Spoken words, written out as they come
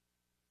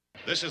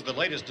This is the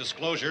latest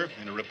disclosure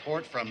in a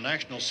report from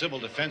National Civil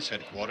Defense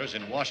Headquarters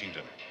in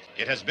Washington.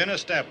 It has been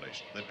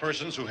established that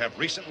persons who have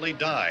recently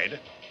died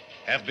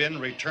have been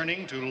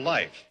returning to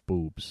life.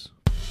 Boobs.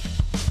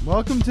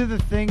 Welcome to the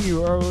thing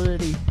you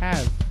already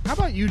have. How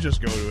about you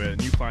just go to it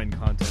and you find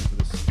content for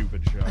this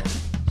stupid show?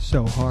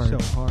 So hard.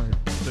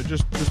 So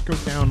just go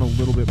down a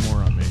little bit more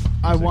on me.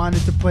 I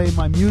wanted to play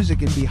my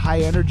music and be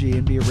high energy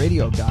and be a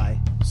radio guy.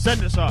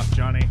 Send us off,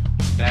 Johnny.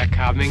 They're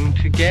coming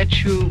to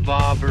get you,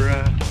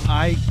 Barbara.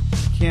 I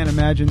can't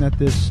imagine that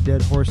this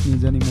dead horse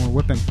needs any more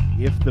whipping.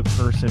 If the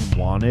person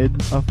wanted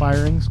a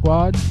firing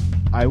squad,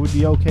 I would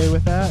be okay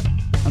with that.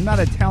 I'm not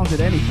a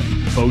talented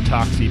anything.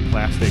 Botoxy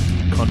plastic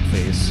cunt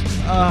face.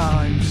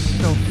 I'm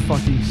so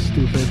fucking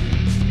stupid.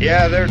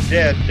 Yeah, they're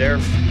dead. They're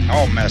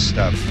all messed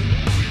up.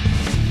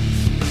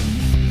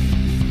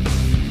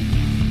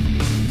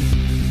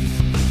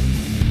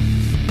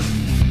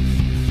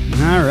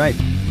 All right.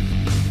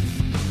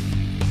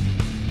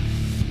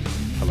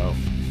 Hello.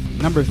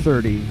 Number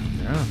 30.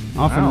 Yeah.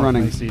 Off and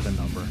running. I see the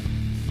number.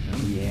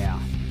 Yeah.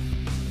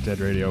 Dead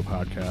Radio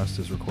Podcast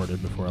is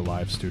recorded before a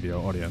live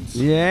studio audience.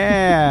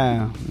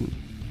 Yeah.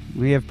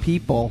 We have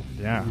people.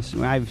 Yeah.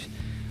 So I have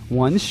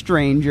one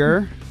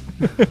stranger.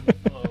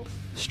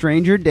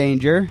 Stranger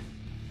danger.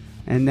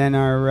 And then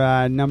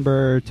our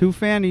number 2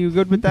 fan. Are you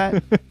good with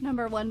that?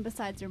 Number 1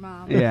 besides your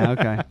mom. Yeah,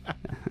 okay.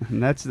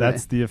 And that's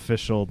the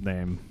official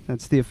name.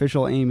 That's the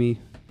official Aime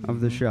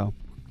of the show.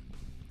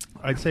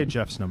 I'd say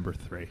Jeff's number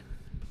 3.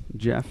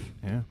 Jeff.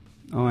 Yeah.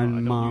 Oh,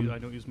 and Mom. I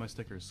don't use my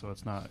stickers, so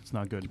it's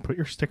not good. Put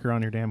your sticker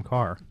on your damn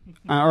car.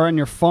 Or on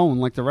your phone,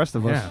 like the rest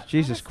of us. Yeah.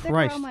 Jesus I have a sticker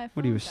Christ. on my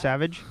What are you, a phone, guys.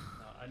 savage?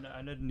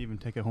 I didn't even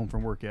take it home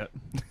from work yet.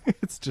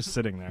 It's just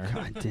sitting there.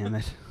 God damn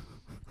it.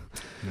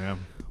 Yeah.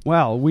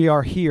 Well, we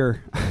are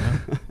here.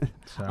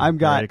 So,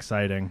 very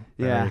exciting.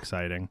 Yeah. Very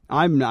exciting.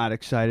 I'm not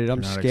excited.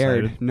 I'm You're not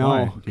scared. excited? No. Why?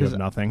 You have 'cause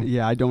nothing?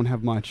 Yeah, I don't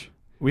have much.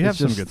 We It's have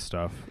some just- good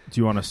stuff. Do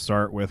you want to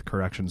start with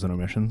corrections and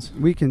omissions?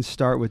 We can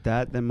start with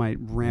that. That might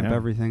ramp Yeah.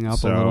 everything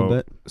up a little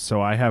bit.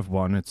 So I have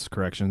one. It's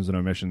corrections and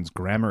omissions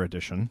grammar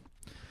edition.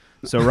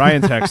 So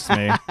Ryan texts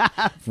me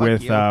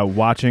with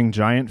watching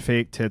giant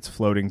fake tits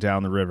floating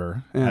down the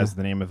river as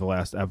the name of the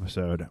last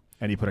episode,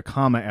 and he put a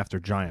comma after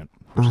giant,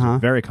 which is a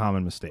very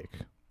common mistake.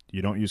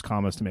 You don't use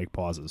commas to make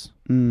pauses,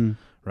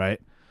 right?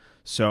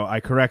 So I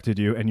corrected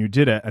you, and you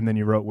did it, and then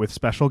you wrote with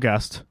special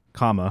guest,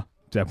 comma,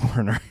 Deb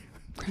Warner.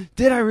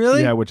 Did I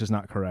really? Yeah, which is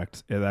not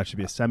correct. That should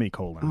be a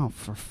semicolon. Oh,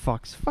 for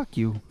fuck's... Fuck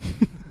you.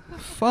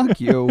 Fuck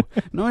you.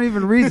 No one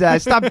even reads that. I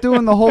stopped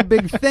doing the whole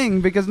big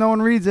thing because no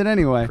one reads it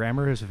anyway.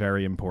 Grammar is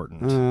very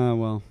important.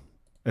 Well...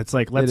 It's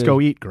like, let's go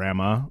eat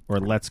grandma, or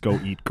let's go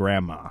eat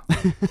grandma.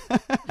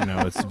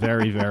 It's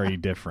very, very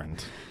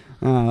different.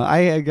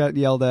 I got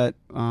yelled at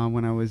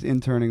when I was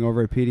interning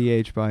over at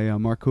PDH by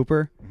Mark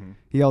Cooper. Mm-hmm.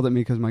 He yelled at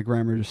me because my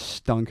grammar just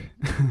stunk.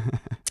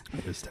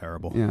 It is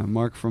terrible. Yeah,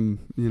 Mark from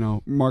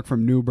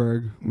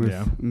Newburgh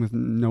with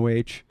no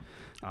H.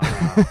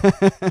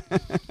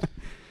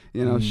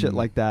 Shit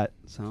like that.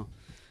 So,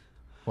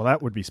 well,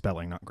 that would be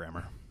spelling, not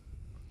grammar.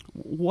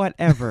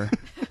 Whatever.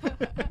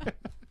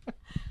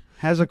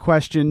 Has a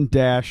question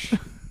dash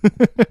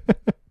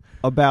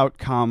about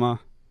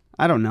comma.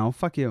 I don't know.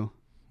 Fuck you.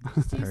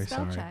 Just use Very spell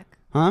sorry. check.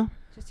 Huh?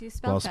 Just use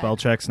spell check. Spell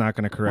check's not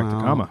going to correct a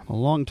comma. A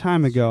long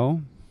time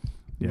ago.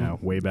 Yeah,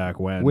 way back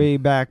when. Way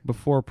back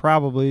before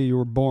probably you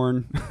were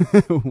born.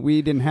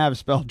 We didn't have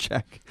spell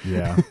check.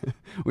 Yeah.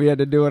 We had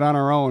to do it on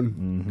our own.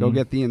 Mm-hmm. Go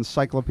get the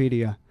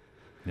encyclopedia.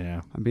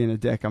 Yeah. I'm being a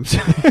dick. I'm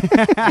sorry.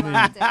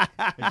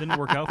 It didn't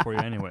work out for you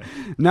anyway.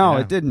 No, Yeah.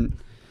 it didn't.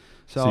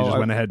 So you just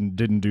went ahead and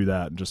didn't do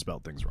that and just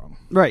spelled things wrong.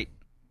 Right.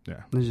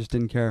 Yeah. I just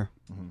didn't care.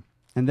 Mm-hmm.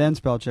 And then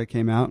spell check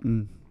came out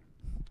and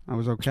I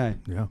was okay.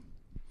 Yeah.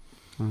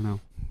 I don't know.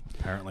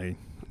 Apparently,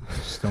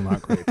 still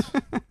not great.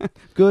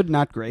 Good,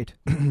 not great.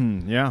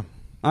 Yeah.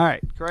 All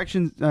right.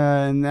 Corrections.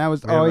 And that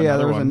was... We have Oh, yeah. another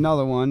There was one.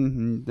 another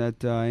one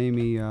that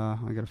Amy... I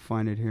got to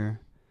find it here.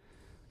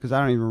 Because I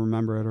don't even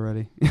remember it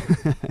already.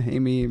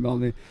 Amy emailed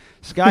me.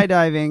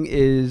 Skydiving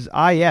is...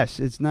 yes.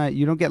 It's not...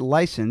 You don't get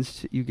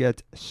licensed. You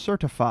get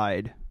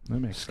certified. That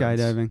makes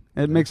Skydiving. sense.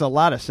 It makes a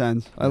lot of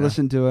sense. I Yeah.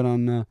 listened to it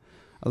on...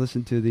 I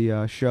listened to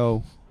the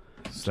show.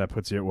 So that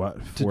puts you at what?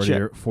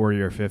 To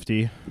 40 or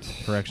 50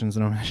 corrections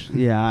and omissions?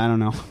 Yeah, I don't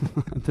know.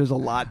 There's a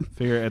lot.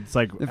 Figure it's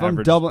like If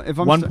average I'm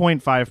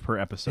 1.5 per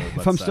episode.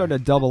 If I'm starting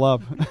to double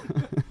up.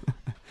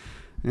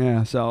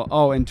 Yeah, so...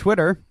 Oh, and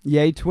Twitter.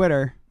 Yay,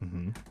 Twitter.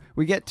 Mm-hmm.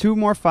 We get 2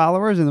 more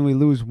followers and then we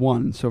lose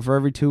 1. So for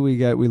every 2 we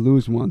get, we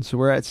lose 1. So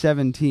we're at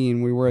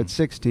 17. We were at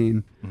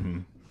 16. Mm-hmm.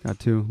 Got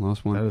 2,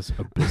 lost 1. That is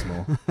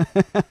abysmal.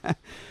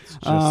 It's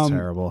just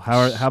terrible.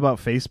 How about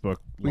Facebook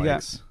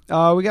likes?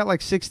 We got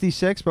like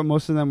 66, but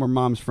most of them were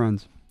mom's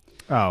friends.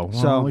 Oh, well,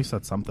 So- at least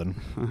that's something.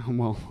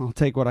 Well, I'll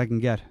take what I can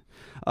get.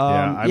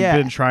 I've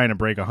been trying to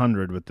break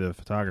 100 with the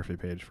photography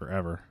page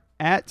forever.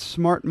 At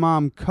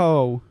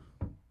SmartMomCo,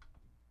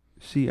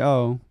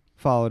 CO,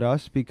 followed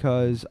us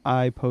because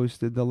I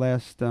posted the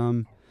last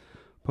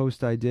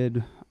post I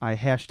did. I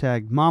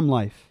hashtagged mom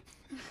life.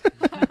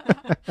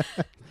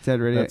 Ted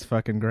Radio. That's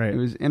fucking great. It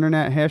was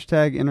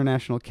hashtag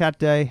International Cat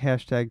Day,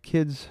 hashtag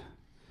kids.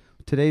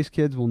 Today's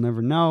kids will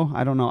never know.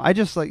 I don't know. I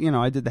just I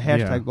did the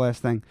hashtag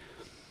blast thing.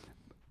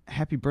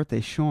 Happy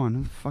birthday, Sean.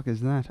 Who the fuck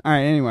is that? All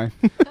right, anyway.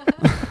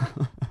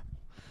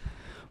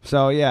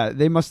 So, yeah,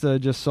 they must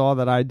have just saw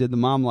that I did the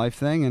mom life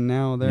thing, and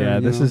now they're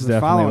this is they're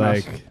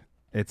definitely following us.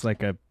 it's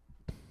like a,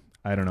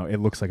 I don't know, it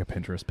looks like a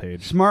Pinterest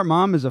page. Smart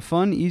Mom is a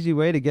fun, easy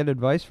way to get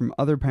advice from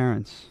other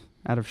parents.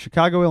 Out of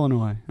Chicago,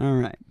 Illinois. All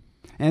right.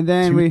 And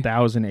then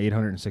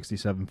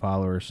 2,867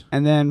 followers.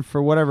 And then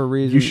for whatever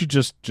reason, you should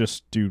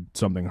just do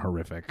something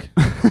horrific.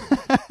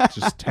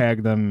 Just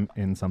tag them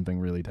in something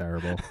really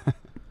terrible.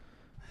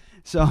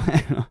 So,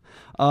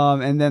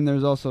 and then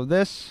there's also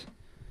this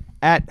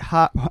at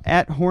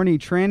horny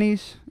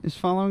trannies is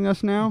following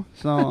us now.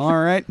 So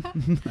all right,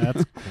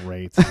 that's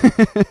great.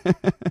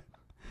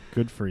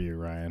 Good for you,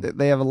 Ryan.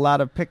 They have a lot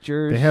of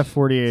pictures. They have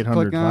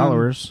 4,800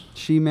 followers.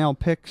 She-mail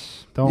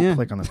pics. Don't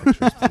click on the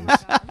pictures,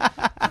 please.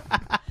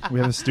 We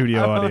have a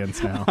studio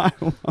audience now.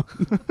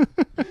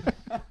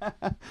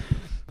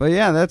 But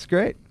yeah, that's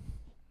great.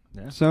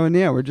 Yeah. So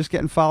we're just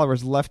getting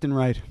followers left and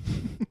right,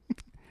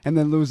 and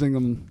then losing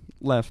them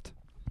left,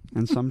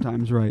 and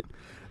sometimes right.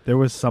 There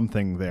was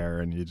something there,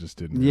 and you just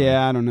didn't.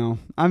 Yeah, I don't know.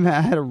 I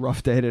had a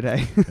rough day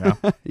today. Yeah,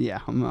 yeah.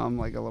 I'm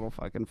like a little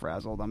fucking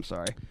frazzled. I'm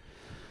sorry.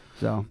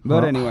 So,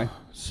 but anyway.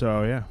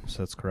 So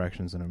that's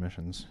corrections and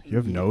omissions. You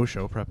have no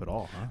show prep at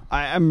all, huh?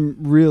 I'm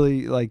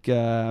really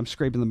I'm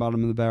scraping the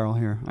bottom of the barrel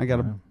here. I got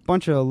a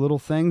bunch of little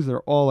things.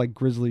 They're all like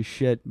grisly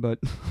shit, but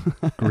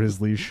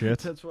grisly shit.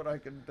 That's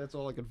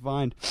all I could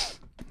find.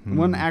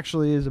 One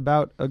actually is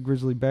about a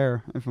grizzly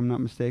bear, if I'm not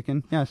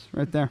mistaken. Yes,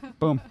 right there.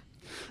 Boom.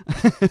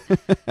 Did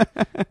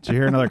you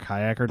hear another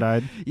kayaker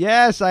died?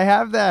 Yes, I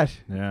have that.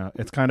 Yeah,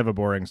 it's kind of a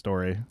boring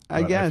story.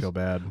 I guess. I feel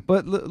bad.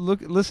 But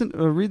listen,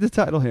 read the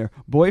title here.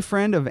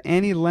 Boyfriend of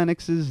Annie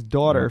Lennox's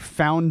daughter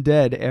found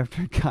dead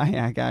after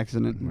kayak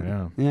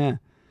accident. Yeah.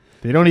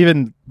 They don't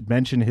even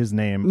mention his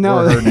name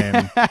or her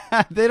name.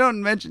 They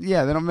don't mention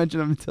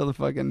him until the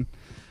fucking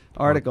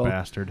article.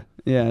 Bastard.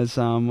 Yeah, it's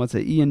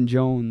Ian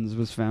Jones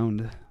was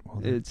found.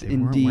 Well, it's they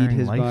indeed weren't wearing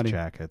his life body.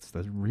 Jackets.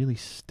 That's really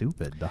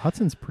stupid. The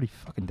Hudson's pretty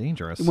fucking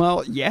dangerous.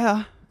 Well,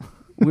 yeah.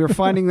 We're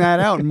finding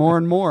that out more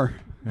and more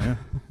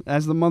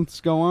as the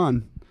months go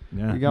on.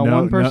 Yeah. You got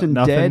one person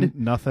dead.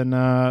 Nothing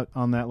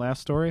on that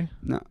last story?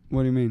 No.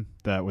 What do you mean?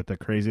 That with the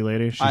crazy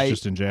lady? She's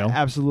just in jail?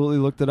 Absolutely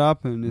looked it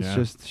up, and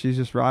it's she's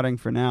just rotting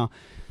for now.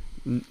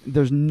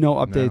 There's no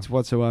updates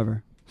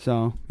whatsoever.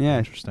 So, yeah.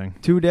 Interesting.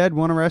 2 dead,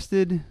 1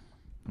 arrested.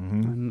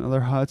 Mm-hmm.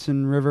 Another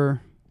Hudson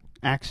River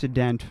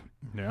accident.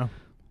 Yeah.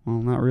 Well,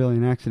 not really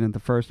an accident, the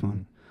first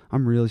one.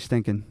 I'm really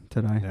stinking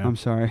today. Yeah. I'm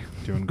sorry.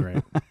 Doing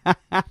great.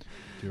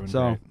 Doing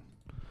great.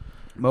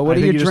 But what I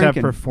are think you just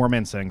drinking? have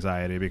performance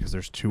anxiety because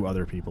there's 2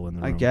 other people in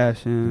the room. I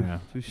guess, yeah.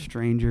 2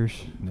 strangers.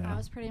 I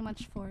was pretty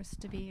much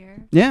forced to be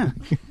here. Yeah.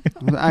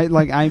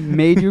 I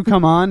made you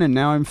come on, and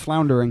now I'm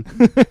floundering.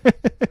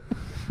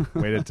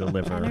 Way to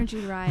deliver.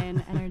 Energy,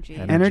 Ryan. Energy.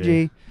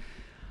 Energy.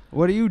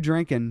 What are you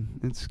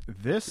drinking? It's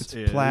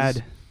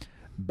plaid.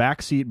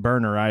 Backseat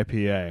Burner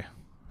IPA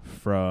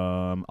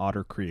from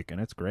Otter Creek,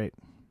 and it's great.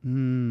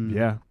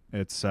 Yeah,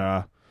 it's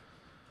the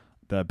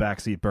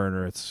Backseat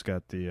Burner. It's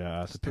got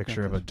the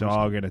picture of a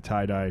dog in a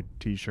tie-dye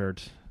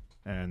T-shirt,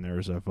 and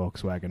there's a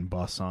Volkswagen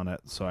bus on it.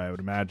 So I would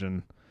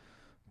imagine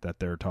that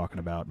they're talking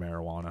about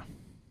marijuana.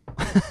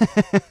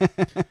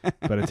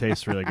 But it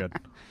tastes really good.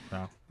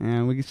 So.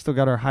 And we still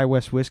got our High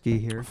West whiskey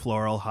here.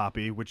 Floral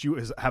hoppy, which you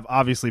have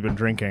obviously been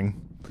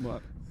drinking.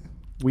 What?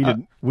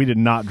 We did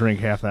not drink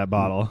half that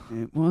bottle.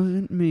 It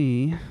wasn't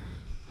me.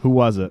 Who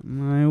was it?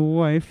 My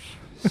wife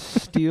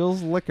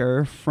steals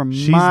liquor from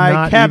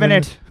my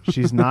cabinet.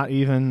 She's not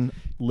even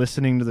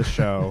listening to the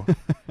show.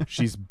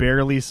 She's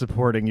barely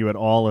supporting you at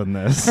all in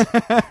this.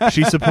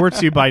 She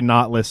supports you by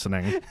not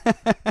listening.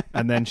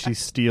 And then she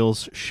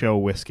steals show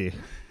whiskey.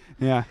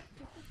 Yeah.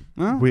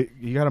 Well,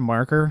 you got a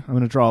marker? I'm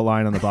going to draw a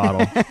line on the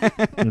bottle.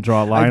 I'm going to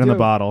draw a line on the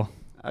bottle.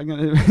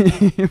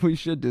 We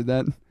should do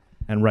that.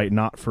 And write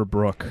 "not for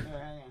Brooke."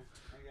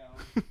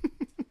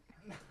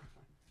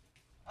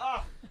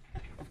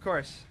 Of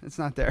course, it's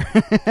not there.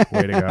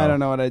 Way to go! I don't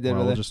know what I did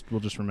with it. We'll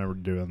just remember to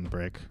do it on the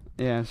break.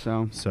 Yeah.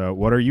 So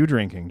what are you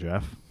drinking,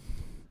 Jeff?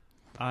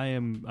 I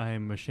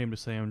am ashamed to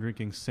say I'm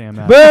drinking Sam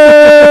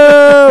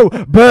Boo!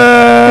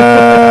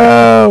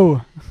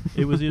 Boo!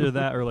 It was either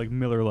that or like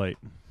Miller Lite.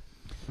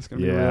 It's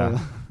gonna be really...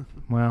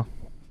 Well,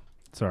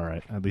 it's all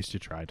right. At least you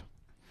tried.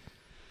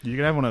 You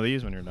can have one of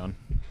these when you're done.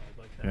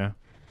 Like that. Yeah.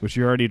 Which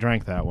you already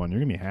drank that one. You're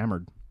going to be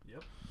hammered.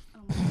 Yep.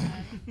 Oh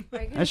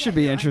my God. That should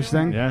be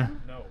interesting. Yeah.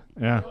 No.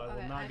 Yeah. I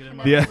will not get in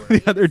my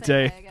The other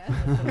day,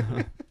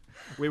 Day,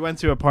 we went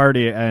to a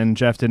party and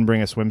Jeff didn't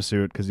bring a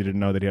swimsuit because he didn't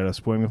know that he had a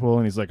swimming pool.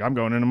 And he's like, I'm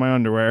going into my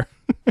underwear.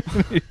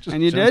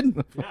 And you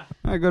did? Yeah.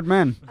 Oh, good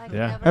man.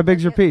 Yeah. How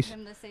big's your piece?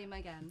 Him the same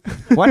again.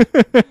 What?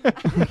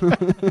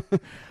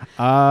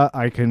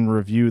 I can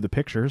review the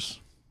pictures.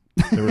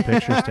 There were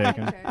pictures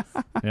taken.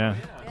 Yeah.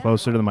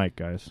 Closer to the mic,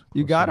 guys.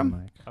 You Closer got to the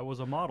 'em? mic. I was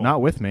a model.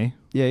 Not with me.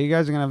 Yeah, you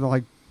guys are gonna have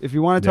to if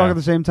you want to talk Yeah. at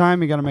the same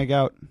time, you got to make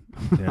out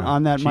Yeah.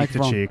 on that cheek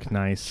microphone. to cheek,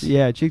 nice.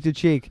 Yeah, cheek to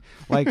cheek,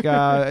 like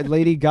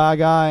Lady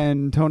Gaga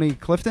and Tony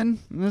Clifton.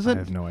 Is I it?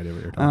 have no idea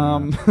what you're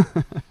talking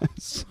about.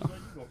 So-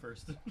 Go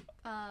first.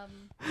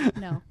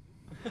 No.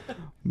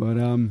 but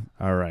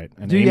All right,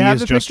 and Do you Amy have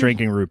is the just pictures?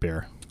 drinking root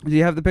beer. do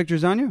you have the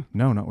pictures on you?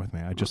 No, not with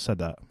me. I just said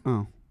that.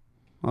 Oh,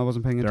 I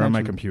wasn't paying They're attention. on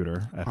my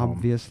computer at home.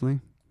 Obviously.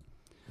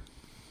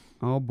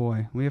 Oh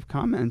boy, we have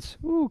comments.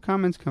 Ooh,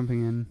 comments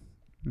coming in.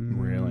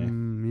 Really?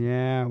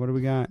 Yeah. What do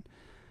we got?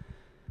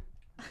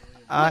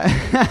 That's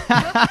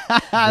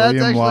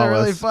William actually Wallace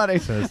really funny.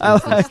 says, I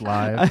 "Is this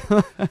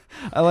live?"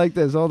 I like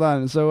this. Hold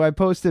on. So I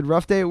posted,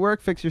 rough day at work,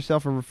 fix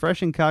yourself a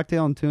refreshing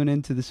cocktail and tune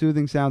into the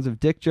soothing sounds of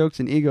dick jokes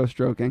and ego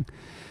stroking.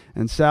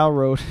 And Sal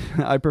wrote,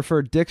 I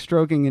prefer dick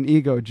stroking and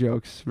ego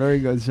jokes. Very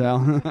good,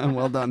 Sal.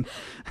 Well done.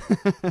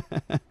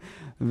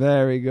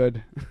 Very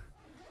good.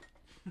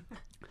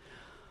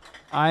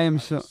 I am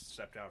so...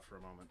 stepped out for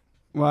a moment.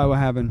 Why, what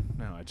happened?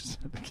 No, I just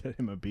had to get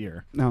him a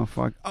beer. No,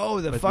 fuck. Oh,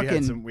 the But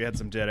fucking... we had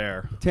some dead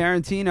air.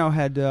 Tarantino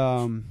had...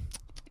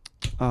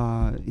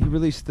 he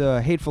released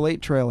the Hateful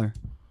Eight trailer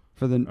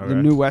for the Okay.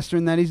 new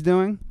Western that he's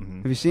doing. Mhm.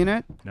 Have you seen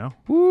it? No,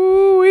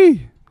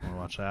 Woo-wee! want to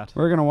watch that?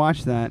 We're gonna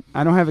watch that.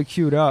 I don't have it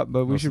queued up,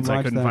 but we Well, should since watch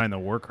I couldn't that. find the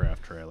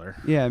Warcraft trailer.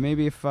 Yeah,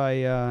 maybe if I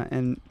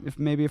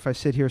if I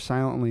sit here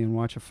silently and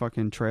watch a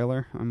fucking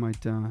trailer, I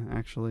might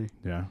actually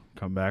Yeah,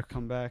 come back.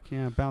 come back.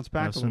 Yeah, bounce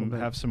back Have a little some, bit.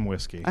 have some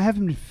whiskey. I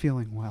haven't been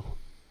feeling well.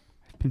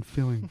 I've been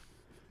feeling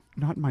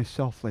not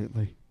myself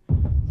lately.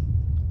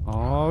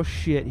 Oh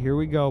shit! Here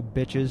we go,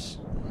 bitches.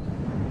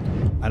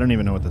 I don't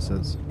even know what this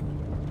is.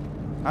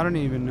 I don't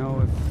even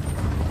know if.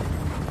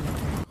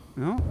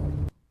 No.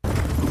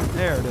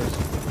 There it is.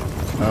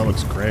 Oh, it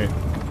looks great.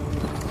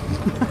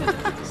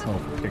 It's all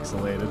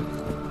pixelated.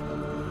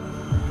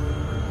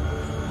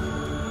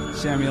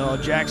 Samuel L.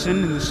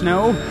 Jackson in the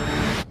snow.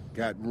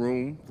 Got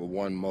room for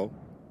one more.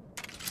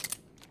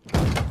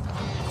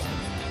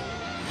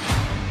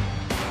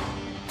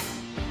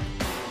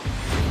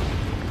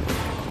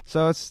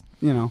 So it's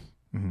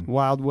Mhm.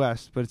 Wild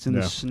West, but it's in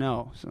the Yeah.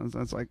 snow. So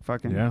that's like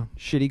fucking Yeah.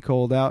 shitty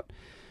cold out.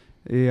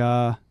 He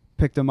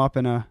picked him up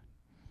in a.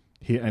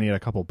 He had a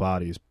couple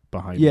bodies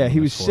behind him. Yeah, on he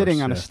this was sitting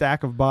horse, on a yeah.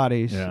 stack of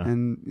bodies, Yeah.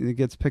 and it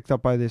gets picked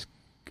up by this.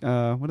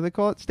 What do they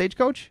call it?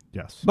 Stagecoach?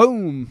 Yes.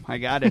 Boom! I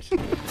got it.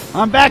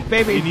 I'm back,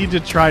 baby. You need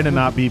to try to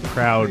not be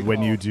proud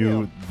when you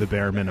do the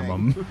bare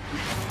minimum.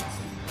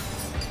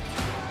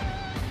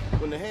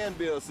 When the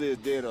handbill says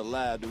dead or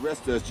alive, the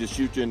rest of us just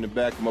shoot you in the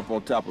back, come up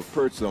on top of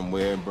perch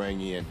somewhere, and bring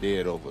you in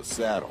dead over a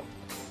saddle.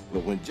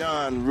 But when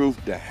John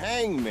Roof the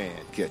hangman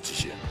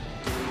catches you,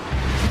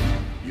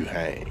 you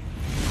hang.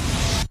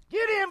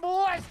 Get in,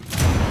 boys.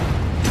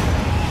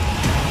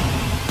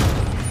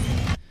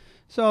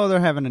 So they're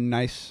having a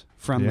nice,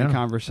 friendly Yeah.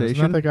 conversation.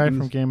 Isn't that the guy And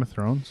from Game of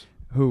Thrones?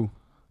 who?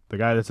 The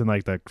guy that's in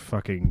like the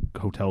fucking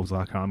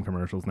Hotels.com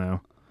commercials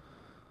now.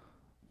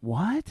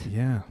 What?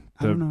 Yeah.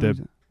 I don't know who's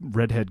The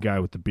redhead guy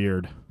with the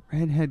beard.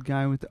 Redhead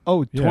guy with the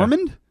Yeah.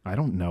 Tormund? I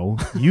don't know.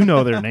 You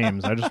know their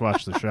names. I just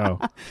watched the show.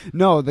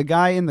 No, the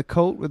guy in the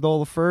coat with all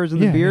the furs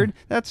and Yeah, the beard.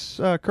 That's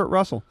Kurt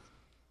Russell.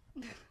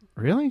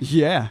 Really?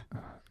 Yeah.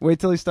 Wait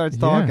till he starts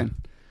Yeah. talking.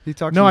 He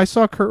talks. No, I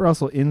saw Kurt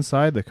Russell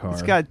inside the car.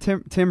 It's got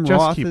Tim Just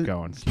Roth. keep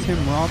going. Tim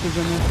Roth is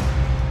in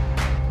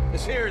there.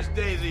 This here is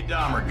Daisy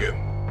Domergue.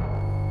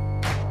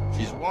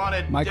 She's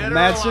wanted Michael dead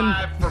Madsen. or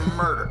alive for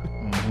murder.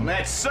 When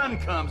that sun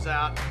comes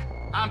out,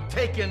 I'm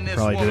taking this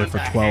Probably did woman it for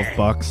to $12 hang.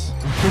 bucks.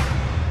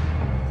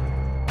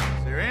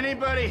 Is there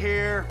anybody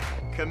here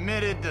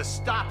committed to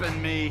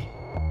stopping me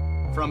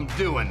from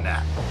doing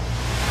that?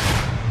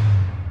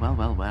 Well,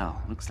 well,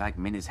 well. Looks like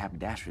Minnie's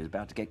haberdashery is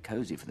about to get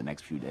cozy for the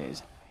next few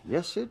days.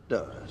 Yes, it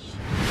does.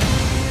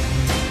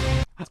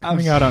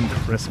 Coming out on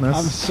Christmas.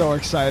 I'm so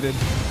excited.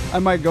 I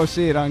might go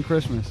see it on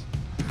Christmas.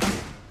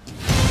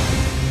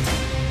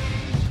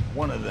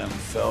 One of them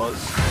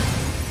fellas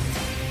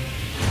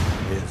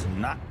is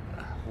not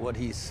what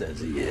he says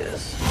he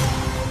is.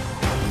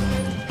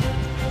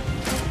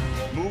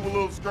 Move a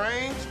little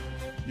strange,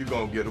 you're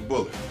gonna get a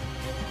bullet.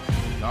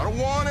 Not a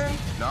warning,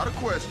 not a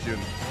question.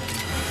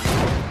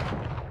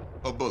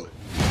 A bullet.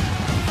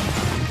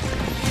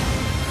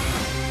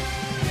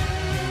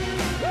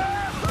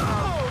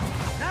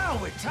 Now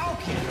we're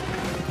talking.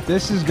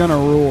 This is gonna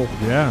rule.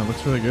 Yeah, it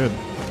looks really good.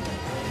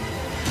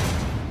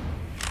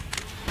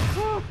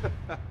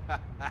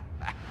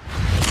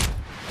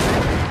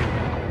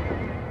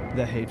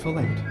 The Hateful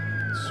Eight.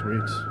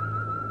 Sweet.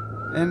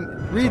 And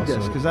read this,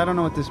 also- because I don't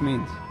know what this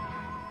means.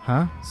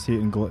 Huh? See it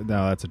in no,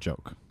 that's a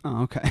joke.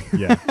 Oh, okay.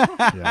 Yeah.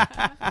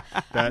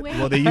 Yeah.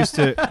 Well, they used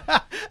to.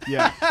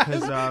 Yeah.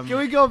 Because Can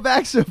we go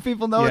back so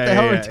people know what the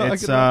hell we're talking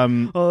it's, about?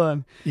 Hold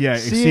on. Yeah, you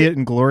see it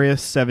in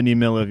glorious 70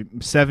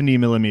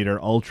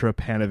 millimeter Ultra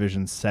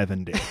Panavision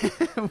 70.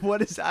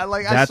 What is I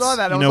like? That's, I saw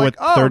that. I you was know like,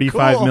 what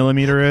 35 cool.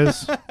 millimeter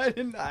is? I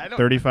don't.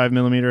 35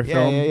 millimeter Yeah,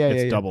 film. yeah,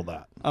 it's yeah. double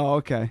that. Oh,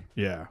 okay.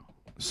 Yeah.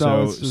 So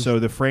So it's just- so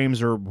the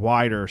frames are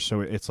wider,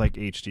 so it's like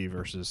HD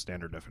versus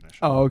standard definition.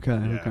 Oh, okay,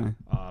 Yeah. okay.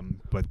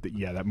 But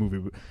yeah, that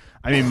movie.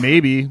 I mean,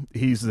 maybe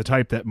he's the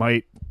type that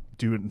might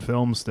doing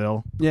film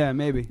still. Yeah,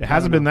 maybe. It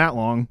hasn't been that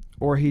long.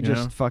 Or he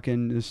just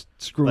fucking is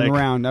screwing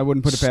around. I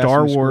wouldn't put it past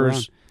Star him to screw Wars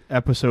around.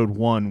 Episode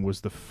 1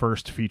 was the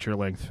first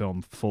feature-length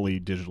film fully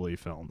digitally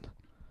filmed.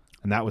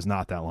 And that was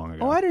not that long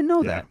ago. Oh, I didn't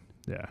know that.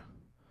 Yeah.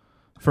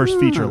 First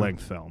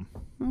feature-length film.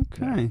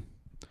 Okay.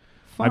 Yeah.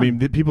 Fun. I mean,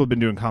 people have been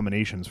doing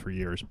combinations for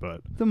years,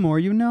 but... The more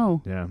you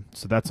know. Yeah.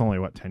 So that's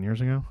only, 10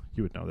 years ago?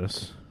 You would know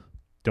this.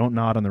 Don't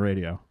nod on the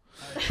radio.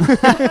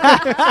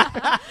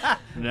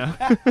 No.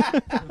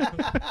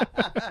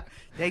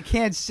 They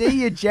can't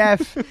see you,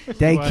 Jeff.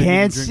 They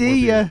can't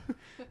see you.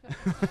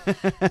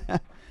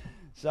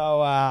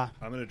 So I'm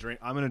gonna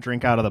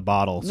drink out of the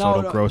bottle, so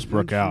it'll gross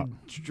Brooke out.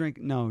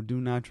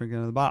 Do not drink out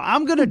of the bottle.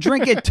 I'm gonna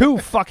drink it too,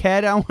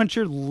 fuckhead. I want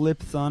your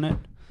lips on it.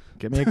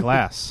 Get me a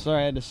glass.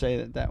 Sorry, I had to say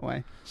it that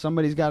way.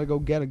 Somebody's got to go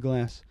get a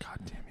glass. God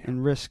damn you.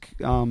 And risk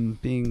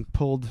being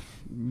pulled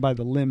by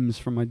the limbs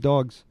from my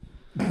dogs.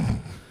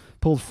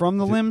 Pulled from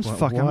the limbs?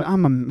 Fuck,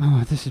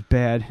 oh, this is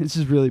bad. This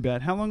is really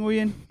bad. How long are we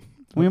in?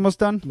 We almost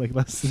done? Like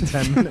less than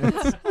 10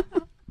 minutes.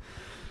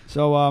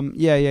 So,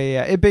 yeah.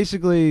 It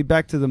basically,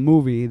 back to the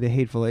movie, The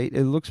Hateful Eight,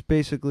 it looks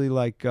basically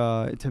like,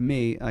 to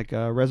me, like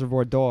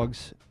Reservoir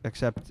Dogs,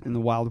 except in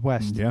the Wild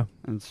West. Yeah.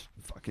 And it's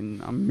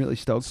fucking, I'm really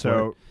stoked for it.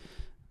 So,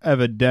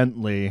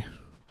 evidently,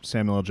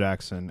 Samuel L.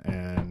 Jackson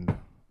and,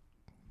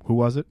 who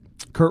was it?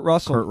 Kurt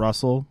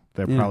Russell.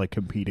 They're probably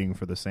competing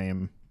for the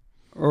same...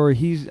 Or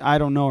I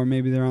don't know, or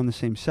maybe they're on the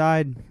same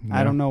side. Yeah.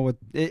 I don't know what,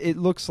 it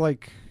looks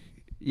like...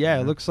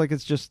 Yeah, it looks like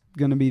it's just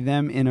going to be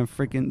them in a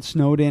freaking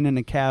snowed in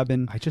a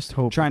cabin. I just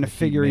hope trying to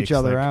figure each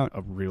other out.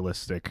 A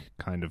realistic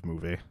kind of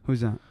movie.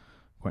 Who's that?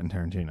 Quentin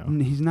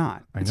Tarantino. He's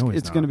not. I know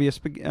it's going to be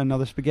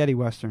another spaghetti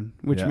western,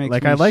 which makes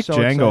like me I like so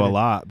Django excited. a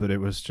lot, but it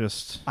was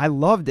just I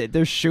loved it.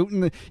 They're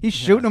shooting. He's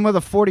shooting them with a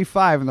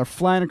 .45, and they're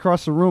flying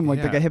across the room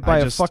like they got hit by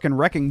a fucking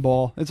wrecking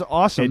ball. It's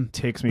awesome. It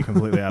takes me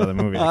completely out of the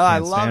movie. I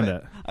can't love stand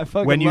it. I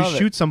fucking when you love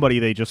shoot somebody,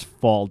 they just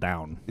fall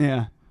down.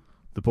 Yeah.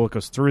 The bullet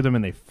goes through them,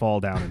 and they fall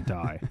down and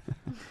die.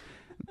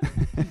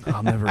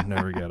 I'll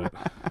never get it.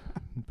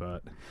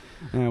 But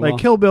like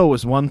Kill Bill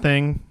was one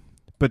thing,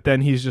 but then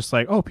he's just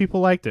like, oh,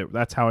 people liked it.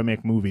 That's how I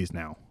make movies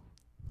now.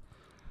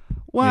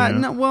 Well,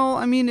 no,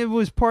 I mean, it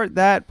was part.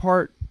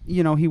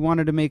 He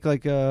wanted to make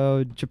like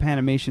a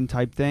Japanimation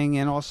type thing,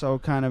 and also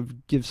kind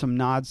of give some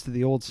nods to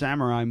the old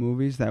samurai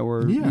movies that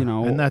were,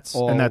 and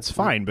that's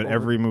fine. But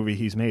every movie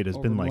he's made has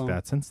been like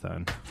that since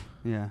then.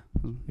 Yeah,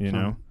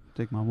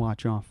 take my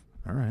watch off.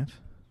 All right.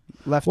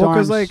 Left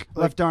arms like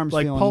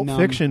feeling Pulp numb.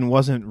 Fiction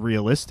wasn't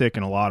realistic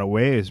in a lot of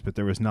ways, but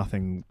there was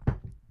nothing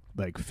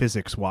like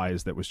physics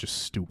wise that was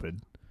just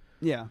stupid.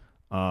 Yeah.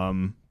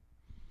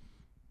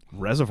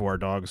 Reservoir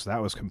Dogs, that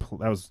was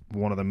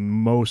one of the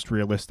most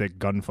realistic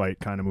gunfight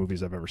kind of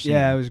movies I've ever seen.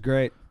 Yeah, it was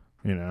great.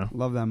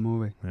 Love that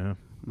movie. Yeah.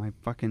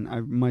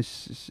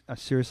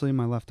 Seriously,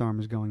 my left arm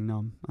is going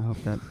numb. I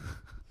hope that.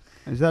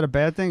 Is that a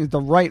bad thing? The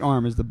right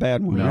arm is the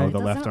bad one. No, right? the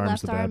left arm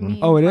is the bad one.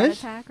 Oh, it is?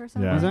 Attack or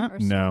something? Yeah. Is that?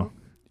 No.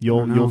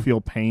 You'll feel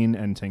pain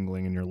and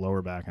tingling in your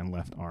lower back and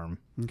left arm.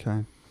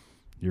 Okay.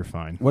 You're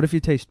fine. What if you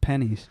taste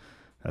pennies?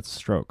 That's a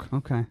stroke.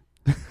 Okay.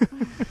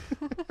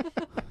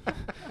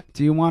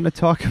 Do you want to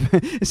talk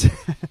about...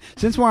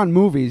 Since we're on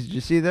movies, did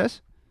you see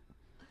this?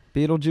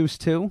 Beetlejuice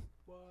 2?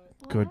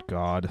 Good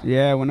God.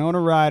 Yeah, Winona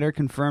Ryder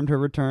confirmed her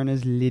return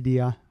as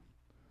Lydia.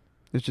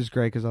 Which is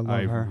great because I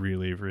love her. I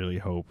really, really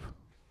hope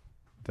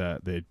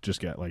that they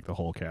just get like the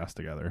whole cast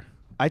together.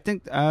 I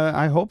think...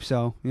 I hope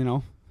so,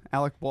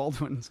 Alec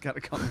Baldwin's got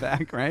to come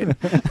back, right?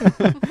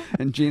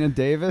 And Gina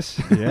Davis.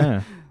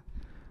 Yeah.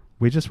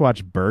 We just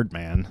watched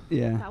Birdman.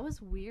 Yeah. That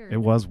was weird. It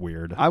was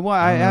weird.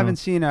 I haven't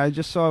seen it. I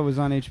just saw it was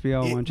on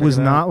HBO. It was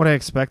not what I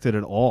expected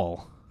at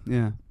all.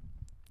 Yeah.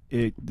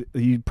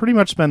 You pretty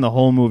much spend the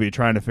whole movie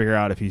trying to figure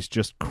out if he's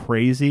just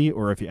crazy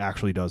or if he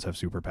actually does have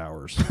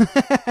superpowers.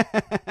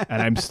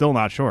 And I'm still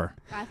not sure.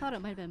 I thought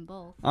it might have been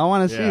both. I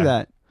want to see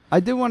that. I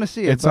did want to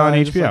see it. It's on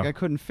I just, HBO. I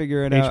couldn't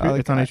figure it out.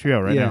 It's on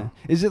HBO right now.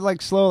 Is it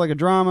like slow, like a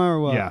drama,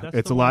 or what? Yeah,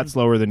 it's a lot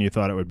slower than you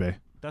thought it would be.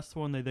 That's the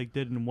one they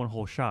did in one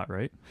whole shot,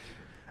 right?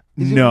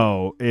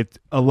 No,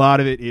 a lot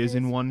of it is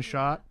in one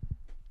shot.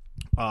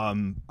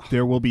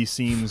 There will be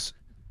scenes.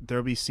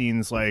 There'll be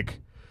scenes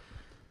like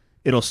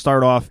it'll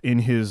start off in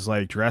his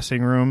like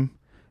dressing room,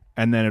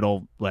 and then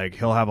he'll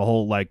have a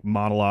whole like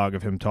monologue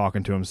of him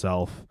talking to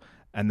himself,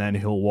 and then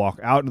he'll walk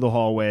out into the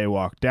hallway,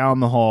 walk down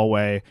the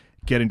hallway,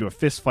 get into a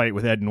fist fight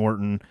with Ed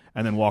Norton,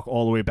 and then walk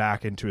all the way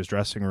back into his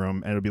dressing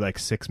room, and it'll be like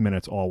 6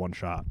 minutes, all one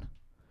shot.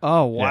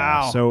 Oh,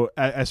 wow. Yeah, so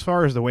as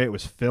far as the way it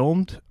was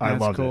filmed, I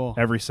loved it.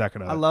 Every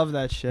second of it. I love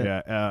that shit.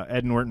 Yeah,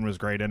 Ed Norton was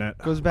great in it.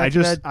 Goes back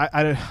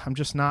to I'm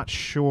just not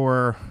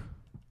sure.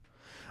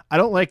 I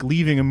don't like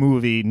leaving a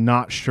movie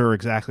not sure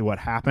exactly what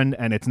happened,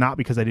 and it's not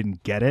because I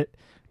didn't get it.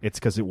 It's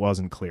because it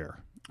wasn't clear.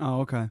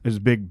 Oh, okay. There's a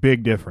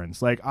big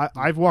difference. Like,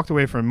 I've walked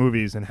away from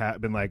movies and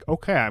been like,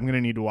 okay, I'm going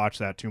to need to watch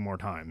that 2 more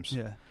times.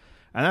 Yeah.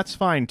 And that's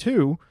fine,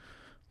 too.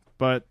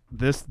 But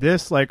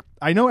this, like,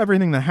 I know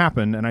everything that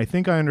happened, and I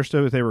think I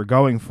understood what they were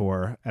going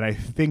for, and I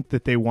think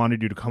that they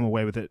wanted you to come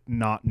away with it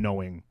not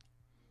knowing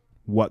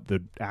what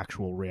the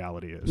actual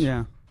reality is.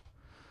 Yeah.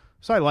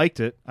 So I liked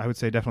it. I would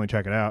say definitely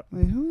check it out.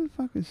 Wait, who the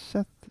fuck is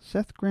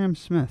Seth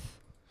Graham-Smith?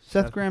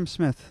 Seth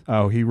Graham-Smith.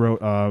 Oh, he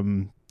wrote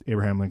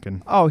Abraham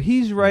Lincoln. Oh,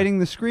 he's writing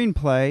the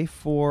screenplay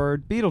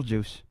for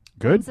Beetlejuice.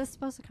 Good. When's this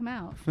supposed to come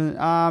out?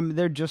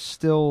 They're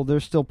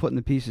still putting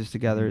the pieces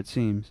together. It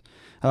seems.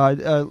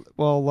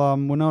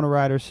 Winona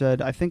Ryder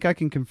said, "I think I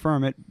can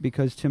confirm it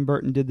because Tim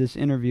Burton did this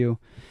interview.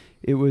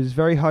 It was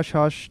very hush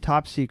hush,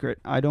 top secret.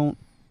 I don't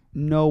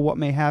know what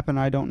may happen.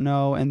 I don't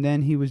know." And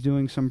then he was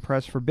doing some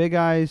press for Big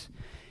Eyes,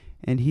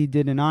 and he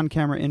did an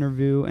on-camera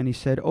interview, and he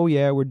said, "Oh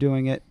yeah, we're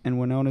doing it, and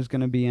Winona's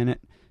going to be in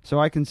it." So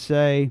I can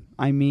say,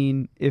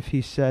 if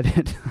he said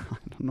it, I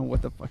don't know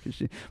what the fuck is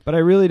she, but I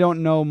really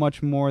don't know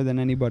much more than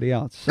anybody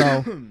else. So,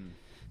 awesome.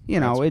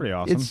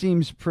 It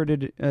seems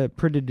pretty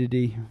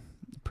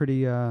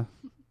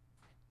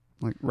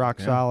like rock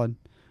solid.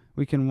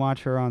 We can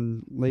watch her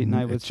on Late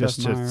Night with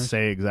just Seth to Meyers.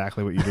 say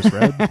exactly what you just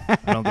read.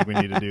 I don't think we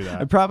need to do that.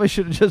 I probably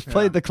should have just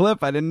played the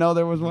clip. I didn't know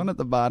there was one at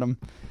the bottom.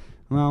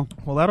 Well,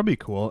 that'll be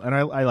cool. And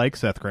I like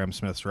Seth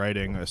Graham-Smith's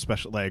writing,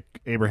 especially like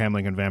Abraham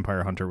Lincoln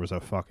Vampire Hunter was a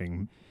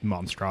fucking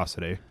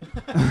monstrosity.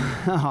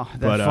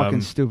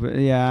 Fucking stupid.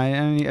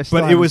 Yeah,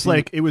 but it was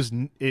like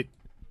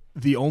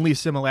the only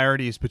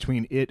similarities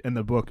between it and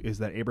the book is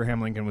that Abraham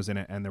Lincoln was in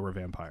it and there were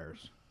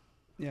vampires.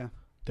 Yeah.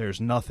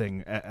 There's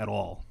nothing at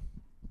all.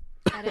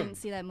 I didn't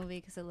see that movie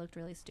because it looked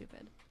really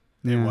stupid.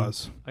 Yeah. It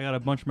was. I got a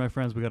bunch of my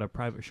friends. We got a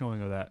private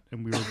showing of that,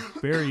 and we were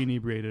very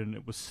inebriated, and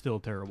it was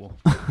still terrible.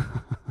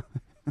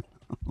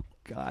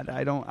 God,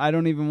 I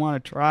don't even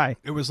want to try.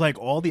 It was like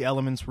all the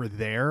elements were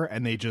there,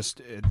 and they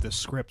just the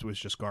script was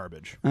just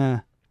garbage.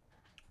 Wow.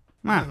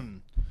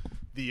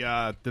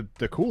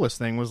 The coolest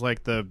thing was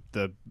like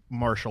the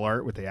martial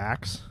art with the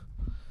axe.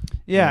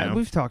 Yeah,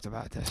 we've talked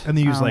about this. And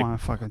they use I don't want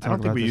to fucking talk I don't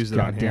think about we this used it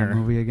on goddamn here.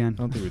 movie again.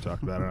 I don't think we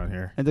talked about it on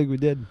here. I think we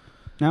did.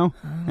 No?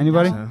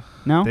 Anybody?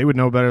 No? They would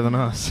know better than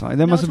us.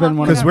 That must have been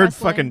one because we're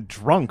fucking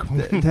drunk.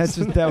 That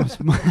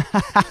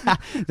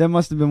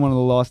must have been one of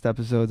the lost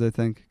episodes, I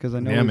think, because I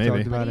know we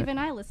talked about but it. even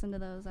I listened to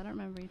those. I don't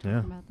remember you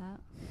talking about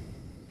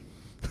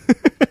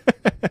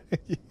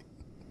that.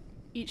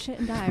 Eat shit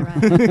and die,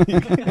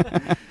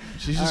 Ryan.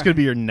 She's just gonna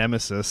be your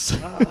nemesis.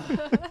 It's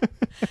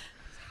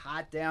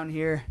hot down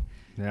here.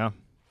 Yeah.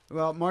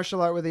 Well,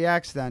 martial art with the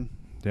axe, then.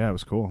 Yeah, it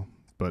was cool,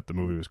 but the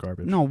movie was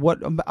garbage. No, what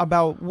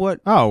about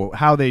what? Oh,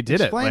 how they did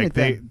Explain it.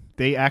 Like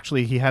they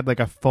actually, he had like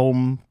a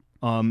foam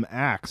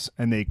axe,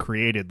 and they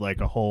created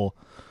like a whole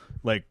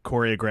like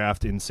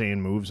choreographed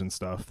insane moves and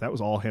stuff. That was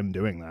all him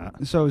doing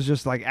that. So it was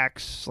just like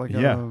axe, like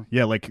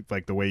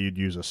like the way you'd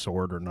use a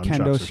sword or nunchucks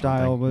kendo or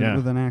style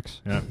with an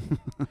axe. Yeah,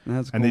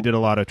 that's cool. And they did a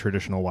lot of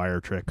traditional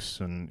wire tricks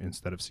and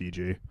instead of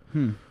CG.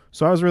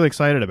 So I was really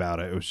excited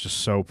about it. It was just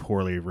so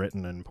poorly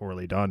written and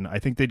poorly done. I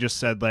think they just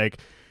said like,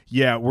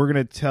 yeah, we're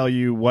going to tell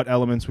you what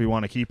elements we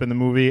want to keep in the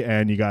movie,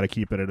 and you got to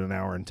keep it at an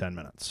hour and 10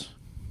 minutes.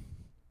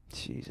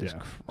 Jesus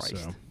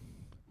Christ. So.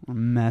 A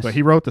mess. But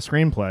he wrote the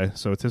screenplay,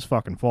 so it's his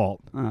fucking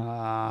fault.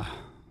 Well.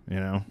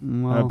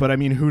 But I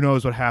mean, who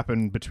knows what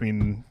happened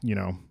between,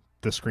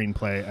 the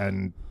screenplay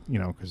and,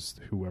 because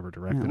whoever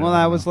directed it. Well,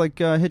 that was like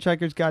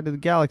Hitchhiker's Guide to the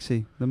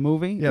Galaxy, the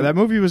movie. Yeah, that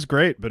movie was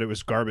great, but it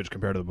was garbage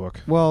compared to the book.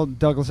 Well,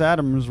 Douglas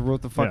Adams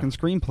wrote the fucking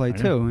screenplay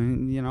too,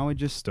 and it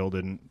just still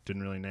didn't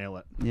really nail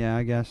it. Yeah,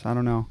 I guess I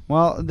don't know.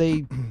 Well,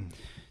 they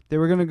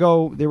were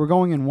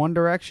going in one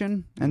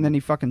direction, and then he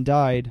fucking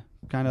died,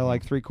 kind of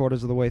like 3/4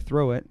 of the way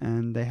through it,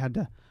 and they had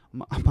to.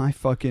 My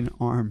fucking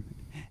arm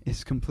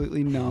is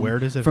completely numb. Where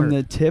does it from hurt?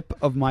 the tip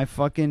of my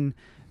fucking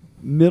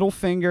middle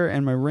finger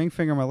and my ring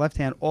finger, my left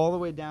hand, all the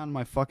way down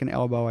my fucking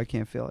elbow. I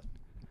can't feel it.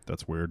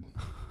 That's weird.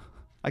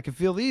 I can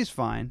feel these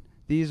fine.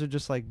 These are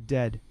just like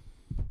dead.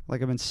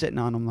 Like I've been sitting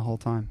on them the whole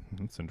time.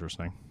 That's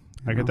interesting.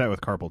 I get that with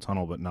carpal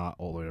tunnel, but not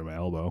all the way to my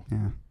elbow.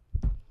 Yeah.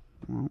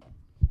 Well.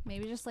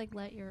 Maybe just like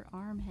let your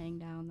arm hang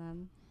down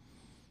then.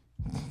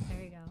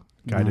 There you go.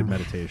 Guided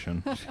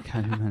meditation.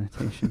 Guided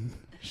meditation.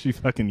 She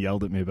fucking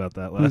yelled at me about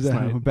that last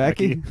night.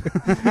 Becky?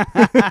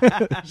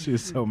 She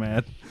was so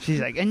mad. She's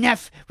like,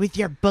 enough with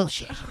your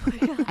bullshit.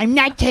 I'm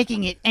not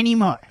taking it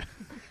anymore.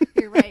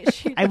 You're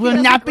right. I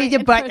will not be the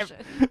butt.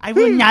 I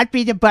will not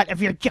be the butt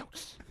of your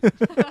jokes.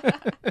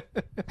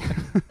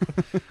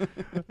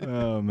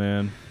 Oh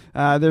man.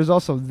 There's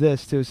also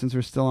this too, since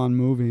we're still on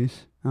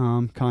movies.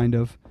 Kind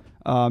of.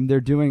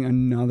 They're doing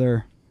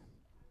another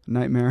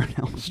Nightmare on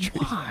Elm Street.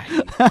 Why?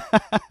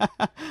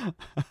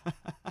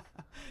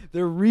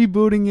 They're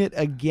rebooting it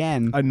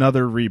again.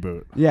 Another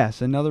reboot.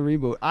 Yes, another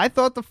reboot. I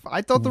thought the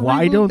why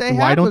reboot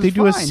don't they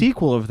do a fine.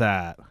 sequel of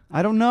that?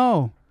 I don't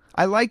know.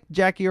 I like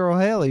Jackie Earle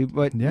Haley,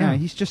 but yeah,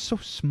 he's just so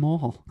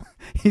small.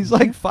 He's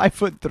like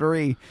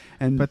 5'3",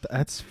 but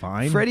that's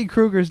fine. Freddy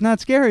Krueger's not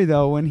scary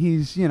though when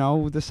he's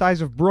the size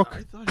of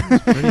Brooke.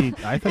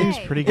 I thought he was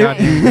pretty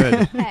goddamn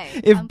good.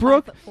 Hey, if I'm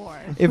Brooke,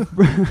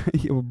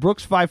 5'4".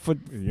 Brooke's 5 foot,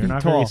 you're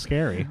not tall. very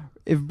scary.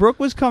 If Brooke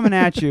was coming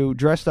at you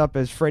dressed up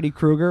as Freddy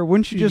Krueger,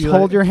 wouldn't you just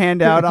hold your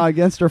hand out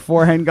against her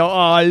forehead and go,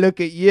 "Oh,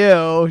 look at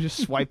you,"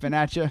 just swiping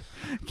at you?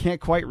 Can't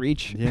quite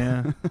reach.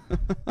 Yeah.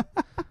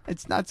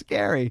 It's not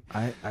scary.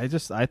 I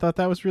thought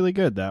that was really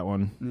good, that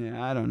one.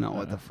 Yeah, I don't know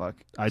what the fuck.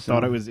 I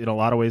thought it was, in a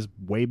lot of ways,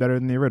 way better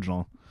than the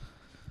original.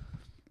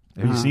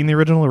 Have you seen the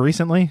original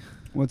recently?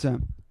 What's that?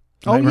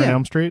 Nightmare on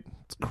Elm Street?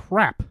 It's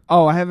crap.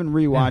 Oh, I haven't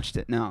rewatched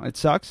it. No, it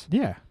sucks?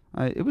 Yeah.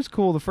 It was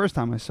cool the first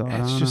time I saw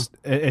it. It's just,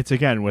 it's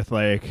again with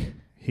like,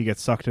 he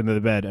gets sucked into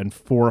the bed and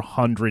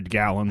 400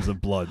 gallons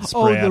of blood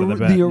spray out of the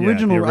bed. The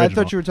original. I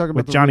thought you were talking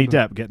about with Johnny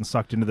Depp getting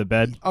sucked into the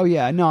bed. Oh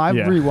yeah, no, I've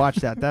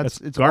rewatched that. It's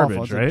garbage,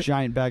 awful. It's right? a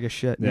giant bag of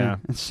shit. Yeah.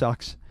 It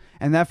sucks.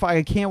 And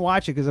I can't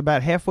watch it because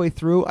about halfway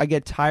through, I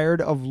get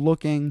tired of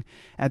looking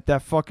at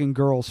that fucking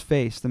girl's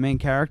face, the main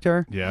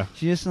character. Yeah.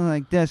 She's just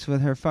like this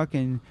with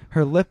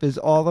her lip is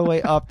all the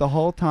way up the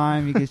whole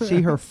time. You can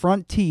see her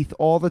front teeth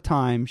all the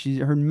time.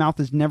 Her mouth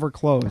is never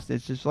closed.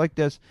 It's just like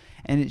this.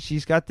 And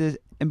she's got this,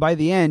 and by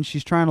the end,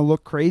 she's trying to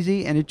look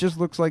crazy, and it just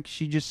looks like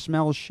she just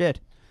smells shit.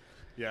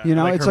 Yeah, you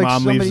know, like it's her like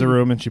mom leaves the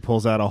room and she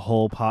pulls out a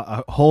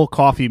whole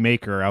coffee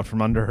maker out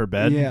from under her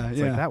bed. Yeah, it's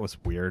like, that was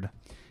weird.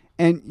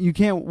 And you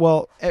can't,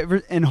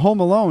 and Home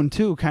Alone,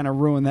 too, kind of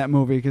ruined that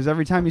movie, because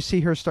every time you see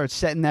her start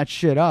setting that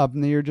shit up,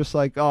 and then you're just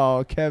like,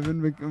 oh,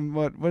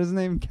 what is his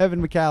name?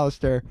 Kevin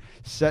McAllister,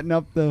 setting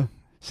up the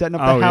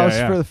house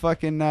for the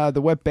fucking,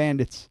 the Wet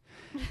Bandits.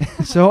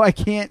 So I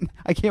can't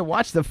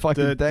watch the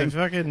fucking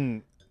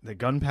thing. The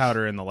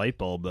gunpowder in the light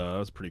bulb, though, that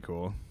was pretty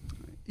cool.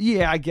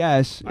 Yeah, I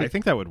guess. I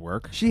think that would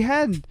work. She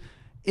had,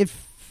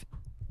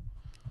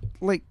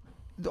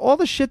 all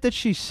the shit that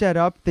she set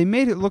up, they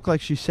made it look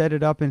like she set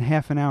it up in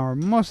half an hour.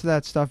 Most of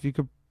that stuff,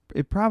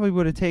 it probably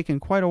would have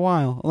taken quite a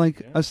while.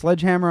 Like a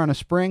sledgehammer on a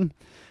spring.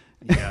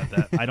 Yeah,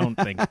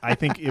 I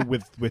think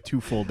with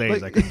 2 full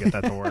days, I could get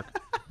that to work.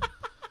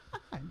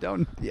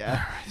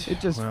 It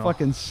just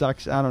fucking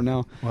sucks. I don't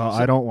know. Well,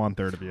 I don't want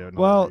there to be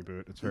another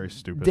reboot. It's very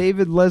stupid.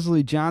 David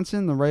Leslie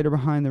Johnson, the writer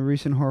behind the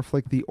recent horror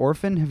flick The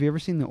Orphan. Have you ever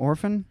seen The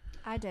Orphan?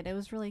 I did. It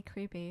was really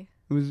creepy.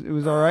 It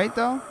was all right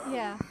though.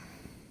 Yeah,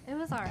 it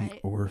was all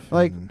right. Orphan.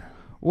 Like,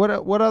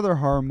 what other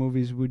horror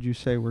movies would you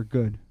say were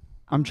good?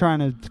 I'm trying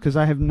to, because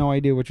I have no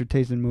idea what your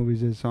taste in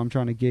movies is, so I'm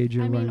trying to gauge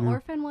you right now.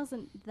 Orphan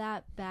wasn't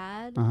that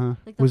bad.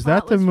 Like, was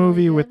that the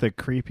movie really with the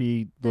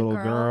creepy little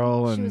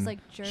girl and she was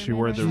like German she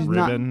wore the something?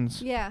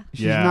 ribbons? Yeah.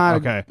 She's not.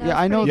 Okay. Yeah,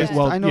 I know.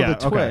 I know the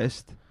okay.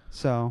 twist.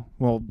 So.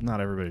 Well, not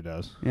everybody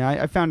does. Yeah,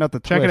 I found out the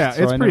Check twist. it out.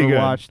 So It's I pretty never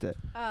good. Watched it.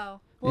 Oh.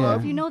 Well,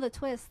 if you know the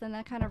twist, then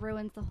that kind of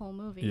ruins the whole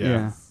movie.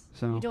 Yeah.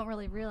 So you don't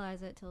really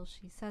realize it till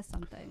she says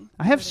something.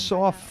 I have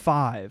Saw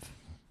 5.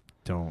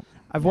 Don't.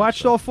 I've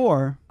watched all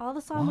 4. All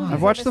the Saw movies.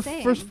 I've watched the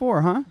first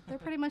 4, huh? They're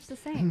pretty much the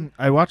same.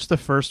 I watched the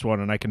first one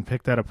and I can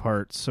pick that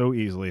apart so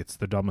easily. It's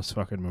the dumbest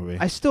fucking movie.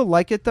 I still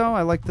like it though.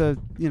 I like the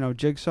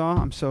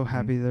Jigsaw. I'm so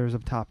happy there's a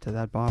top to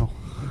that bottle.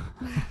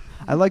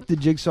 I like the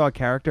Jigsaw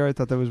character. I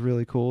thought that was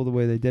really cool the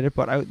way they did it.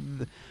 But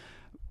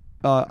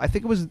I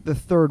think it was the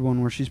third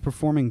one where she's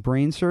performing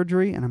brain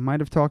surgery, and I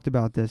might have talked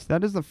about this.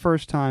 That is the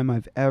first time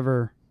I've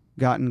ever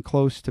gotten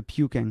close to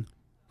puking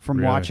from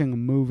watching a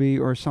movie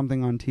or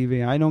something on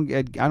TV. I don't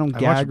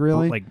gag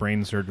really. Like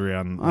brain surgery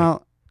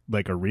on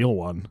like a real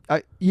one.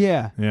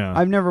 Yeah.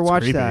 I've never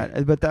watched creepy.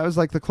 that, but that was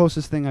like the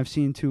closest thing I've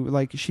seen to,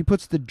 like, she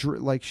puts the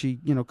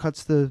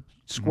cuts the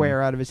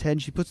square out of his head,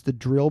 and she puts the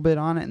drill bit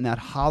on it, and that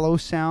hollow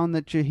sound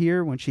that you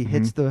hear when she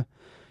hits the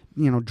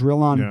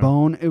drill on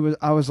bone.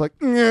 I was like,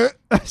 and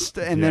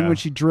then when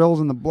she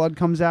drills and the blood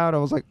comes out, I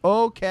was like,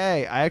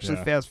 okay. I actually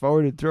fast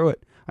forwarded through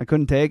it. I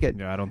couldn't take it.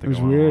 Yeah, I don't think it was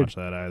I want weird. to watch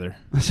that either.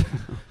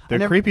 The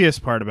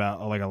creepiest part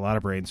about like a lot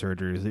of brain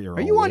surgery is that you're.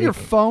 Are you on your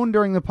phone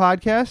during the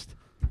podcast?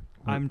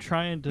 I'm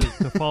trying to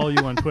follow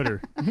you on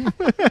Twitter.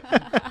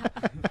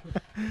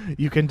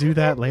 You can do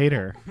that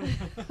later.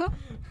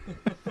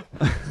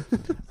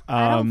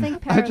 I don't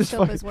think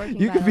Periscope is working.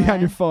 You can be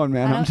on your phone,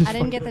 man. I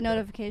didn't get the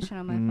notification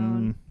on my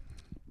phone.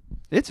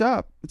 It's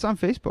up. It's on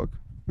Facebook.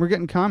 We're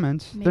getting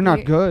comments. They're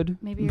not good.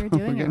 Maybe you're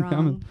doing it wrong.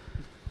 Comments.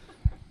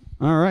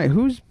 All right.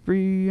 Who's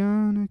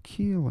Brianna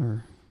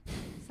Keeler?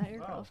 Is that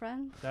your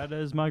girlfriend? That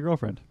is my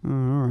girlfriend. Oh,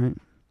 all right.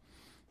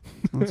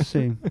 Let's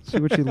see. Let's see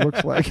what she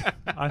looks like.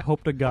 I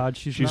hope to God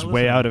she's not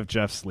way listening. out of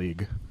Jeff's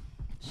league.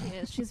 She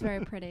is. She's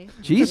very pretty.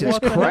 Jesus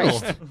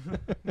Christ.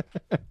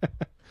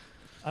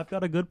 I've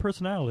got a good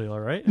personality, all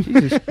right?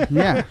 Jesus.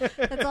 Yeah.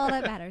 That's all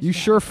that matters. You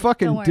sure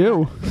fucking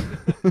do.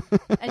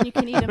 And you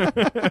can eat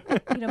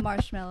a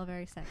marshmallow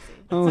very sexy.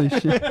 Holy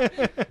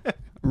shit.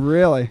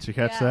 Really? Did you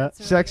catch that?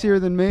 Really Sexier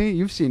good. than me?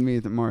 You've seen me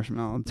eat the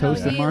marshmallow.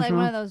 Toasted marshmallow? Like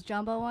one of those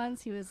jumbo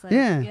ones? He was like,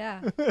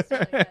 yeah. It's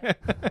really good.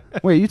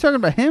 Wait, you talking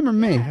about him or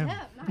me?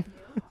 Yeah, not you.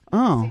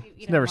 Oh.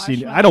 So Never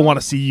seen. I don't want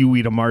to see you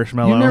eat a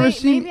marshmallow. You've never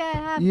seen. Maybe I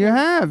have. You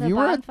have. The You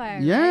were. bonfire,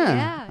 right?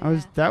 Yeah. I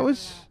was. That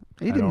was.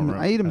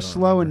 I eat them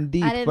slow and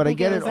deep, but I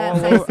get it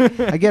all.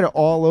 I get it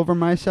all over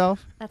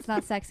myself. That's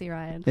not sexy,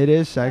 Ryan. It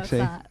is sexy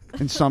No, it's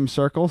not. in some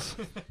circles.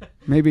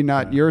 Maybe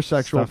not your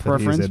sexual Stuff that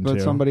he's preference, but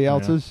into. somebody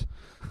else's.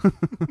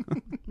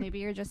 Maybe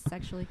you're just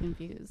sexually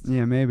confused.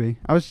 Yeah, maybe.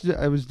 I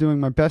was doing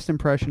my best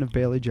impression of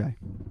Bailey J.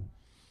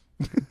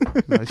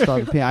 I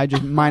started. I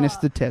just minus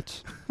the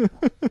tits.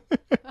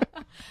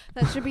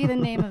 That should be the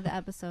name of the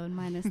episode.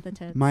 Minus the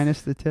tits.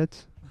 Minus the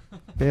tits.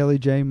 Bailey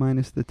J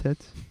minus the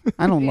tits.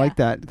 I don't like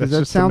that because That's that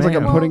just a sounds like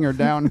I'm man. putting her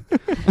down.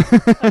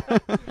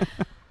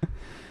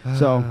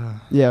 So,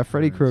 yeah,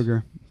 Freddy nice.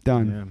 Krueger.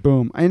 Done. Yeah.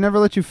 Boom. I never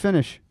let you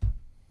finish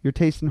your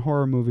taste in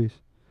horror movies.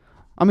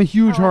 I'm a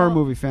huge horror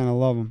movie fan. I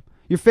love them.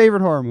 Your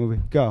favorite horror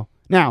movie? Go.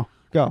 Now.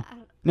 Go.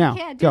 Now. I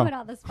can't go. do it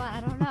on the spot.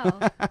 I don't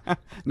know.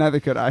 Neither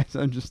could I.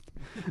 So I'm just...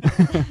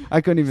 I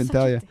couldn't even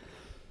tell you.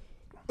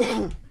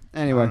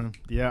 Anyway.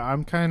 Yeah,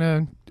 I'm kind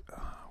of...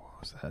 what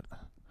was that?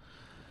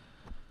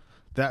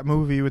 That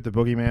movie with the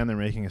boogeyman, they're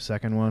making a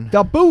second one.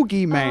 The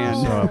Boogeyman. I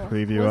saw a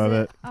preview of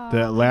it.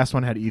 The last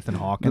one had Ethan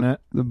Hawke in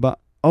it.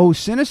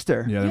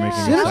 Sinister. Yeah, they're making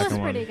a Sinister.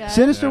 second one.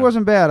 Sinister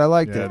wasn't bad. I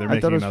liked Yeah, it. they're I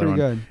thought it making was another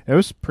pretty one. good. It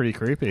was pretty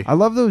creepy. I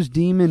love those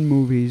demon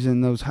movies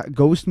and those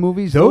ghost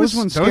movies. Those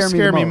ones scare me,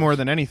 me the more most.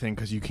 than anything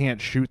because you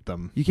can't shoot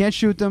them. You can't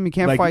shoot them. You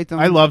can't Like, fight them.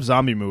 I love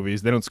zombie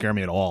movies. They don't scare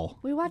me at all.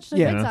 We watched a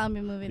Yeah. good zombie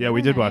movie. Yeah,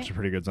 we did watch a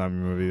pretty good zombie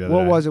movie the other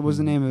What day. was it? What was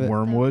the name of it?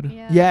 Wormwood.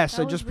 Yes,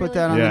 I just put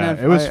that on the Yeah,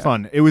 Netflix. it was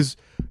fun.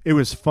 It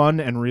was fun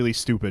and really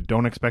stupid.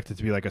 Don't expect it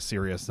to be like a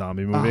serious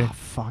zombie movie. Oh,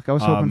 fuck. I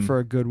was hoping for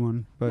a good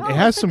one. But it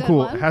has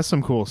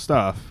some cool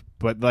stuff,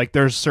 but like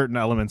there's certain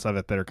elements of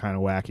it that are kind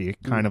of wacky,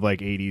 kind of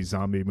like 80s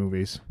zombie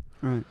movies.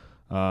 Right.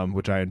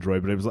 Which I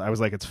enjoyed, but I was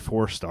like, it's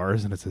 4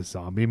 stars and it's a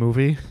zombie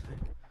movie.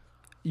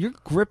 You're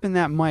gripping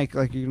that mic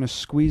like you're going to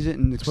squeeze it.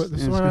 And This is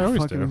it's what gonna I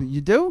always fucking- do.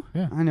 You do?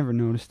 Yeah. I never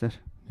noticed it.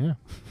 Yeah.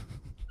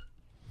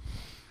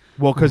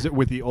 Well, because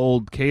with the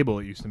old cable,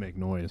 it used to make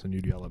noise, and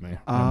you'd yell at me.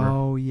 Remember?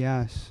 Oh,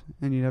 yes.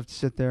 And you'd have to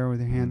sit there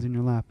with your hands in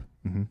your lap.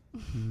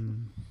 Mm-hmm.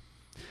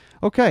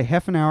 Okay,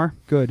 half an hour.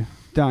 Good.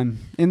 Done.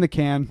 In the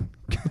can.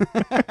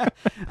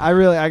 I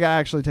gotta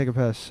actually take a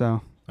piss,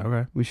 so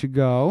okay, we should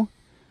go.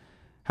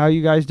 How are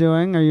you guys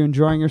doing? Are you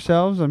enjoying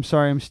yourselves? I'm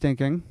sorry I'm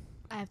stinking.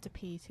 I have to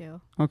pee too.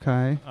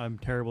 Okay. I'm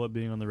terrible at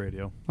being on the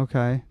radio.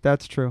 Okay,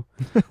 that's true.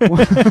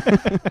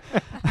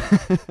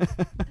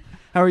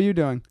 How are you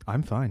doing?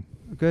 I'm fine.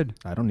 Good.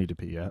 I don't need to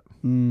pee yet.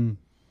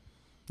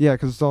 Yeah,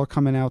 because it's all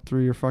coming out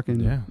through your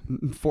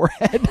fucking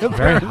forehead.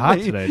 Very hot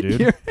apparently. today,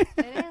 dude. It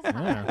is hot.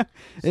 Yeah.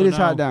 It is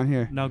hot down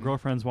here. Now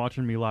girlfriend's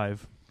watching me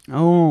live.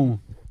 Oh,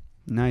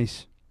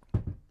 nice.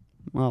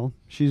 Well,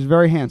 she's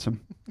very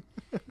handsome.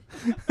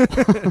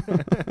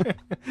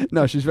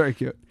 No, she's very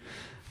cute.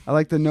 I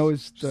like the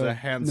nose, She's a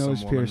handsome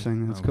nose woman.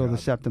 piercing. That's Oh, cool. The God.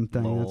 septum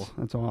thing. Lol.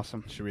 That's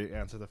awesome. Should we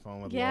answer the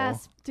phone with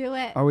Yes, do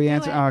it. Are we Do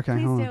answering? it. Oh, okay,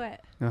 Please hold do on. it.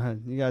 Go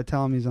ahead. You gotta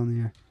tell him he's on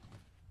the air.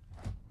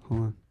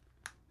 Hold on.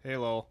 Hey,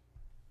 Lol.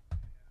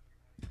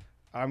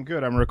 I'm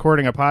good. I'm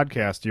recording a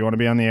podcast. Do you want to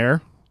be on the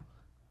air?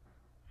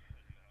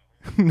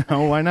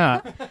 No, why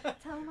not?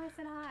 Tell him I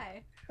said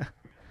hi.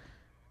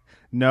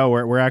 No,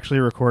 we're actually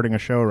recording a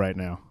show right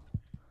now.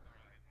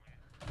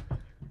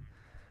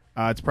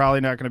 It's probably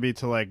not going to be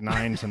till like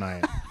 9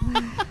 tonight.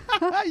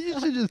 You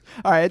should just.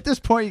 All right. At this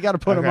point, you got to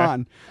put him Okay.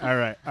 on. All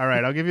right.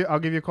 I'll give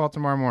you a call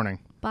tomorrow morning.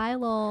 Bye,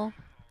 lol.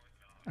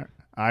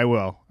 I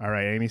will. All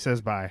right. Amy says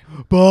bye.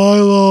 Bye,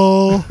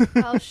 Lol.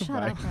 Oh, shut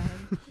up,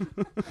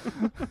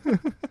 Ryan.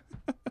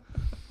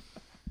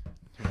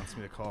 He wants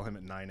me to call him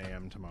at 9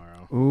 a.m.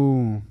 tomorrow.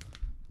 Ooh.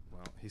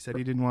 Well, he said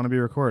he didn't want to be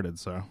recorded,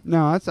 so.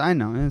 No, I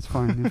know. It's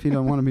fine. If you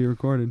don't want to be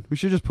recorded, we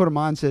should just put him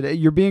on. And said, hey,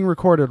 you're being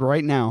recorded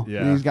right now.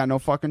 Yeah. And he's got no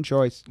fucking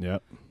choice.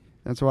 Yep.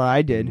 That's what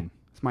I did.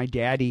 It's my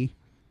daddy.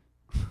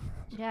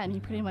 Yeah, and he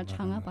pretty much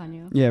hung up on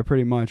you. Yeah,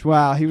 pretty much.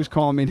 Well, he was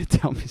calling me to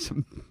tell me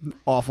some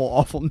awful,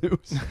 awful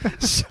news.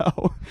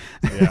 So,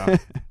 Yeah.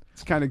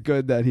 it's kind of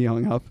good that he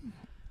hung up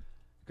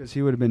because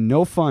he would have been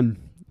no fun.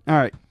 All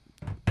right.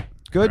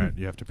 Good. All right,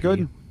 you have to pee.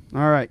 Good.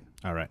 All right.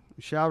 All right.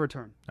 We shall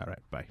return. All right.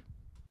 Bye.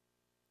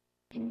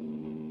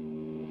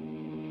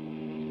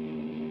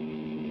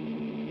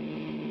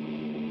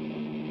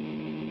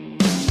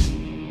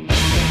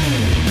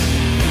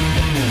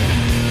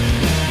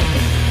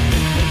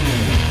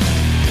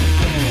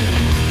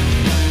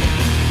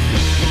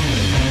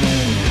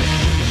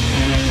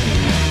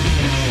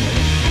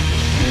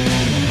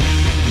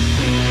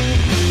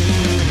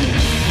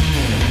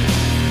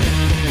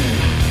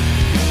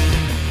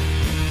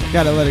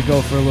 Got to let it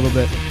go for a little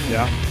bit.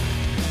 Yeah.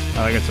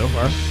 I like it so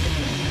far.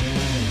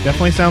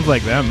 Definitely sounds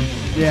like them.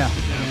 Yeah.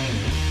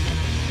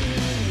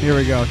 Here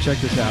we go. Check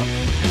this out.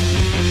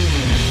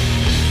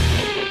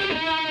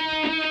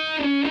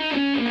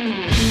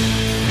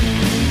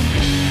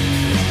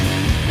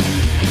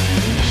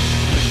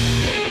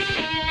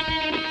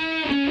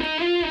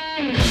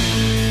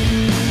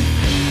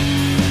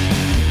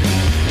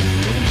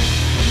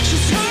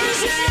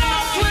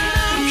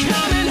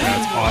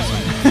 That's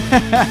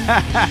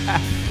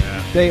awesome.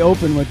 They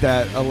open with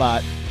that a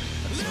lot.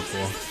 That's so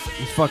cool.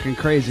 It's fucking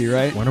crazy,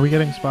 right? When are we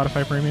getting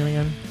Spotify Premium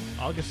again?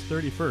 August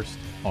 31st.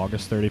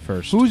 August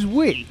 31st. Who's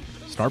we?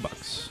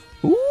 Starbucks.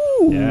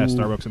 Ooh. Yeah,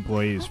 Starbucks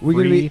employees. We're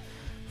gonna be-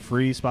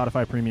 Free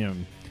Spotify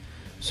Premium.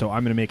 So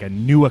I'm going to make a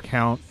new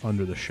account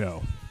under the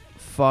show.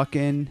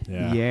 Fucking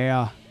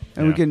Yeah.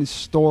 And we Yeah. can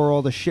store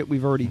all the shit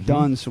we've already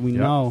done so we Yep.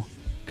 know.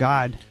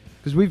 God.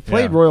 Because we've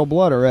played Yeah. Royal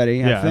Blood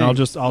already. I Yeah, and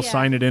think. I'll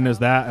sign it in as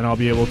that, and I'll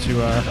be able to.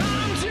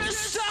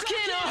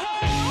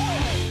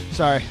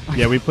 Sorry.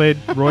 Yeah, we played.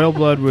 Royal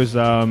Blood was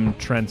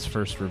Trent's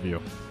first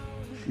review.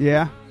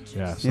 Yeah.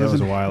 Yeah, so that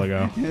was a while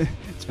ago.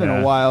 It's been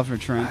a while for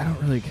Trent. I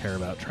don't really care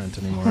about Trent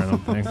anymore, I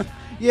don't think.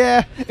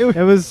 Yeah.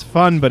 It was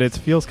fun, but it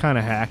feels kind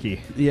of hacky.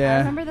 Yeah. I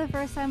remember the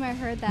first time I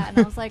heard that, and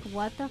I was like,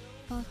 what the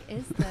fuck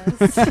is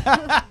this?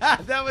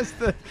 That was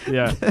the...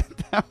 Yeah.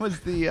 That was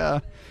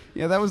the...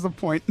 Yeah, that was the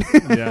point.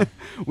 Yeah.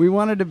 We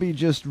wanted to be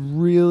just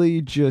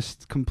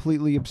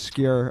completely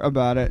obscure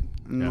about it.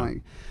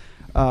 And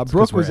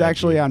Brooke was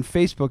actually on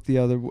Facebook the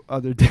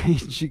other day,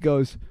 and she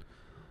goes,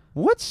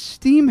 "What's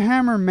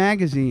Steamhammer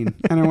Magazine?"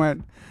 And I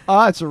went,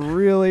 it's a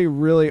really,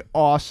 really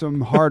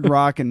awesome hard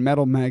rock and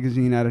metal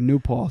magazine out of New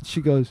Paltz.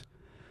 She goes,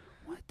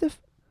 "What the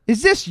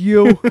is this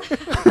you?"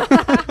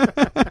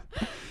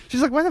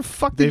 She's like, "Why the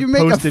fuck did you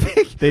make a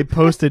fake?" They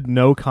posted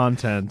no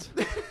content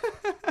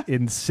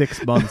in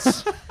 6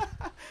 months.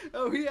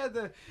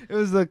 It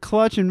was the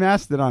Clutch and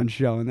Mastodon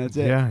show, and that's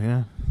it.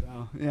 Yeah.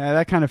 So, yeah,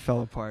 that kind of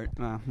fell apart.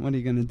 What are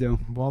you gonna do?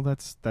 Well,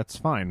 that's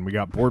fine. We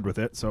got bored with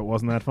it, so it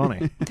wasn't that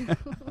funny.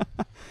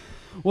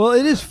 Well,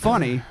 it is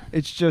funny.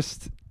 It's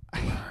just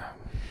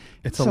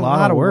it's a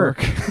lot of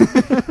work.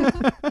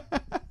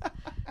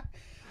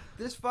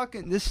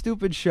 This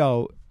stupid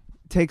show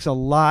takes a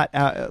lot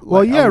out.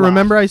 Well, yeah,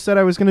 remember I said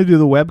I was going to do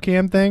the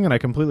webcam thing, and I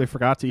completely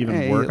forgot to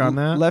even work on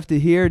that. Left it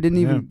here, didn't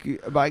even.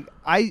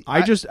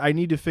 I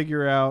need to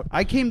figure out.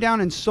 I came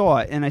down and saw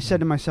it, and I said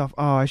to myself,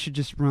 "Oh, I should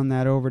just run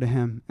that over to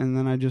him." And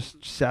then I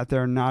just sat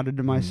there and nodded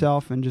to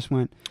myself and just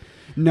went,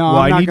 "No,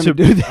 I'm not going to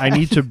do that." I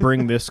need to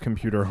bring this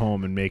computer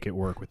home and make it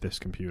work with this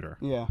computer.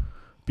 Yeah.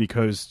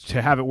 Because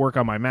to have it work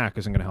on my Mac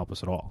isn't going to help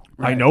us at all.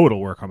 Right. I know it'll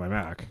work on my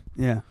Mac.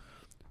 Yeah.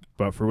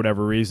 But for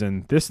whatever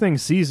reason, this thing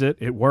sees it.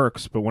 It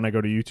works, but when I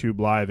go to YouTube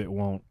Live, it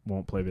won't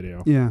play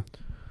video. Yeah.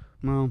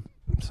 Well,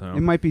 so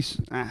it might be.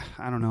 I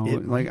don't know.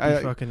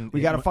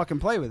 We got to fucking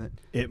play with it.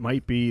 It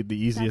might be the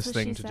easiest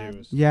thing to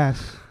do.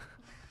 Yes,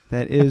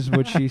 that is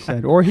what she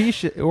said, or he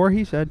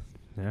said.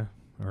 Yeah.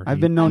 Or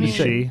I've been known to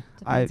say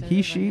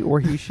he, she,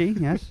 or he, she.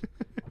 Yes.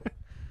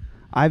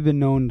 I've been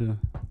known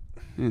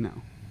to,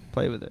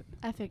 play with it.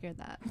 I figured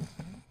that.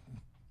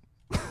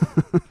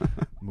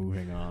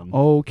 Moving on.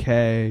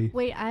 Okay.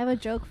 Wait, I have a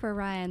joke for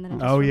Ryan that I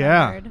just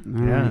remembered.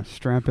 Yeah. Right,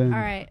 strap in. All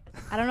right.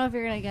 I don't know if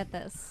you're going to get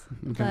this.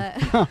 Okay.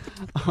 But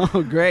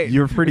oh, great.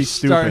 You're pretty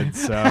stupid,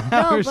 so.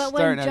 No, but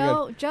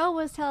when Joe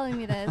was telling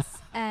me this,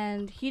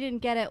 and he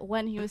didn't get it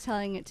when he was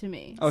telling it to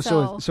me. Oh,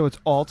 so it's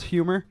alt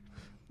humor?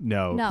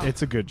 No,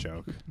 it's a good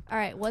joke. All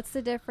right. What's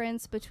the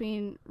difference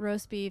between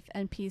roast beef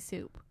and pea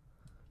soup?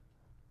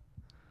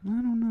 I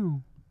don't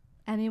know.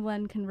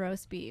 Anyone can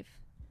roast beef.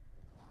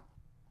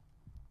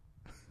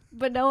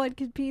 But no one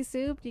can pea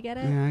soup. Do you get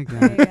it? Yeah, I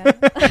got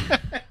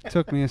it.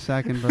 Took me a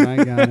second, but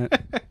I got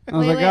it. I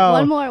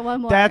was one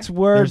more. That's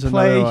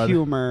wordplay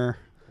humor.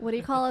 What do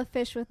you call a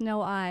fish with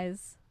no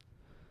eyes?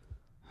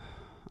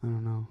 I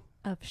don't know.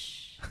 A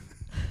psh.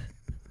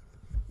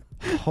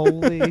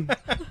 Holy.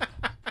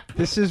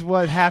 This is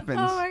what happens.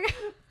 Oh my God.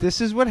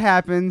 This is what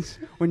happens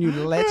when you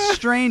let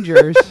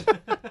strangers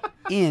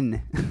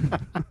in.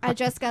 I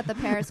just got the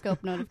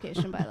Periscope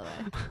notification, by the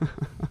way.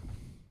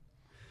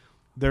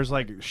 There's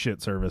like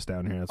shit service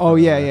down here. Oh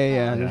yeah.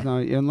 There's no,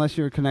 unless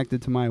you're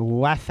connected to my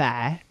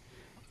Wi-Fi,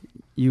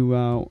 it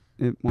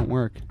won't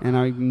work. And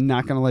I'm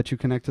not gonna let you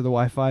connect to the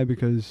Wi-Fi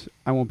because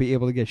I won't be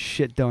able to get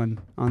shit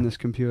done on this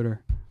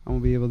computer. I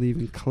won't be able to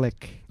even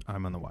click.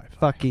 I'm on the Wi-Fi.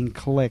 Fucking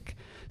click.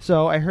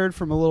 So I heard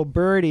from a little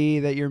birdie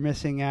that you're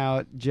missing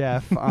out,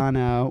 Jeff, on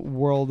a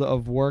World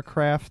of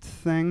Warcraft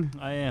thing.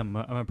 I am.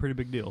 I'm a pretty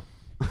big deal.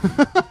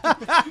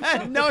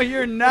 No,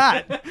 you're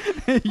not.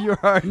 You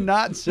are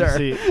not, sir.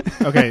 See,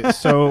 okay,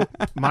 so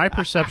my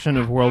perception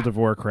of World of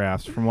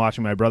Warcraft from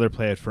watching my brother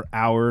play it for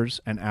hours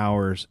and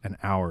hours and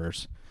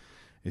hours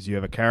is you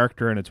have a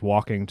character and it's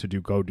walking to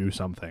go do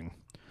something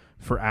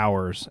for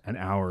hours and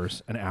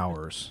hours and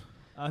hours.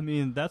 I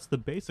mean, that's the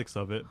basics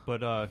of it,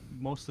 but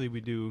mostly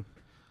we do.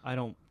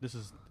 This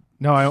is.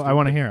 No, I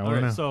want to hear. I want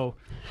to know. So,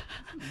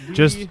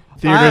 just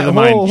theater of the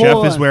mind.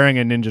 Jeff is wearing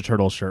a Ninja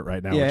Turtle shirt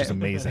right now, which is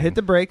amazing. Hit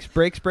the brakes.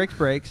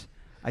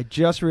 I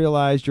just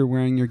realized you're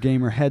wearing your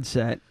gamer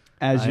headset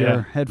as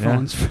your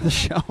headphones for the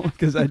show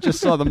because I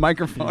just saw the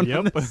microphone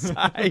on the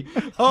side.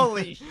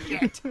 Holy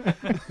shit!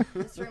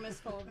 This room is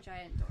full of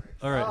giant doors.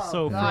 All right,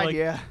 so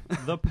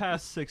for the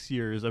past 6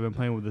 years, I've been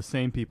playing with the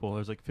same people.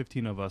 There's like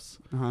 15 of us,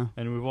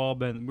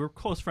 and we're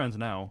close friends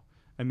now.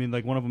 I mean,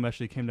 like one of them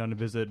actually came down to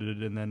visit,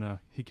 and then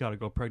he got to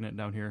go pregnant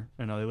down here,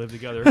 and now they live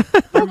together.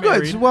 Oh,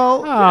 good.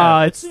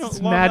 Well,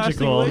 it's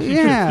magical.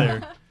 Yeah.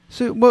 There.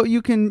 So, well,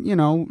 you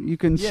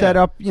can set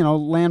up,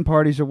 LAN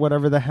parties or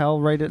whatever the hell,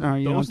 right? No,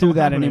 you don't do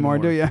that anymore,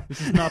 do you?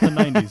 This is not the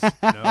 90s.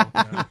 No.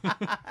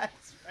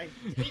 That's right.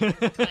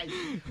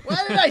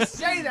 Why did I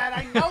say that?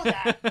 I know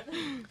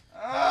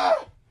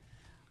that.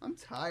 I'm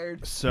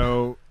tired.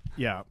 So,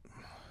 yeah.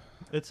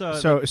 It's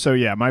so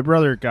yeah, my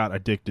brother got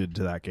addicted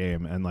to that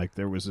game, and like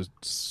there was a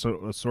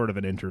sort of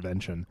an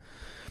intervention.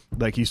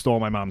 Like he stole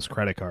my mom's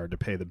credit card to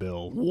pay the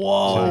bill.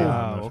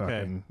 Whoa!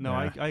 Okay. No,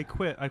 I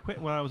quit. I quit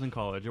when I was in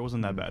college. It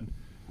wasn't that bad.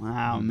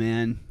 Wow,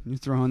 man. You're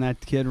throwing that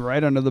kid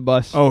right under the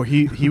bus. Oh,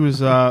 he was,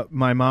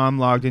 my mom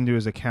logged into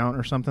his account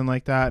or something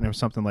like that, and it was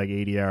something like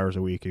 80 hours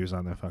a week he was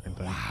on that fucking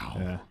thing. Wow.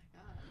 Yeah.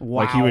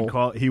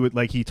 Wow.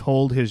 Like he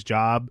told his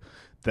job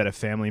that a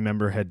family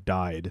member had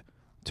died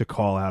to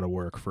call out of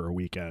work for a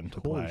weekend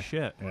to play. Holy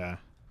shit. Yeah.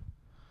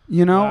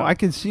 You know, I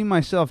could see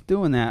myself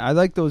doing that. I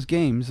like those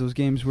games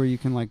where you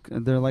can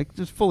they're like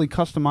just fully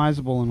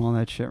customizable and all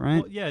that shit,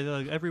 right? Well, yeah,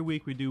 like every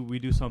week we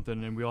do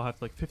something, and we all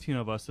have like 15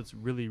 of us. It's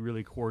really,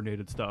 really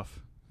coordinated stuff.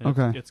 And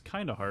Okay. It's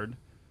kind of hard,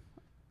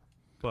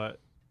 but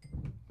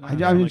I'm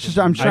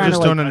trying to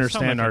don't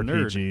understand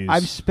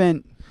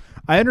RPGs.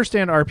 I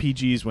understand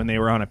RPGs when they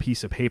were on a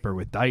piece of paper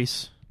with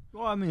dice.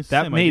 Well, I mean, it's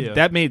that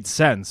made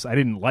sense. I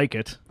didn't like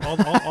it. All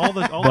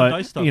the but,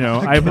 dice stuff. You know,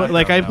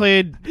 I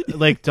played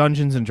like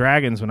Dungeons and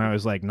Dragons when I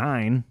was like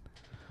 9,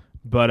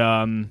 but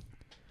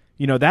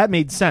you know, that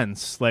made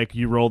sense. Like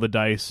you roll the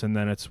dice and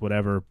then it's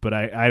whatever. But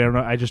I don't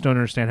know. I just don't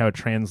understand how it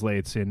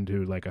translates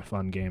into like a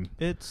fun game.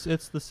 It's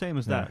the same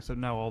as that. So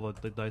now all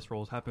the dice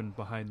rolls happen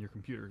behind your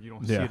computer. You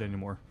don't see it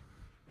anymore.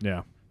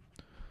 Yeah.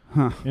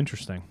 Huh.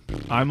 Interesting.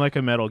 I'm like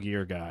a Metal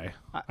Gear guy.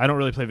 I don't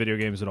really play video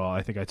games at all.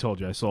 I think I told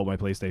you I sold my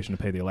PlayStation to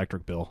pay the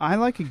electric bill. I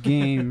like a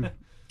game.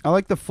 I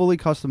like the fully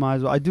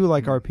customizable. I do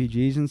like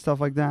RPGs and stuff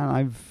like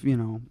that.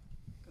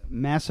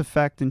 Mass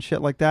Effect and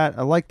shit like that.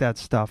 I like that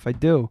stuff. I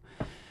do.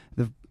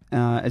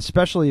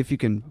 Especially if you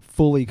can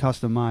fully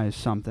customize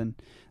something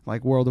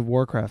like World of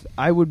Warcraft.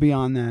 I would be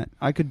on that.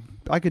 I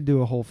could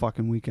do a whole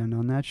fucking weekend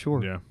on that.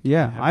 Sure.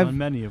 Yeah. I've done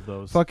many of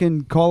those.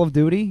 Fucking Call of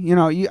Duty. You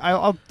know,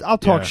 I'll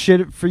talk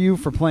shit for you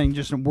for playing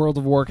just World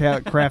of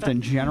Warcraft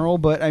in general.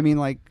 But I mean,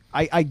 like,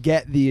 I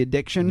get the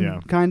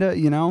addiction, kind of.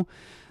 You know,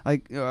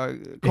 like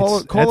Call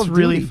of Duty. It's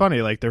really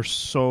funny. Like they're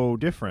so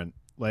different.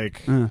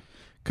 Like,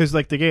 because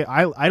like the game,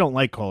 I don't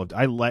like Call of.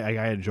 I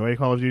enjoy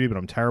Call of Duty, but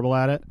I'm terrible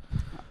at it.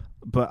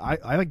 But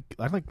I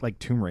like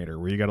Tomb Raider,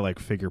 where you got to like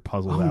figure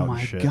puzzles out and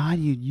shit. Oh my god,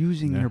 you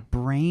using your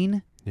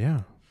brain?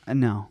 Yeah.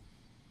 No,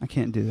 I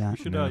can't do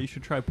that. You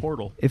should try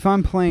Portal. If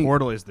I'm playing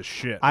Portal is the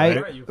shit.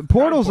 Right?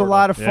 Portal's a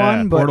lot of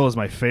fun, but Portal is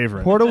my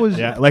favorite. Portal was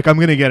like I'm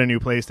gonna get a new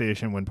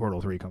PlayStation when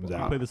Portal 3 comes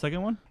out. Play the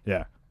second one?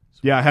 Yeah.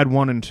 Yeah, I had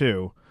 1 and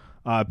 2,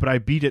 but I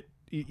beat it.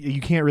 You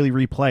can't really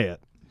replay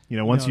it. You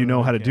know, once you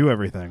know how to do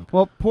everything.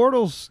 Well,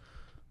 Portal's.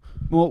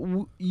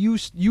 Well, you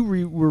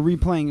were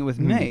replaying it with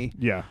me.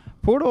 Yeah.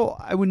 Portal,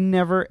 I would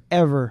never,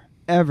 ever,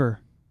 ever,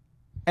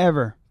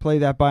 ever play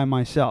that by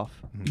myself.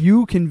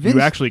 You convinced...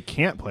 You actually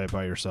can't play it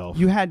by yourself.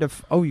 You had to...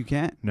 Oh, you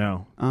can't?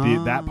 No.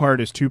 That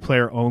part is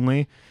 2-player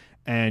only,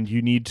 and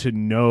you need to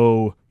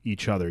know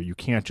each other. You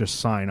can't just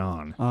sign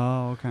on.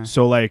 Oh, okay.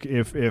 So, like,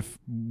 if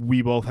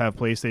we both have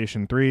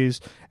PlayStation 3s,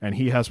 and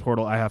he has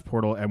Portal, I have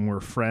Portal, and we're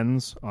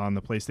friends on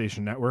the PlayStation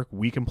Network,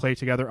 we can play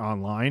together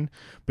online,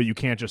 but you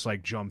can't just,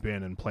 like, jump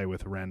in and play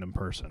with a random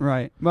person.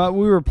 Right. Well,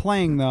 we were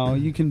playing, though.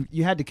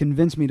 You had to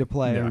convince me to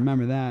play. I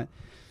remember that.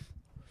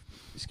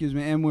 Excuse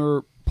me. And we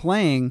were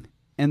playing,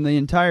 and the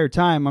entire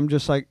time, I'm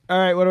just like, all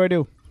right, what do I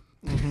do?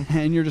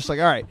 And you're just like,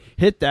 all right,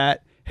 hit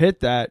that,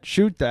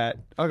 shoot that.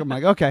 I'm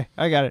like, okay,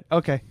 I got it.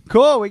 Okay,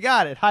 cool, we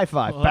got it. High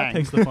five. Well, bang. That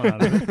takes the fun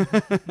out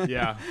of it.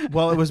 Yeah.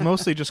 Well, it was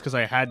mostly just because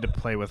I had to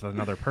play with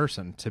another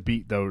person to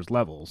beat those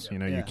levels. You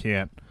know, you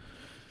can't.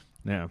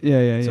 Yeah.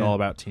 It's all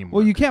about teamwork.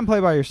 Well, you can't play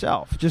by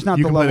yourself. Just not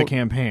you the can level. play the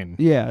campaign.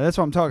 Yeah, that's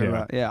what I'm talking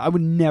about. Yeah, I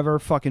would never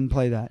fucking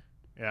play that.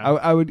 Yeah.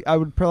 I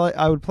would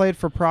play it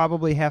for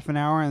probably half an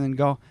hour and then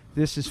go,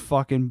 this is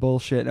fucking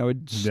bullshit. I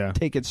would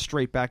take it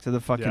straight back to the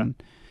fucking,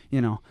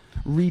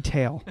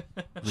 retail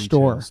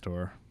store.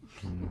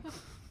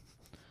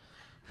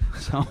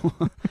 So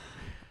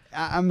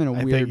I'm in a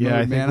weird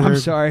mood, man. I'm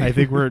sorry. I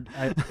think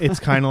it's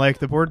kind of like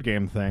the board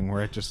game thing,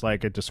 where it just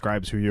like it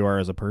describes who you are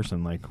as a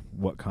person, like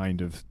what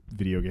kind of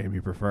video game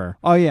you prefer.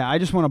 Oh yeah, I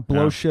just want to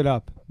blow shit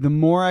up. The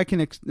more I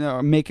can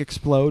make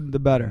explode, the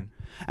better.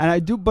 And I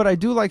do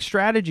like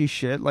strategy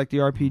shit, like the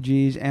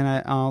RPGs, and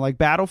I like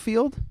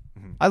Battlefield.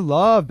 I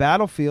love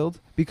Battlefield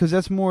because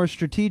that's more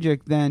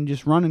strategic than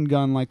just run and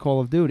gun like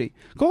Call of Duty.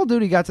 Call of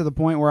Duty got to the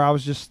point where I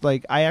was just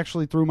like, I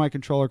actually threw my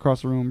controller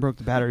across the room and broke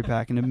the battery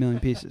pack into a million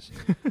pieces.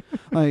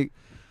 Like,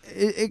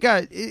 it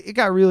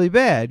got really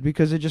bad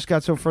because it just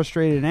got so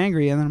frustrated and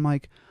angry. And then I'm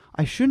like,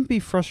 I shouldn't be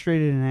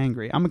frustrated and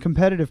angry. I'm a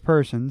competitive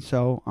person,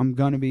 so I'm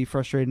gonna be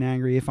frustrated and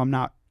angry if I'm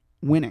not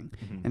winning.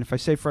 And if I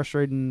say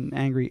frustrated and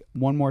angry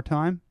one more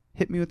time,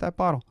 hit me with that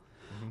bottle.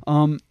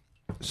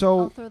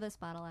 So I'll throw this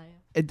bottle at you.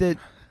 It did.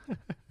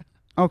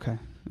 Okay,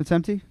 it's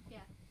empty. Yeah.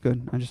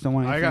 Good. I just don't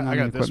want. I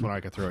got this one I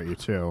could throw at you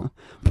too.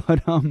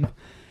 But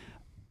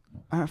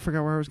I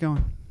forgot where I was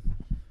going.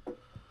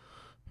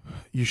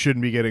 You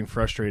shouldn't be getting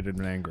frustrated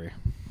and angry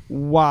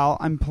while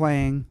I'm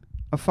playing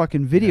a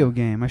fucking video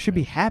game. I should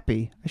be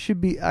happy. I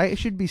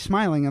should be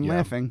smiling and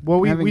laughing. Well,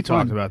 we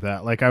talked about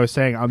that. Like I was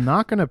saying, I'm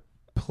not going to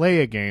play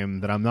a game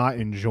that I'm not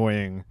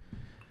enjoying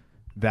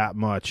that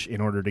much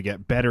in order to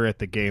get better at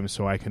the game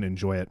so I can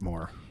enjoy it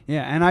more.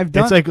 Yeah, and I've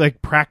done. It's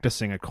like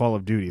practicing at Call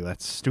of Duty.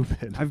 That's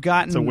stupid.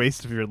 It's a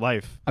waste of your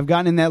life. I've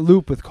gotten in that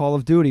loop with Call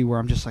of Duty where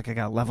I'm just like, I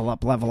gotta level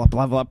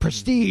up,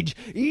 prestige,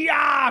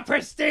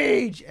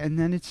 prestige, and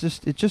then you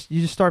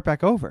just start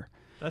back over.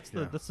 That's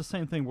the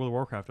same thing World of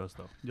Warcraft does,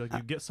 though. You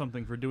get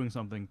something for doing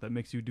something that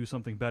makes you do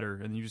something better,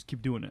 and you just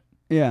keep doing it.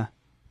 Yeah,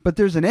 but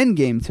there's an end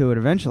game to it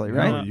eventually,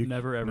 right? No,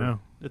 never ever. No.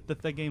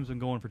 That game's been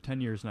going for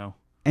 10 years now.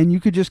 And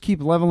you could just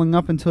keep leveling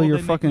up until you're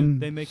fucking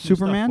they make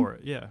Superman. New stuff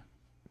for it. Yeah,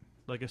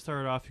 like it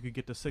started off, you could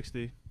get to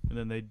 60, and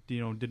then they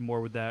did more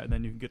with that, and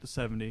then you can get to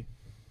 70.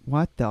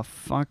 What the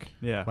fuck?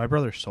 Yeah, my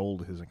brother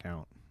sold his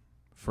account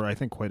for I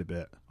think quite a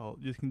bit. Oh,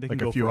 they can like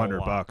go a few for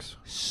 $100.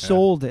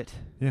 Sold it.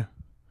 Yeah.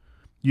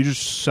 You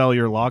just sell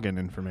your login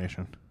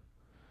information.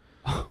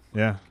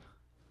 Yeah.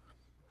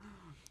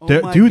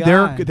 Dude,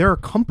 there are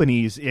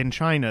companies in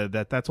China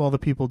that's all the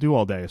people do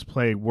all day is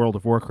play World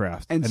of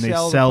Warcraft, and they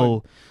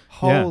sell.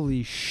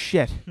 Holy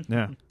shit!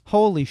 Yeah.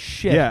 Holy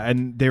shit! Yeah,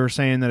 and they were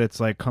saying that it's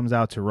like comes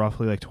out to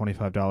roughly like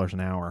 $25 an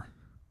hour.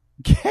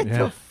 Get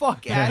the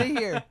fuck out of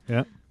here!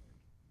 Yeah.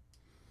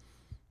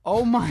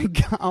 Oh my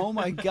god! Oh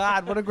my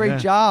god! What a great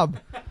job!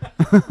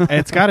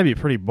 It's got to be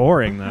pretty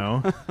boring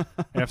though,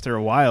 after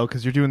a while,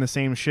 because you're doing the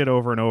same shit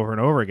over and over and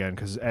over again.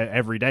 Because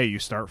every day you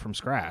start from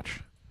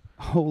scratch.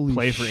 Holy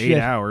play for shit. 8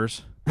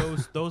 hours.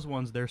 Those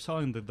ones, they're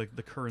selling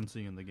the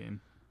currency in the game,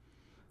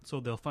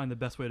 so they'll find the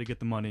best way to get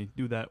the money,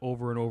 do that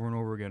over and over and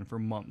over again for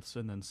months,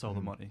 and then sell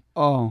the money.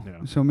 Oh,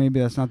 so maybe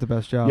that's not the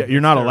best job. Yeah,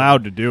 you're not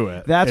allowed to do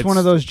it. That's one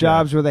of those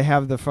jobs where they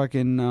have the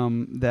fucking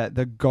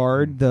the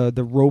guard,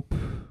 the rope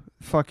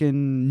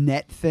fucking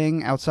net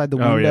thing outside the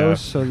windows,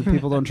 so that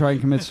people don't try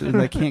and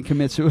they can't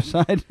commit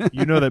suicide.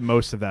 You know that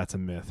most of that's a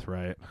myth,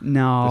 right?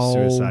 No,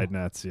 the suicide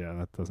nets. Yeah,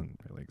 that doesn't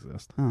really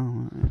exist.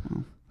 Oh.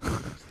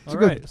 All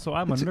right, so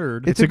I'm a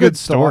nerd. It's a good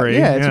story.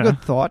 Yeah, it's a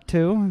good thought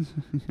too.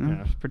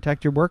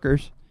 Protect your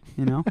workers.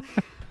 You know.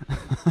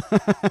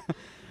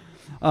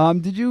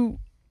 Did you?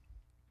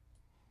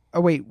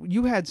 Oh wait,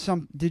 you had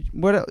some.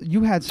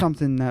 You had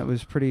something that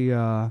was pretty.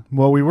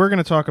 Well, we were going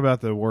to talk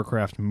about the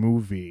Warcraft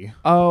movie.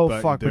 Oh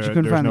fuck! But you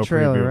couldn't find the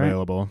trailer, right?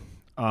 Available.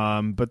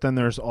 But then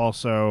there's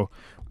also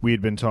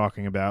we'd been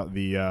talking about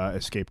the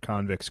escaped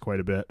convicts quite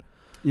a bit.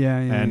 Yeah.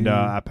 And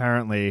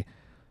apparently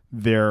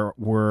there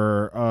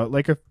were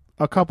like a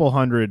couple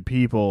hundred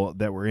people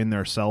that were in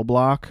their cell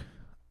block,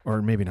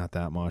 or maybe not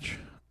that much.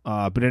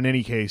 But in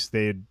any case,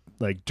 they'd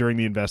like during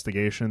the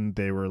investigation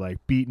they were like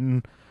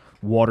beaten,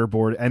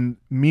 waterboarded, and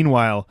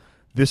meanwhile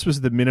this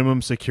was the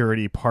minimum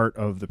security part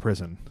of the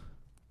prison.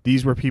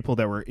 These were people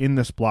that were in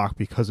this block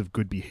because of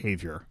good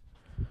behavior,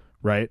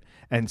 right?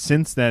 And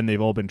since then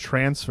they've all been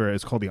transferred.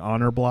 It's called the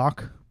honor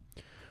block,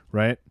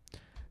 right?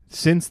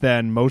 Since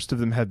then, most of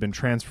them have been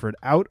transferred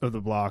out of the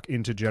block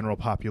into general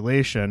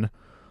population.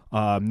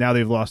 Now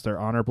they've lost their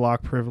honor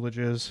block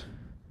privileges.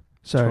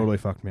 Sorry. Totally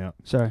fucked me up.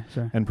 Sorry.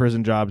 And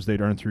prison jobs they'd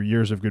earned through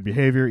years of good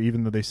behavior,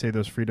 even though they say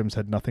those freedoms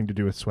had nothing to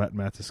do with Sweat and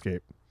Matt's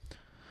escape.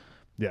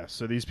 Yeah,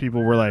 so these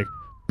people were like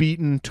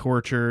beaten,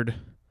 tortured,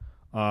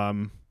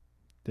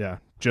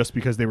 just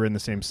because they were in the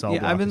same cell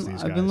block as these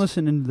guys. I've been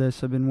listening to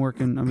this. I've been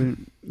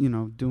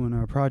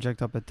doing a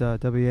project up at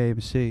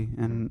WAMC,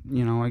 and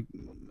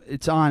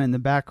it's on in the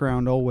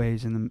background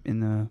always in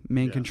the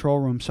main control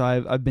room. So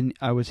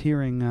I was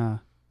hearing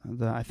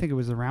I think it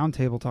was the round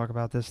table talk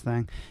about this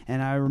thing,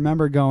 and I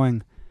remember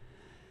going,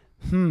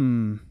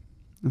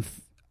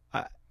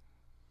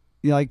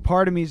 like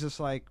part of me is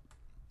just like,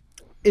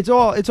 it's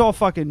all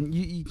fucking.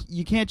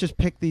 You can't just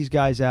pick these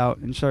guys out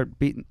and start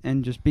beating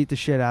and just beat the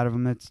shit out of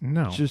them. That's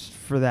just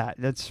for that.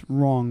 That's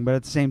wrong. But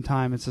at the same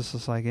time, it's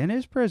just like it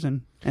is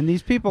prison, and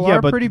these people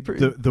are pretty.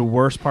 The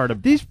worst part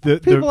of these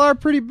people are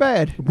pretty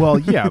bad. Well,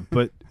 yeah,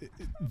 but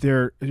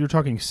you're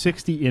talking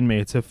 60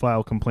 inmates have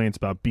filed complaints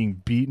about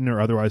being beaten or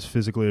otherwise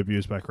physically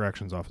abused by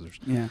corrections officers.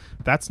 Yeah,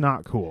 that's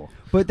not cool.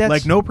 But that's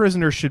like no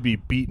prisoner should be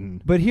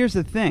beaten. But here's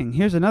the thing.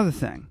 Here's another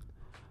thing.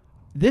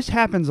 This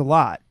happens a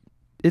lot.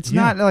 It's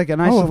not like an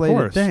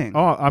isolated thing.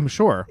 Oh, I'm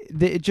sure.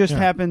 It just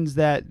happens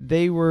that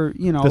they were,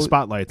 the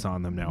spotlight's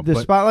on them now. The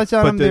spotlight's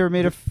on them. They were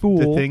made a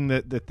fool.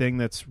 The thing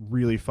that's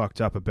really fucked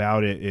up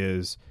about it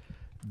is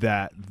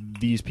that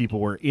these people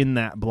were in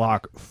that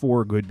block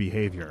for good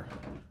behavior.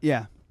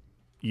 Yeah.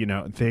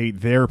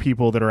 They're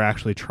people that are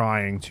actually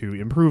trying to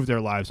improve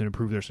their lives and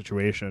improve their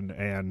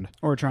situation,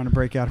 or trying to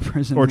break out of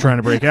prison, or trying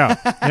to break out.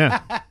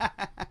 Yeah.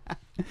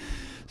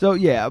 So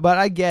but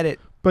I get it.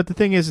 But the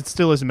thing is, it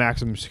still is a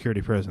maximum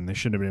security prison. They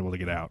shouldn't have been able to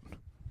get out.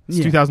 It's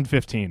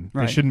 2015.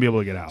 Right. They shouldn't be able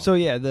to get out. So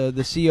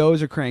the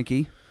COs are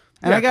cranky.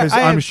 And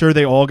I'm sure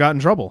they all got in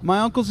trouble.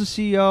 My uncle's a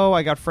CO.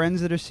 I got friends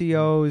that are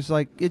COs.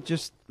 Like it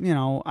just,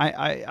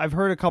 I've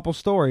heard a couple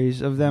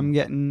stories of them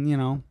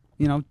getting,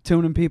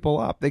 tuning people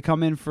up. They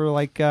come in for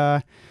like,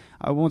 I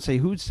won't say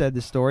who said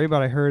the story,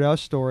 but I heard a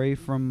story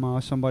from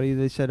somebody.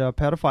 They said a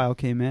pedophile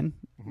came in,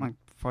 like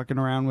fucking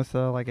around with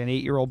like an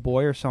 8-year-old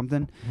boy or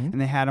something,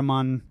 and they had him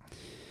on.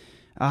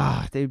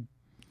 They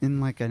in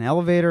like an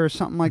elevator or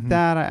something like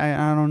that.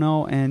 I don't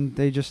know, and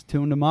they just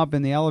tuned him up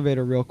in the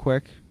elevator real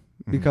quick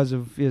because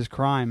of his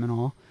crime and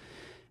all.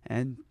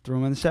 and threw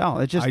him in the cell.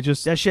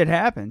 That shit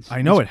happens.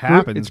 I know it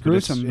happens. It's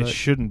gruesome. It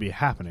shouldn't be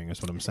happening.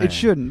 Is what I'm saying. It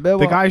shouldn't. But,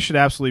 the guy should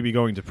absolutely be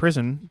going to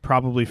prison,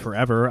 probably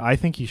forever. I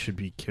think he should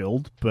be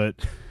killed, but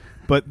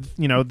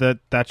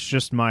that's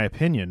just my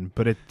opinion.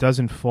 But it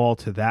doesn't fall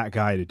to that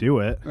guy to do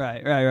it.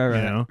 Right.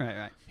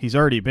 Right. He's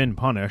already been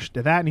punished.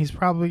 That, and he's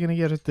probably going to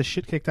get the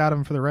shit kicked out of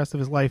him for the rest of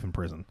his life in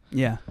prison.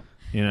 Yeah.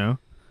 You know.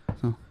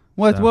 So.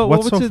 What's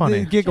so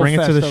funny? Bring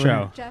it to the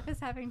show. Jeff is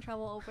having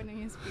trouble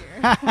opening his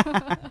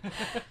beer.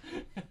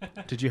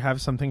 Did you have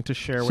something to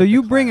share? So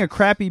you bring a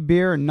crappy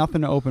beer and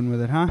nothing to open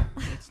with it, huh?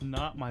 It's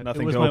not my.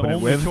 Nothing it was to my open it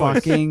only with. choice.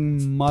 Fucking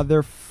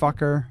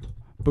motherfucker.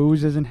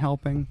 Booze isn't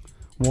helping.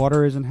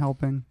 Water isn't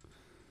helping.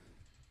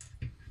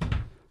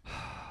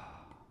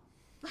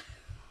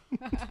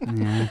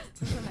 Yeah.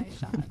 That's a nice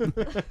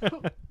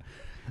shot.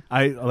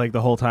 I like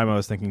the whole time I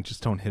was thinking,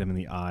 just don't hit him in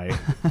the eye.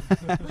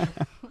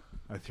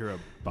 I threw a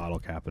bottle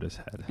cap at his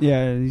head.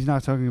 Yeah, he's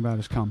not talking about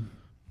his cum.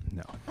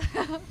 No.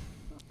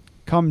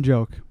 Cum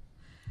joke.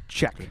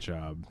 Check. Good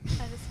job. I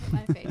just hit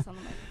my face on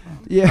the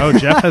microphone. Yeah. Oh,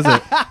 Jeff has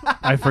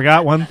I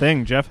forgot one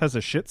thing. Jeff has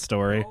a shit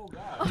story.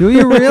 Do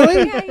you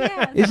really?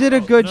 Yeah. Is it a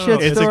good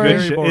shit it's story? A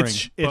good boring,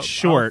 it's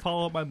short. I'll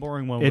follow up my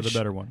boring one with a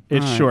better one.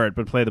 It's All right. short,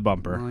 but play the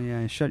bumper. Oh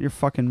yeah, shut your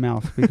fucking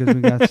mouth because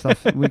we got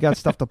stuff. We got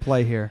stuff to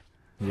play here.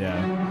 Yeah.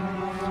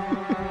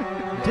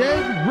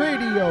 Dead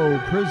Radio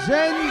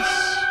presents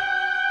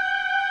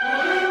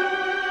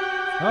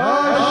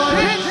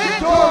a shit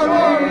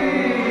story.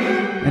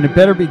 And it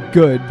better be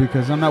good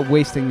because I'm not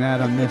wasting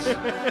that on this.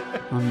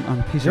 On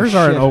a piece Yours of shit.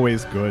 aren't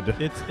always good.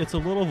 It's a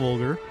little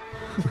vulgar.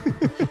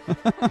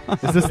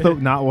 Is this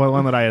not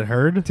one that I had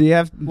heard? Do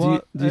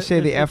you say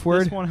the F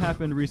word? This one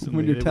happened recently.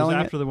 When you're it telling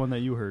was it? after the one that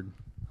you heard.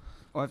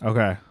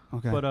 Okay.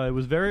 But it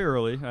was very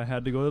early. I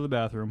had to go to the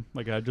bathroom.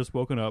 Like I had just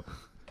woken up.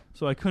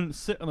 So I couldn't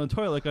sit on the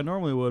toilet like I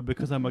normally would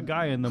because I'm a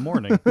guy in the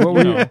morning. What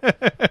were you?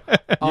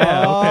 Yeah,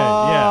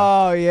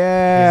 Oh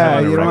yeah.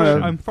 You don't wanna-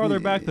 I'm farther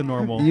back than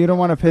normal. You don't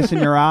want to piss in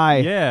your eye.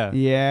 Yeah.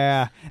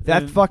 Yeah.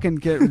 That And- fucking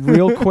get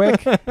real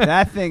quick.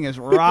 That thing is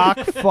rock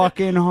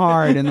fucking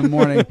hard in the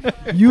morning.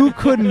 You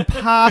couldn't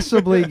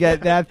possibly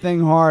get that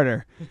thing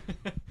harder.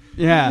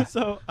 Yeah.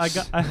 So I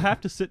have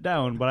to sit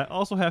down, but I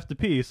also have to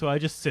pee, so I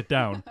just sit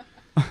down.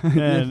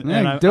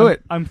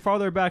 I'm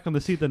farther back on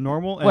the seat than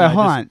normal. And Wait, I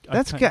hold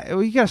just-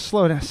 on. You gotta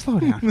slow down. Slow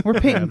down. We're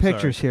painting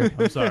pictures here.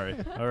 I'm sorry.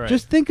 All right.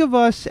 Just think of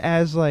us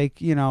as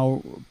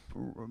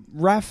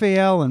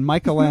Raphael and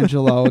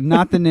Michelangelo,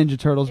 not the Ninja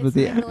Turtles, but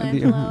the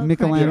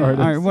Michelangelo. All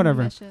right,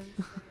 whatever.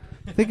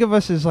 Think of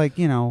us as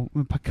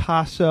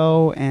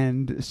Picasso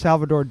and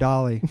Salvador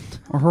Dali,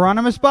 or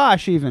Hieronymus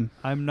Bosch, even.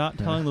 I'm not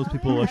telling those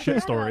people a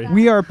shit story.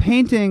 We are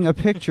painting a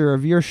picture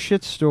of your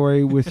shit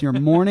story with your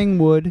morning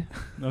wood.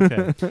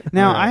 Okay.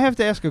 Now, Right. I have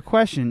to ask a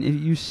question. If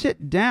you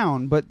sit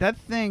down, but that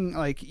thing,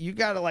 you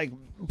gotta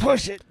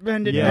push it,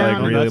 bend it Yeah,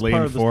 down. really that's lean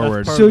part of the-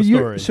 forward. That's part of the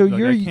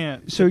story. I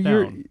can't sit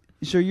you're down.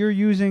 so you're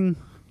using.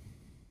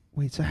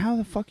 Wait, so how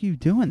the fuck are you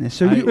doing this?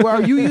 So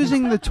are you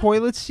using the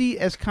toilet seat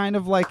as kind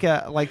of like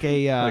a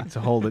to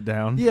hold it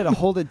down? Yeah, to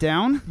hold it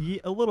down. Yeah,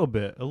 a little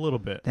bit.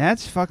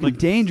 That's fucking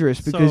dangerous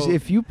because so-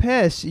 if you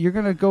piss, you're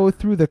gonna go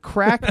through the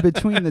crack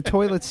between the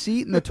toilet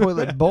seat and the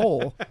toilet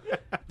bowl.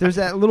 There's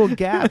that little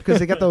gap because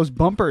they got those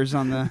bumpers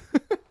on the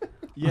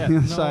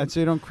other side, so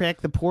you don't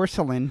crack the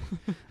porcelain.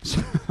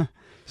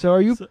 So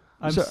are you?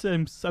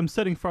 I'm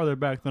sitting farther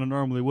back than I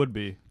normally would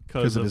be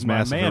because of his my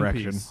massive man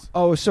erection. piece.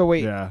 Oh, so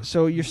wait. Yeah.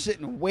 So you're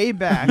sitting way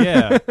back.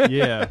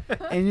 Yeah.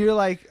 And you're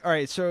like, all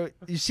right. So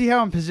you see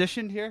how I'm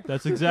positioned here?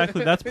 That's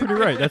pretty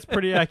right. That's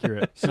pretty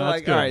accurate. So No,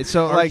 that's good. all right.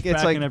 So Arch it's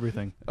back like and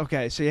everything.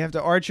 Okay, so you have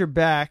to arch your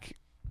back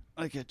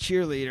like a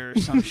cheerleader or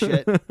some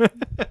shit.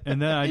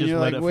 And then I And just you're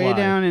let like it way fly.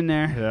 down in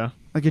there. Yeah.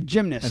 Like a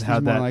gymnast. And is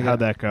how'd more that like how'd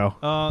that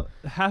go?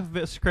 Half of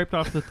it scraped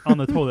off on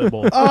the toilet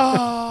bowl.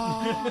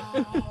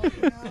 Oh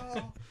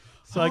no.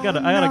 So I gotta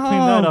clean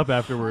that up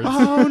afterwards.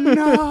 Oh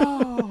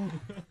no.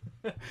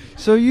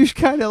 So you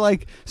kind of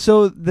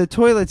so the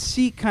toilet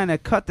seat kind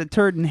of cut the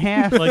turd in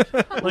half, like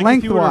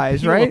lengthwise,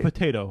 if you were to peel right? a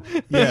potato.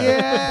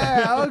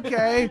 Yeah.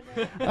 Okay.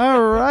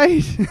 All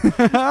right.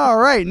 All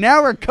right.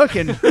 Now we're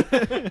cooking.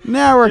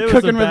 Now we're It was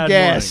cooking a with bad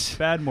gas.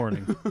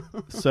 morning. Bad morning.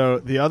 So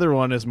the other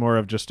one is more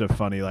of just a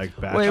funny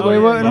bachelor. Wait.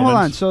 moment. Hold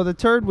on. So the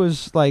turd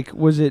was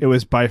was it? It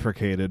was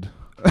bifurcated.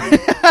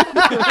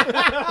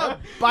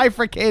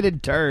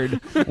 Bifurcated turd.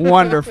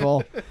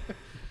 Wonderful.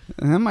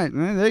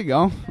 There you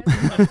go.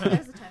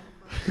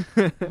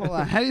 Hold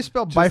on. How do you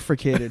spell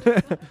bifurcated?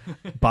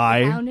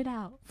 Sound it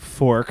out.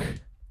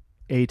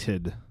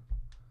 Fork-ated.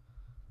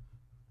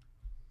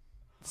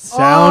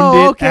 Sound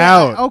it okay.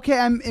 out.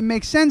 Okay, it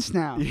makes sense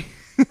now.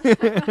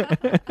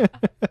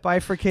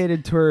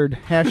 Bifurcated turd.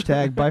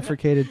 Hashtag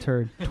bifurcated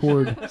turd.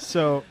 Tord.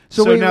 So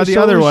wait, now the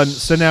so other we're one.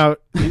 So now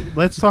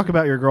let's talk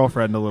about your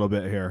girlfriend a little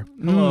bit here.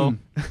 Hello.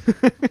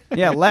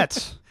 Yeah,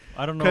 let's.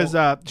 I don't know. Because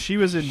she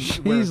was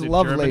in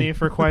lovely. Germany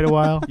for quite a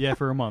while. Yeah,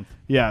 for a month.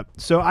 Yeah.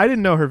 So I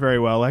didn't know her very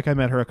well. I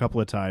met her a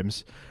couple of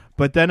times.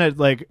 But then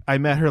I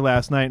met her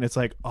last night, and it's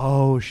like,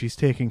 oh, she's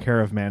taking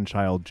care of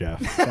man-child Jeff.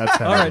 That's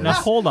how All it right, is. now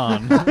hold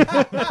on.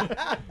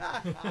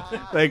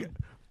 Like,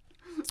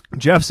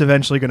 Jeff's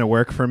eventually going to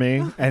work for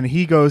me, and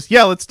he goes,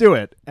 yeah, let's do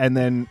it. And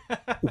then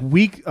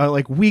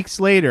weeks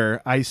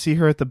later, I see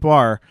her at the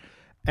bar,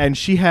 and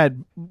she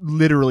had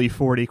literally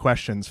 40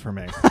 questions for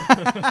me.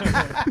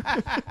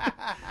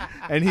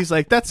 And he's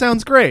like, that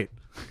sounds great.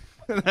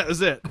 That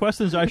was it.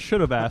 Questions I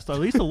should have asked, at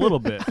least a little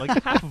bit,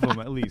 like half of them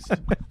at least.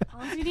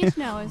 All you need to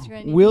know is you're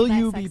going to Will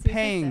you be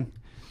paying?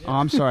 Oh,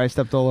 I'm sorry, I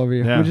stepped all over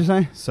you. Yeah. What'd you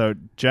say? So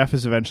Jeff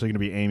is eventually going to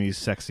be Amy's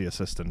sexy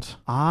assistant.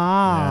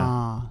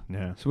 Ah.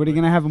 Yeah. So what are you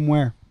going to have him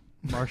wear?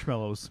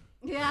 Marshmallows.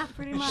 Yeah,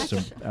 pretty much.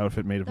 Just an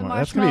outfit made of The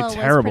That's going to marshmallow be was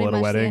terrible pretty at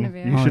a much the wedding.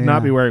 interview. You should Oh, not yeah.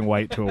 be wearing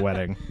white to a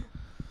wedding.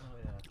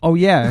 Oh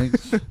yeah,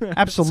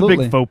 absolutely. It's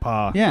a big faux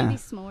pas. Yeah. Maybe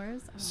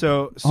s'mores.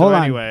 So Hold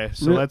on. anyway,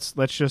 so let's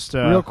just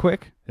real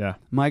quick. Yeah.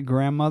 My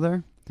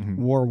grandmother Mhm.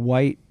 wore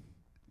white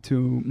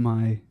to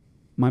my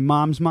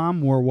mom's mom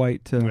wore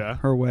white to Yeah.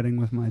 her wedding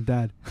with my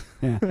dad.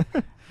 Yeah.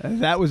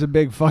 That was a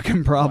big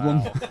fucking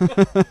problem.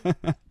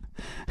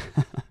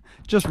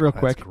 Just real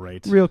quick.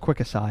 Great. Real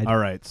quick aside. All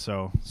right,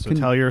 so Can-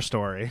 tell your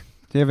story.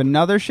 Do you have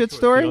another shit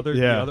story?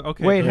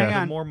 Okay, Wait, the hang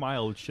on. more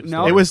mild shit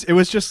No. story. It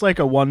was just like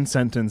a one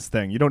sentence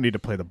thing. You don't need to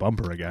play the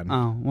bumper again.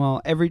 Oh well,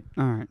 all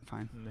right,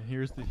 fine.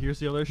 Here's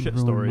the other shit Ruined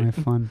story. my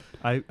fun.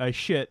 I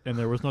shit and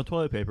there was no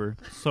toilet paper,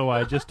 so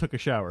I just took a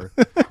shower.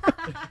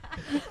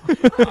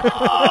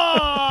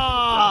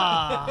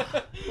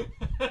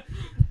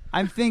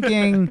 I'm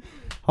thinking.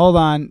 Hold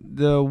on.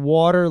 The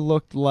water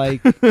looked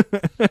like.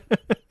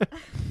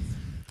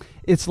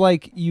 It's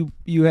like you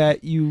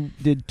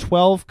did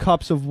 12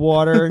 cups of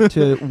water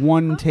to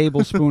 1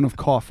 tablespoon of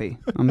coffee.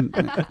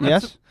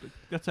 Yes.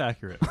 That's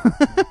accurate.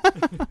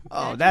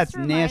 Oh, That that's just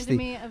reminded nasty.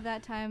 me of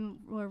that time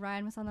where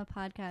Ryan was on the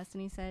podcast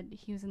and he said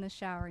he was in the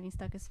shower and he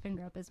stuck his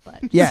finger up his butt.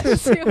 Yes. To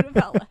see what it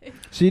felt like.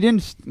 So you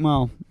didn't.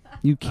 Well,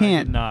 you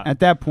can't. not. At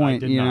that point,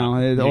 I did you not.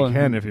 know. You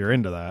can if you're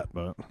into that,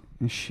 but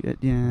Shit.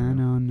 Yeah.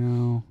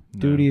 No.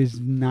 Duty is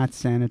not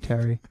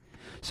sanitary.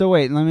 So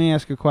wait, let me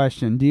ask a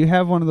question. Do you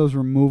have one of those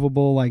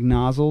removable like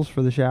nozzles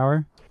for the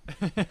shower?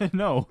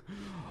 No.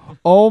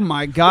 Oh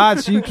my God!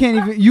 So you can't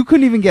even. You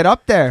couldn't even get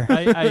up there.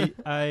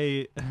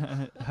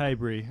 Hi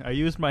Bree. I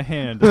used my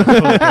hand as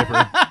toilet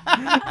paper.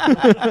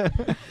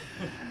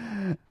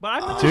 But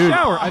I'm in the Dude,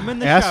 shower. I'm in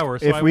the ask- shower.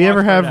 So if I we ever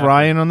washed right have after.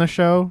 Ryan on the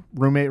show,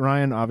 roommate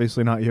Ryan,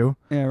 obviously not you.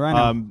 Yeah,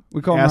 Rhino.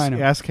 We call him ask,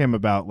 Rhino. Ask him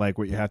about like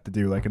what you have to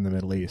do like in the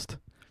Middle East.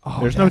 Oh,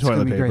 There's no that's gonna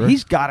toilet be paper. great.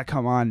 He's got to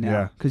come on now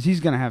Yeah. because he's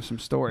gonna have some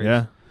stories.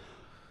 Yeah.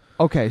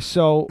 Okay,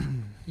 so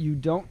you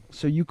don't.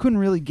 So you couldn't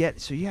really get.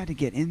 So you had to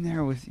get in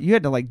there with. You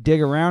had to like dig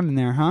around in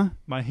there, huh?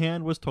 My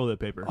hand was toilet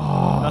paper. That's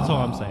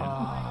all I'm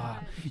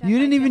saying. You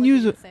didn't even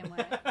use it.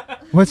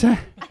 What's that?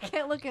 I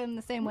can't look at him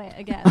the same way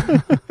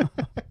again.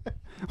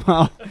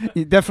 Well,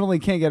 you definitely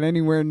can't get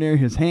anywhere near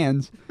his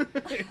hands.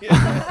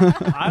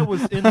 I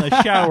was in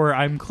the shower.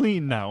 I'm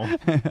clean now.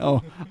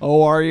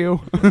 Oh, are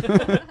you?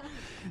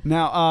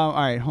 Now, all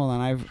right, hold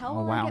on. How oh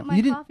will wow, I get my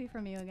you didn't. coffee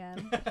from you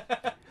again?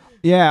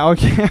 Yeah,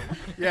 okay.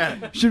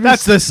 Yeah. Should we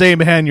That's the same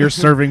hand you're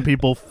serving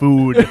people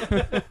food.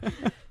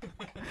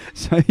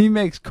 So he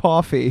makes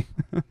coffee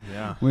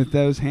Yeah. with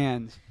those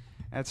hands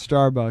at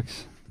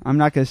Starbucks. I'm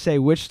not going to say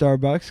which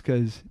Starbucks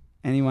because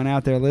anyone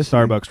out there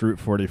listening. Starbucks Route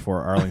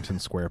 44, Arlington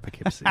Square,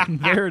 Poughkeepsie.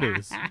 There it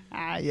is.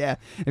 Yeah.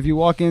 If you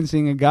walk in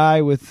seeing a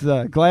guy with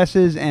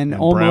glasses and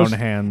almost brown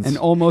hands. and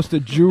almost a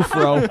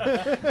Jufro.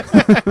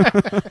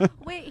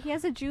 Wait, he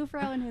has a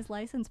Jufro in his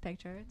license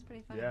picture. It's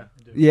pretty funny. Yeah.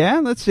 Yeah,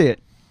 let's see it.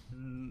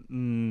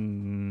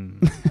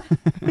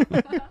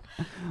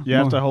 You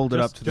have to hold it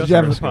up to the Did you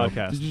have a-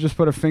 podcast. Did you just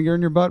put a finger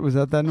in your butt? Was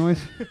that noise?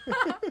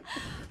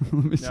 Let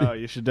me see. No,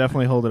 you should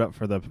definitely hold it up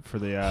for the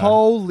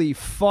Holy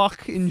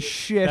fucking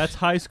shit! That's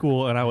high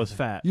school, and I was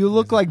fat. You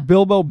look like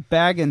Bilbo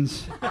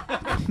Baggins.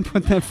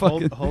 Put that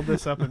fucking. hold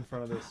this up in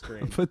front of the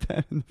screen. Put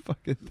that in the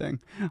fucking thing.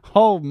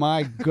 Oh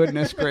my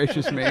goodness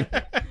gracious me!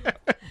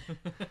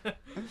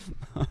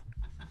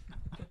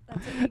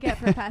 That's what you get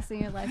for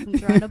passing your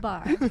license around a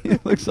bar.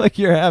 It looks like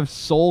you have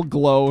soul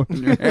glow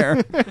in your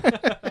hair.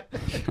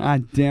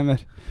 God damn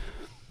it!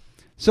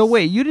 So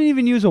wait, you didn't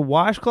even use a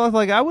washcloth?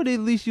 Like I would at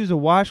least use a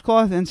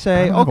washcloth and I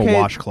say, don't have okay. a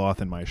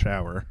washcloth in my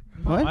shower.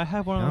 What? I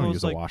have one I of don't those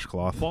use a like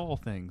washcloth. ball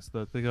things.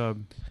 What are they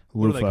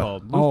Loofah.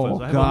 called? Oh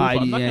Loofahs. I have a God!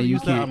 loofah. I'm not Yeah, gonna you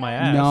use that can't. on my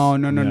ass.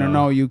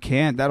 No, you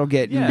can't. That'll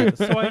get Yeah, you.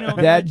 so I know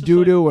that just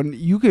doo doo, and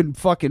you can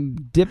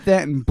fucking dip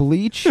that in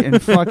bleach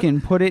and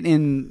fucking put it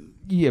in.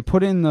 Yeah,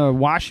 put it in the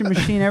washing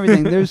machine.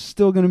 Everything. There's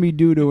still gonna be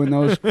doo doo in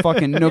those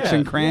fucking nooks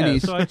and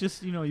crannies. Yeah, so I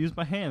just use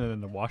my hand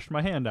and then washed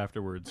my hand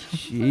afterwards.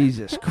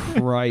 Jesus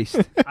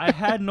Christ! I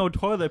had no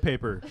toilet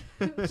paper.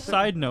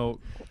 Side note: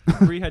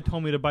 Bree had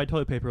told me to buy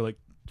toilet paper like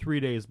 3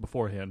 days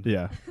beforehand.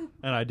 Yeah.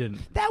 And I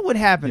didn't. That would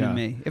happen Yeah. to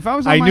me if I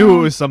was. On I my knew own,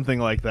 it was something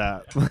like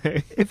that.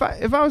 If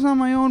I was on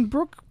my own,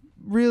 Brooke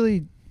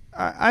really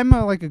I'm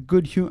a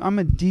good I'm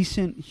a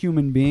decent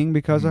human being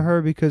because of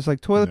her. Because like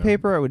toilet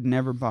paper, I would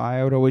never buy.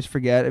 I would always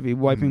forget. I'd be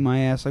wiping my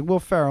ass like Will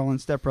Ferrell in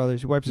Step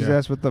Brothers. He wipes his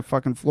ass with the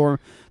fucking floor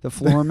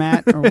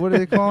mat or what do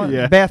they call it?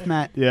 Yeah. Bath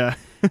mat. Yeah.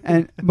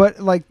 But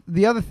like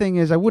the other thing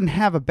is, I wouldn't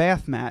have a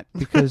bath mat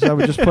because I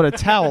would just put a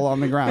towel on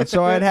the ground.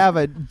 So I'd have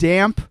a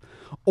damp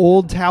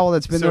old towel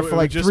that's been there for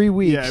like 3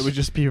 weeks. Yeah, it would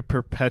just be a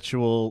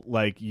perpetual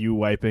like you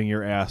wiping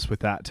your ass with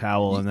that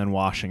towel and then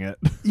washing it.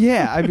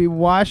 Yeah, I'd be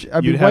wiping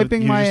my ass.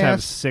 You'd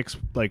have 6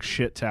 like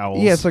shit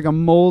towels. Yeah, it's like a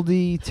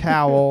moldy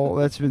towel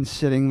that's been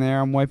sitting there.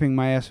 I'm wiping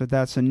my ass with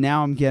that. So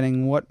now I'm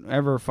getting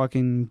whatever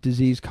fucking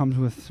disease comes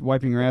with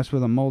wiping your ass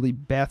with a moldy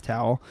bath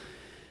towel.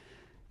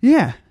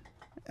 Yeah.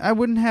 I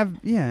wouldn't have.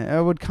 Yeah, I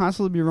would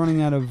constantly be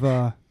running out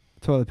of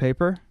toilet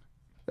paper.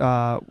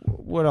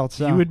 What else?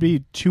 You would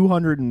be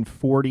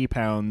 240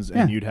 pounds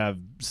and you'd have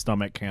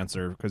stomach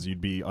cancer because you'd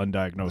be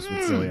undiagnosed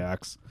with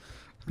celiacs.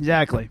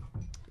 Exactly.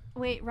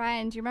 Wait,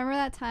 Ryan, do you remember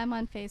that time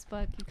on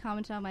Facebook you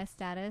commented on my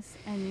status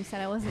and you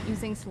said I wasn't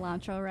using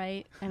cilantro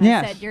right? And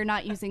I said you're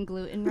not using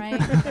gluten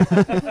right?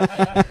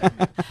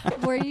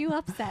 Were you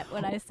upset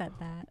when I said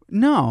that?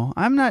 No,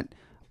 I'm not.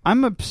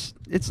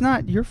 It's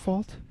not your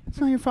fault. It's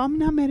not your fault. I'm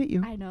not mad at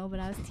you. I know, but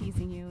I was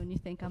teasing you and you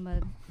think I'm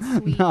a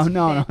sweet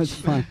No, it's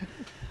fine.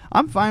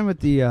 I'm fine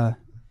with the,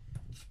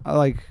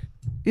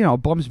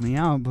 it bums me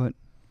out, but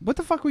what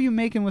the fuck were you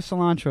making with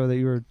cilantro that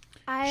you were...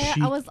 I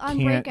was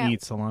on break. Can't eat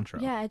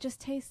cilantro. Yeah, it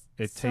just tastes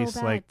tastes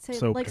bad. like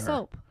soap. Like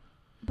soap.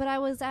 But I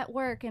was at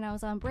work and I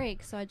was on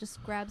break, so I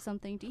just grabbed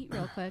something to eat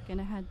real quick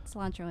and it had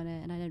cilantro in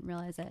it and I didn't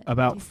realize it.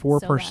 About It tasted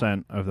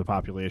 4% of the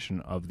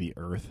population of the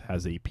earth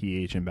has a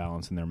pH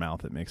imbalance in their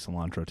mouth that makes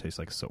cilantro taste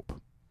like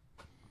soap.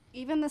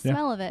 Even the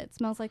smell of it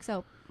smells like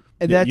soap.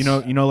 Yeah, you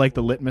know, like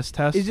the litmus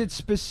test. Is it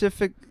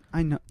specific?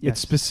 I know. Yes.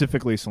 It's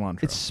specifically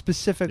cilantro. It's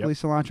specifically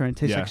cilantro and it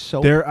tastes like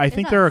soap. I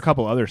think there are a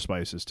couple other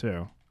spices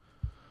too.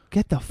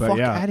 Get the fuck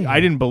out of here. I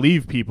didn't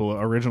believe people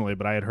originally,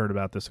 but I had heard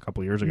about this a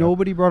couple years ago.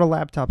 Nobody brought a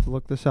laptop to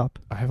look this up.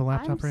 I have a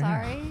laptop I'm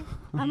right sorry. here.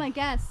 I'm a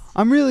guest.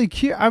 I'm really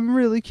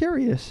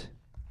curious.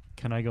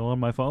 Can I go on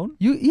my phone?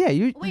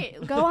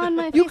 Wait, go on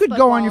my You Facebook could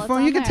go on wall, your it's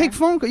phone. You can there. take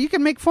phone calls. You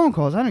can make phone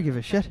calls. I don't give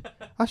a shit.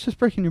 I was just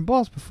breaking your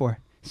balls before.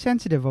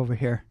 Sensitive over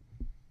here.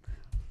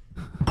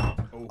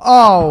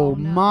 Oh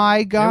no.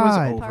 my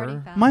God.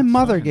 over. My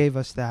mother gave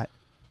us that.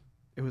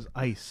 It was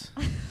ice.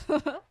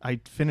 I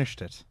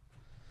finished it.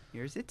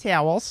 Here's the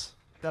towels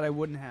that I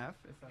wouldn't have.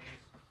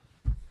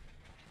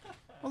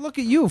 Well, look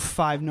at you.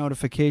 5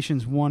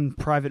 notifications, 1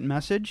 private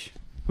message.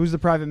 Who's the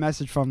private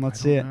message from?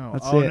 Let's see it.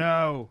 Let's see it.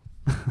 No.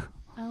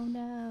 Oh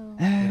no.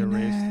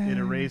 It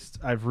erased.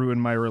 I've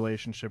ruined my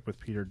relationship with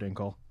Peter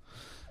Dinkle.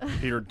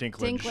 Peter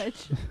Dinklage.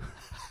 Dinklage.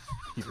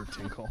 Peter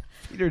Dinkle.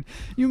 Peter,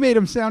 you made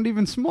him sound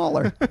even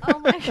smaller. Oh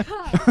my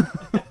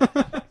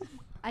God.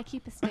 I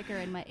keep a sticker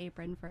in my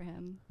apron for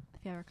him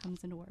if he ever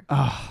comes into work.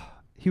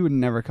 He would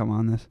never come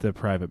on this. The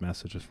private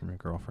messages from your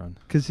girlfriend.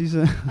 Because he's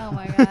a... Oh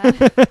my God.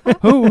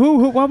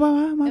 Who? What?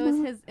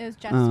 It was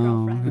Jeff's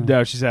girlfriend.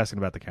 No, she's asking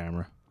about the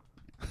camera.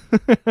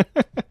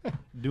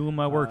 Doing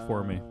my work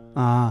for me.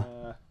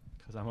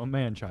 Because I'm a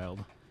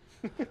man-child.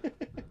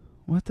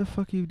 What the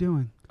fuck are you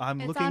doing? I'm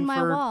It's looking on my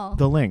for wall.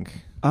 the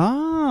link.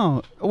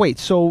 Oh. Wait,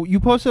 so you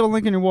posted a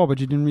link on your wall, but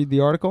you didn't read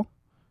the article?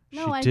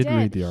 No, I did did.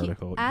 read the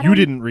article. Adam- You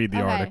didn't read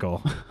the Okay.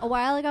 article. A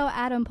while ago,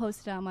 Adam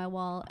posted it on my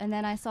wall, and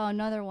then I saw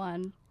another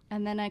one,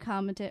 and then I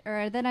commented,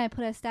 or then I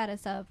put a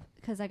status up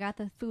because I got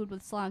the food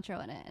with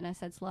cilantro in it, and I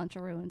said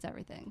cilantro ruins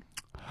everything.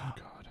 Oh,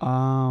 God.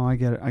 Oh, I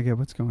get it. I get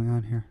what's going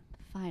on here.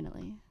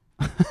 Finally.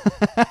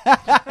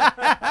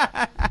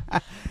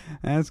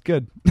 That's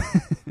good.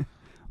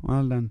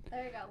 Well done.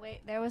 There you go.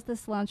 Wait, there was the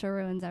cilantro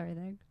ruins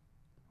everything.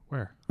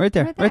 Where? Right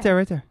there. Right Right there. there.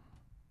 Right there.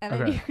 And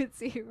then Okay. you could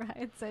see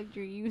Ryan said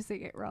you're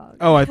using it wrong.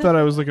 Oh, I thought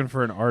I was looking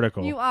for an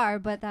article. You are,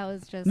 but that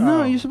was just...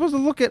 No, you're supposed to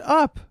look it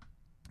up.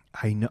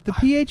 I know. The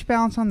pH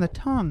balance on the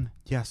tongue.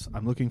 Yes,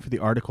 I'm looking for the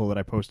article that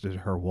I posted to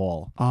her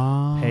wall.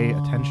 Oh. Pay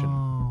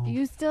attention.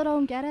 You still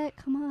don't get it?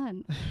 Come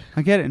on.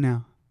 I get it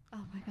now. Oh,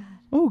 my God.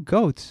 Oh,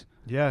 goats.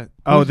 Yeah.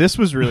 Oh, this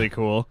was really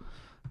cool.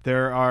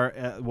 There are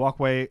the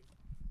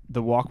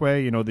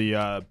walkway,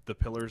 the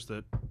pillars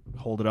that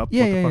hold it up.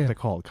 Yeah, what the yeah, fuck yeah. they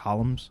called?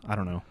 Columns? I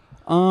don't know.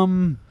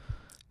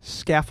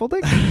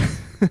 Scaffolding?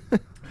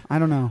 I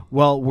don't know.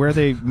 Well, where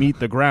they meet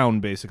the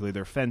ground, basically,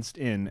 they're fenced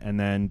in, and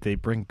then they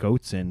bring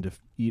goats in to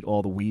eat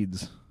all the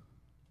weeds.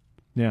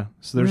 Yeah,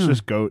 so there's Really?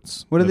 just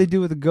goats. What do they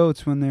do with the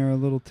goats when they're a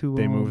little too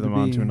They old move to them be-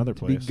 on to another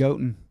to be place.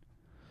 goating?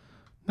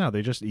 No,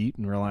 they just eat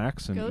and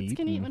relax and Goats eat.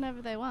 can eat and-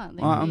 whenever they want.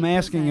 They Well, can I'm eat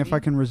asking if I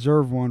can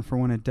reserve one for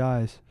when it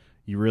dies.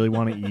 You really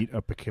want to eat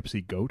a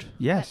Poughkeepsie goat?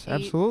 Yes, that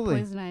ate absolutely.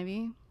 Poison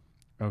ivy.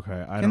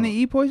 Okay, I Can don't. they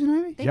eat poison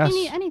ivy? They yes, can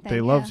eat anything.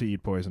 they love yeah. to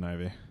eat poison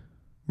ivy.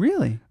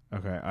 Really?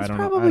 Okay, I It's don't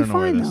know. I probably don't know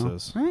where fine, this though,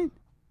 is. right?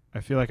 I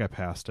feel like I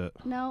passed it.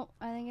 No,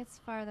 I think it's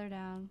farther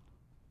down.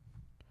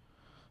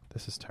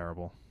 This is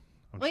terrible.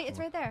 Wait, it's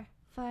right there.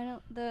 Right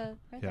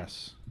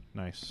Yes,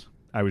 nice.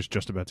 I was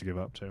just about to give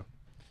up too.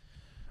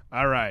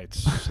 All right,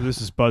 so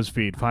this is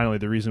BuzzFeed. Finally,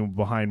 the reason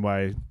behind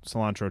why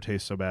cilantro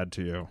tastes so bad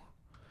to you.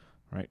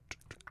 Right.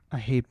 I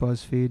hate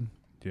BuzzFeed.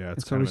 Yeah,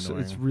 it's always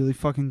annoying. it's really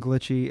fucking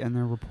glitchy, and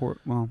their report.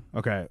 Well,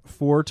 okay,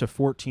 4 to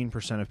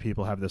 14% of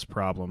people have this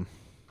problem.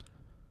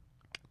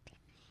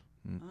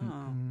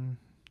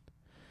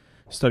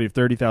 Study of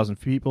 30,000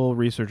 people.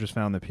 Researchers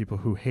found that people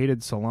who hated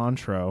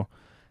cilantro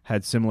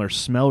had similar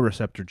smell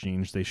receptor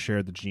genes. They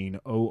shared the gene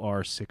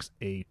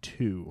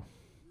OR6A2.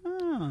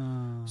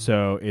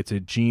 So it's a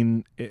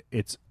gene.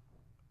 It's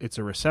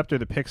a receptor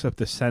that picks up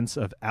the sense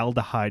of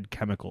aldehyde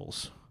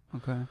chemicals.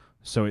 Okay.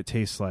 So it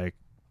tastes like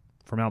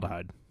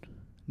formaldehyde.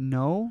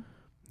 No.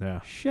 Yeah.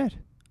 Shit.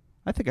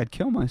 I think I'd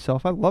kill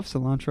myself. I love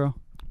cilantro.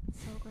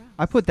 So gross.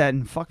 I put that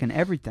in fucking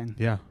everything.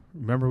 Yeah.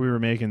 Remember we were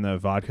making the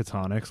vodka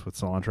tonics with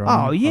cilantro?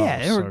 Oh yeah,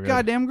 they so were good.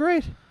 goddamn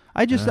great.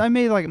 I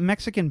made like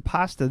Mexican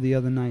pasta the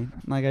other night.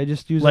 Like I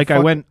just used like I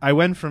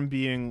went from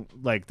being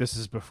like, this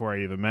is before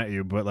I even met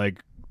you, but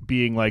like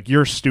being like,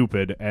 you're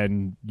stupid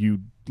and you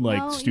like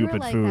No, stupid you were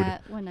like food.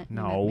 that when you met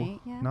me,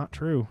 yeah. Not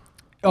true.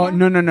 Oh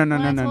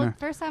no.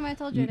 First time I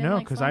told you I didn't No,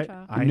 like because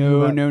cilantro. I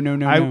knew that.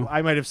 No.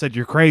 I might have said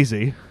you're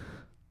crazy.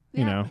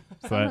 You know,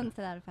 something but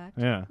to that effect.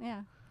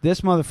 Yeah.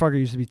 This motherfucker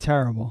used to be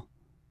terrible.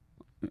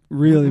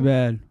 Really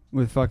bad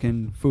with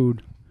fucking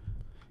food.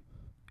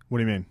 What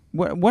do you mean?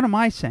 What am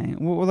I saying?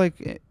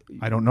 Like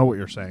I don't know what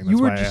you're saying. That's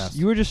why I asked.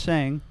 You were just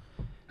saying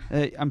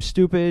I'm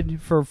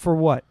stupid for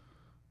what?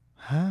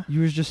 Huh? You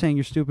were just saying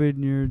you're stupid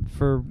and you're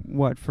for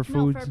what? For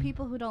food? No, for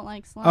people who don't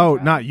like cilantro. Oh,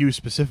 not you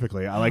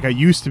specifically. I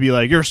used to be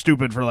like, you're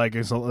stupid for not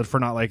liking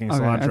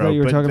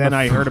cilantro. But then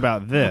I heard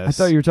about this. I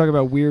thought you were talking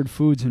about weird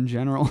foods in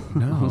general.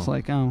 No. I was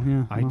like, oh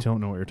yeah. I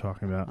don't know what you're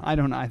talking about. I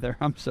don't either.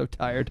 I'm so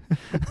tired.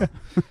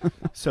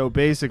 So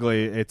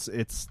basically, it's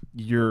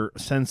you're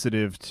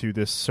sensitive to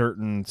this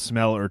certain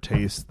smell or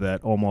taste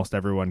that almost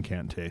everyone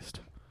can't taste.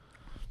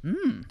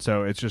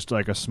 So it's just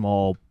like a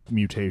small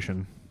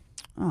mutation.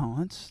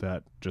 Oh,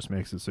 that just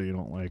makes it so you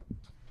don't like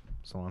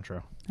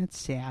cilantro. That's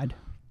sad.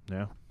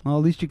 Yeah. Well,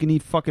 at least you can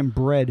eat fucking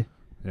bread.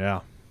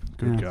 Yeah.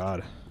 Good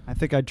God. I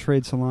think I'd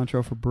trade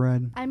cilantro for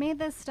bread. I made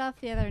this stuff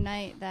the other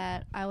night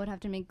that I would have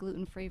to make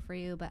gluten-free for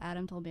you, but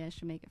Adam told me I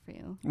should make it for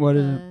you. What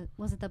is it?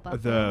 Was it the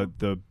buffalo?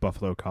 The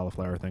buffalo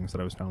cauliflower things that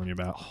I was telling you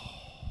about.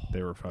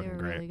 They were fucking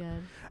great. Really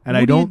good.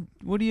 And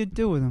what do you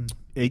do with them?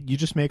 You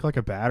just make like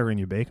a batter and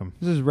you bake them.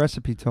 This is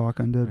recipe talk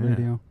on Dead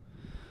Radio.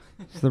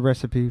 It's the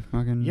recipe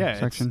fucking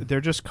section.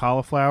 They're just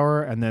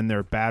cauliflower, and then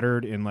they're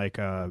battered in like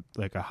a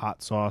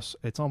hot sauce.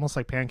 It's almost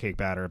like pancake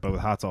batter, but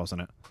with hot sauce in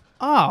it.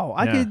 Oh,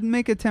 I could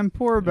make a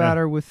tempura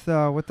batter with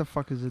what the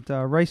fuck is it?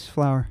 Rice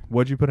flour.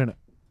 What'd you put in it?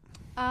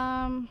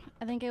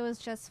 I think it was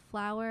just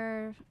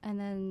flour and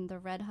then the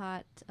red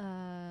hot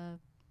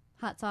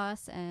hot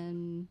sauce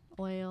and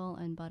oil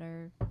and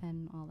butter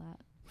and all that.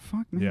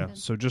 Fuck man. Yeah.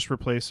 So just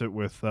replace it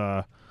with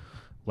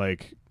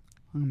like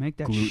I'm gonna make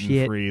that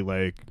gluten-free,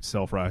 like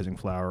self-rising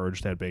flour, or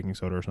just add baking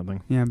soda or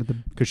something. Yeah, but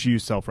because she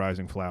used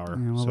self-rising flour.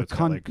 Yeah, well, so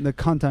the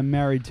cunt I'm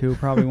married to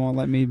probably won't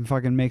let me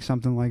fucking make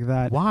something like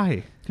that.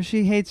 Why? Because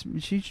she hates.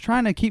 She's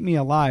trying to keep me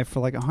alive for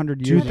like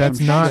 100 Dude, years.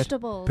 that's not.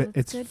 Vegetables.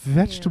 It's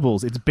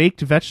vegetables. It's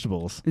baked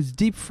vegetables. It's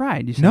deep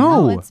fried. You said.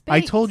 No, it's I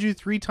baked. told you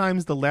 3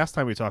 times the last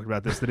time we talked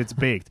about this that it's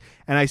baked,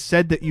 and I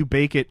said that you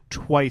bake it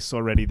twice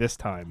already this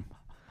time.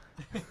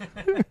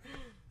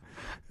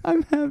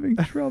 I'm having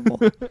trouble.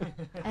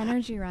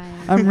 Energy,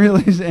 Ryan. I'm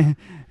really saying.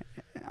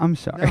 I'm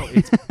sorry. No,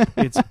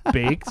 it's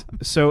baked.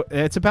 So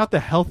it's about the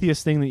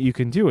healthiest thing that you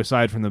can do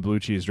aside from the blue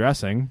cheese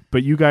dressing.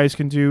 But you guys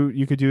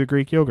you could do the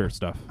Greek yogurt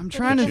stuff. I'm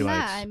trying to.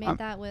 I made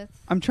that with.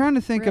 I'm trying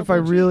to think if I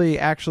really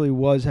actually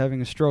was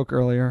having a stroke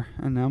earlier,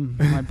 and now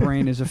my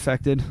brain is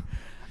affected.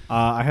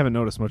 I haven't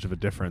noticed much of a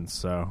difference.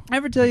 So I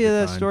ever tell you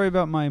that story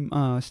about my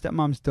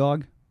stepmom's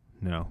dog?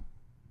 No.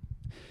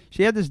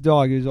 She had this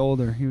dog. He was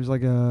older. He was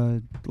like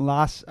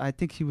I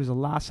think he was a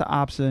Lhasa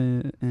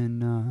Apso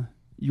and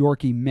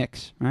Yorkie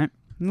mix, right?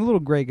 And a little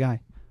gray guy.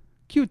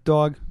 Cute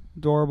dog.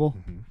 Adorable.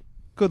 Mm-hmm.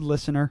 Good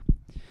listener.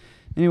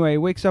 Anyway, he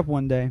wakes up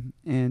one day,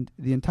 and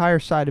the entire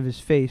side of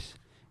his face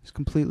is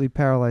completely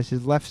paralyzed.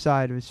 His left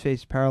side of his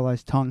face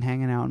paralyzed, tongue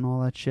hanging out and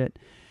all that shit.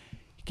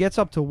 He gets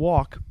up to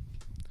walk,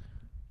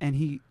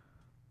 and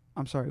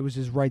I'm sorry, it was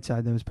his right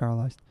side that was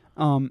paralyzed.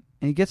 And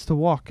he gets to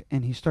walk,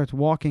 and he starts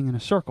walking in a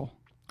circle.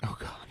 Oh,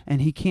 God.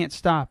 And he can't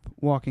stop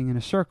walking in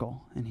a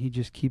circle. And he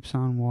just keeps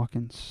on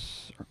walking,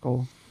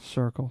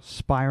 circle,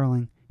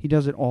 spiraling. He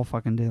does it all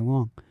fucking day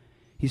long.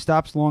 He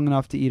stops long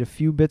enough to eat a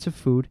few bits of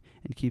food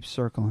and keeps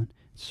circling.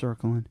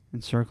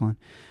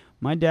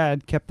 My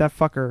dad kept that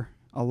fucker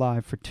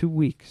alive for 2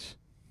 weeks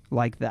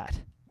like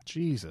that.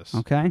 Jesus.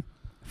 Okay?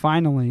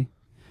 Finally,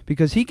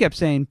 because he kept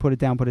saying, put it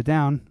down.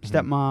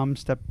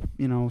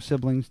 Stepmom,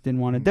 siblings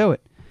didn't want to do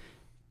it.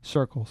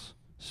 Circles.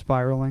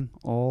 Spiraling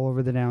all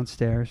over the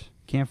downstairs.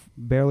 Can't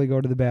barely go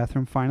to the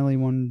bathroom. Finally,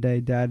 one day,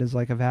 Dad is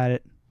like, I've had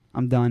it.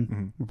 I'm done.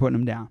 Mm-hmm. We're putting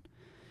him down.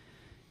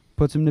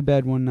 Puts him to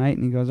bed one night,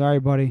 and he goes, all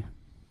right, buddy,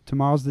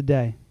 tomorrow's the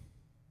day.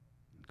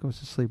 Goes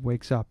to sleep,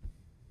 wakes up.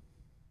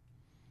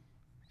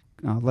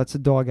 Lets the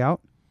dog out,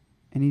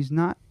 and he's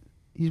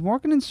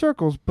walking in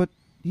circles, but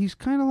he's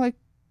kind of like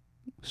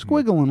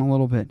squiggling a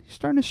little bit. He's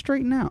starting to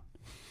straighten out.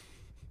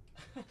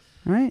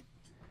 right?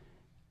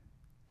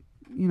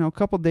 You know, a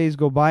couple days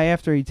go by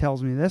after he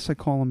tells me this. I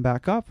call him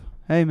back up.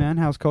 Hey, man,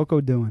 how's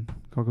Coco doing?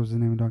 Coco's the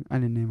name of the dog. I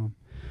didn't name him.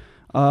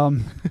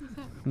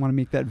 I want to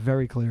make that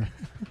very clear.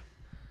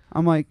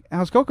 I'm like,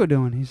 how's Coco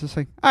doing? He's just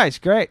like, oh, he's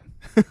great.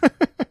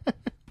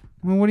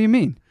 Well, what do you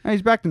mean? Oh,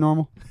 he's back to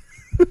normal.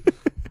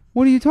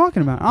 What are you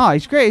talking about? Oh,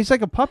 he's great. He's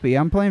like a puppy.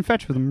 I'm playing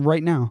fetch with him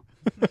right now.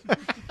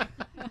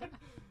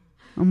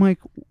 I'm like,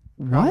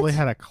 what? Probably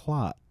had a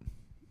clot.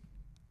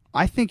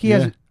 I think he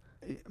has...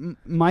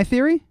 My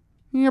theory?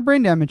 He got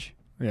brain damage.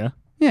 Yeah?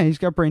 Yeah, he's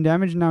got brain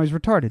damage and now he's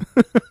retarded.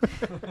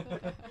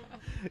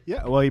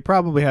 Yeah, well, he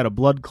probably had a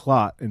blood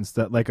clot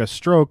instead. Like a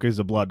stroke is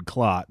a blood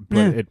clot,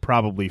 but it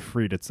probably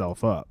freed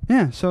itself up.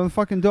 Yeah, so the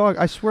fucking dog,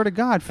 I swear to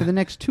God, for the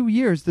next 2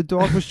 years, the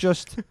dog was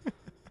just...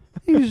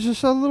 He was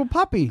just a little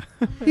puppy.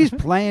 He's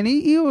playing.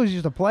 He always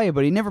used to play,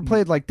 but he never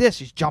played like this.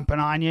 He's jumping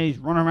on you. He's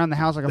running around the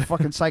house like a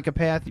fucking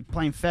psychopath. He's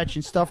playing fetch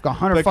and stuff, go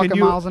 100 fucking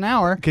miles an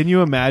hour. Can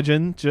you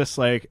imagine just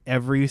like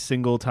every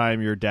single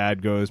time your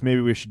dad goes,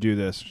 maybe we should do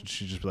this?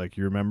 She'd just be like,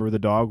 you remember the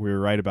dog? We were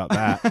right about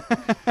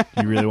that.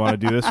 You really want to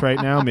do this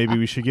right now? Maybe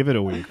we should give it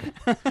a week.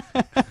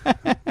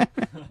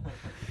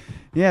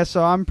 Yeah,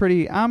 so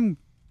I'm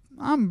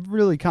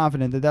really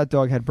confident that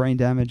dog had brain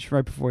damage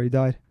right before he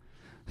died.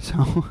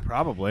 So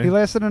probably he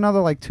lasted another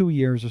like 2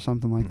 years or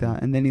something like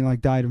that, and then he like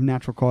died of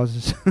natural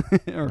causes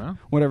or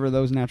whatever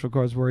those natural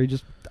causes were.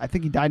 I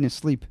think he died in his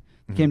sleep.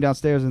 He came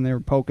downstairs and they were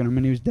poking him,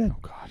 and he was dead. Oh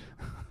God,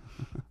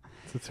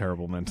 it's a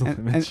terrible mental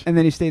image. And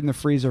then he stayed in the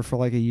freezer for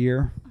like a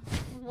year.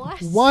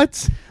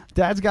 What?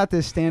 Dad's got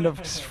this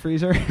stand-up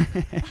freezer.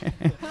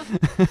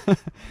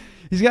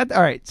 He's got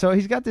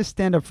this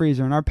stand-up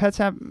freezer, and our pets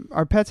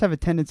have a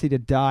tendency to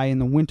die in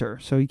the winter,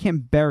 so you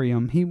can't bury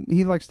them.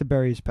 He likes to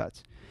bury his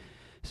pets.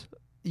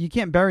 You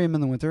can't bury him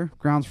in the winter.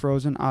 Ground's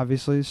frozen,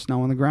 obviously,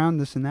 snow on the ground,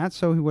 this and that.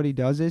 So what he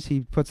does is he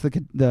puts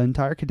the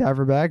entire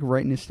cadaver bag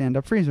right in his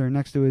stand-up freezer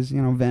next to his,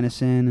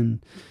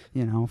 venison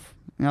and,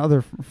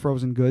 other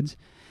frozen goods.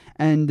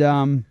 And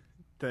then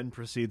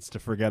proceeds to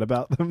forget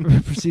about them.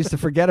 Proceeds to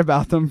forget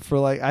about them for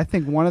like, I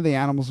think one of the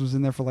animals was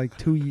in there for like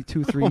 3 years.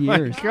 Oh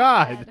my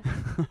God.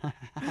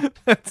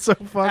 That's so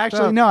fucked up.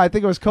 Actually, no, I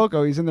think it was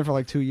Coco. He's in there for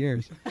like 2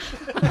 years.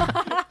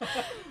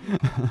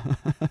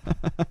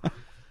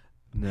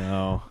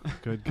 No,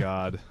 good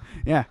God.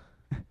 Yeah.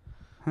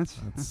 That's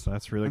really gross.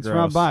 That's gross.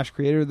 Rob Bosch,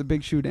 creator of the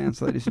Big Shoe Dance,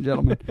 ladies and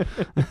gentlemen.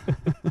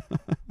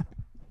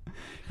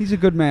 He's a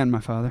good man, my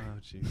father. Oh,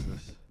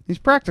 Jesus. He's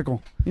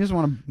practical. He doesn't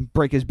want to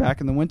break his back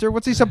in the winter.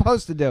 What's he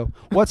supposed to do?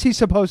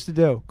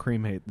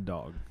 Cremate the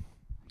dog.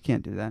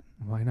 Can't do that.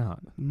 Why not?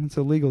 It's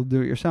illegal to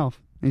do it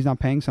yourself. He's not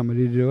paying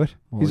somebody to do it.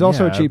 Well, He's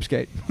also a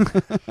cheapskate.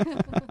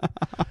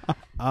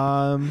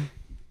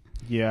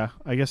 Yeah,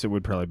 I guess it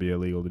would probably be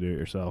illegal to do it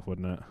yourself,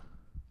 wouldn't it?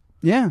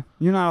 Yeah,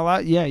 you're not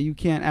allowed. Yeah, you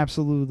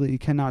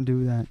cannot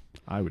do that.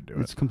 I would do it.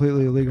 It's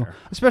completely illegal.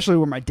 Especially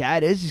where my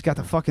dad is. He's got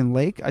the fucking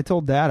lake. I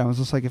told Dad, I was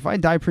just like, if I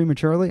die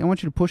prematurely, I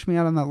want you to push me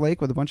out on that lake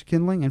with a bunch of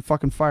kindling and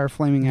fucking fire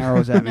flaming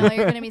arrows at me. No,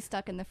 you're going to be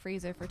stuck in the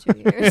freezer for 2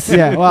 years.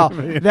 Yeah, well,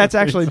 that's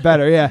actually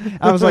better, yeah.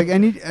 I was like, I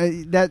need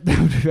that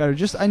would be better.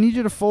 I need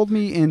you to fold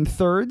me in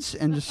thirds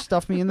and just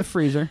stuff me in the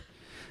freezer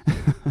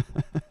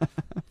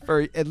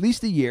for at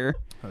least a year.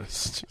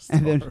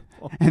 And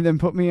then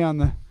put me on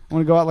the... I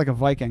want to go out like a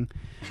Viking.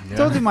 Yeah. I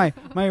told you my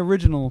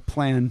original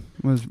plan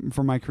was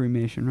for my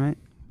cremation, right?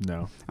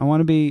 No. I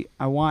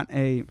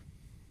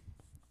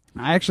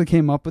actually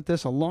came up with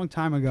this a long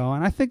time ago,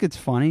 and I think it's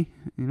funny,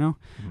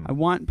 I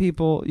want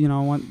people, I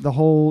want the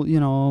whole,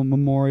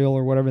 memorial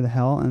or whatever the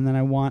hell, and then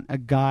I want a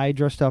guy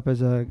dressed up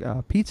as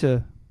a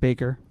pizza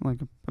baker, like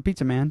a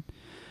pizza man,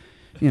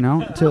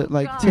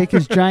 to take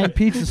his giant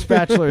pizza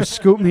spatula,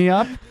 scoop me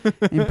up,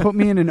 and put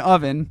me in an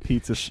oven.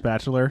 Pizza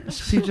spatula.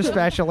 Pizza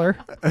spatula.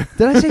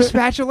 Did I say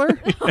spatula?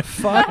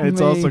 Fuck It's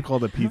me. also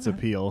called a pizza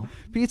peel.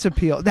 Pizza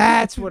peel.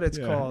 That's what it's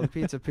called.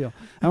 Pizza peel.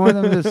 I want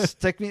them to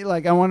stick me,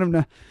 I want them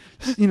to,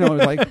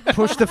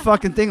 push the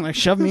fucking thing,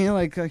 shove me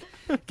in,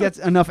 gets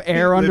enough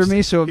air under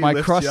me so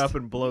my crust. You up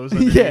and blows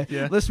underneath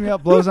you. Lifts me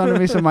up, blows under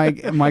me so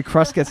my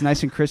crust gets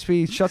nice and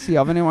crispy. Shuts the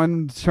oven. I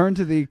want to turn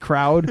to the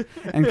crowd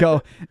and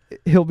go,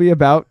 he'll be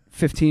about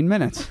 15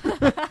 minutes.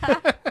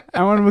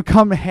 I want him to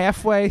come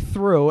halfway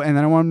through, and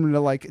then I want him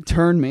to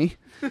turn me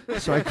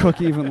so I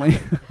cook evenly.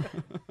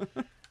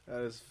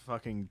 That is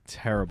fucking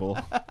terrible.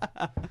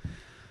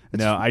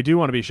 No, I do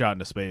want to be shot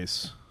into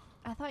space.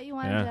 I thought you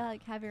wanted to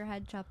have your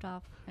head chopped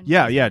off.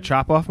 And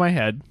chop off my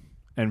head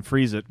and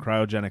freeze it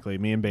cryogenically,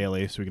 me and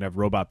Bailey, so we can have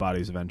robot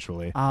bodies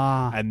eventually.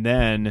 And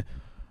then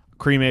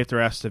cremate the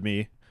rest of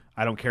me.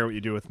 I don't care what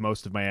you do with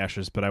most of my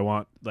ashes, but I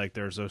want,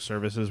 there's those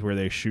services where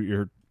they shoot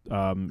your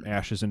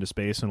ashes into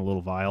space in a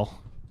little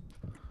vial.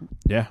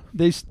 Yeah.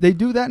 They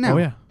do that now? Oh,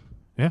 yeah.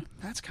 Yeah.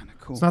 That's kind of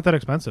cool. It's not that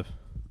expensive.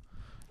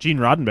 Gene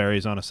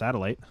Roddenberry's on a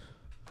satellite.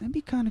 That'd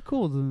be kind of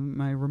cool.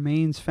 My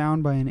remains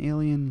found by an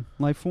alien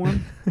life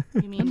form.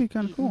 You mean that'd be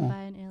kind of cool.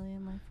 By an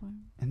alien life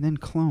form? And then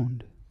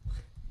cloned.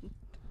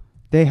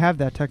 They have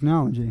that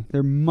technology.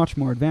 They're much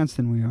more advanced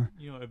than we are.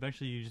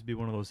 Eventually you just be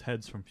one of those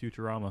heads from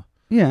Futurama.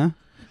 Yeah.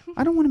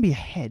 I don't want to be a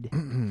head.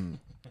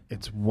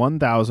 It's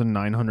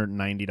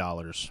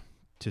 $1,990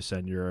 to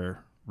send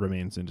your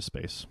remains into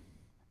space.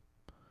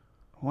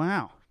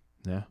 Wow.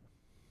 Yeah.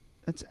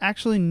 That's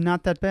actually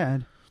not that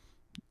bad.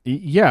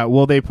 Yeah,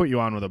 well, they put you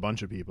on with a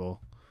bunch of people.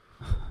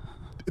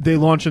 They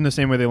launch in the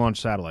same way they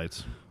launch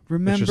satellites.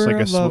 Remember it's just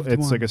like a loved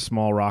it's one. like a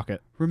small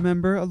rocket.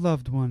 Remember a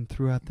loved one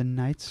throughout the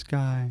night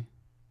sky.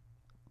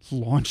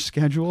 Launch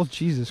schedule?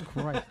 Jesus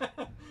Christ.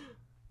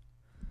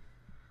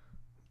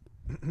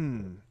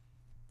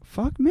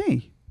 Fuck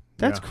me.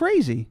 That's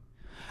crazy.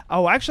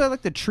 Oh, actually, I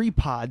like the tree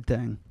pod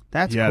thing.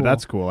 That's cool.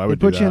 That's cool. I would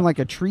put do you that. in like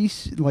a tree,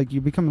 like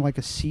you become like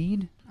a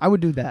seed. I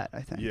would do that,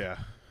 I think. Yeah.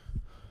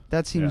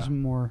 That seems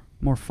more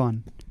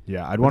fun.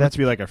 Yeah, I'd want it to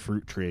be like a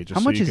fruit tree. Just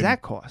how so much you does can,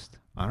 that cost?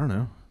 I don't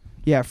know.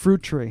 Yeah,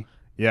 fruit tree.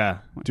 Yeah,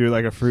 do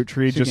like a fruit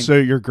tree So just so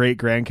your great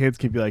grandkids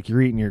can be like,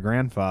 you're eating your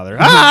grandfather.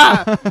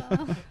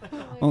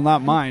 Well,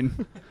 not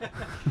mine.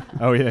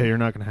 Oh yeah, you're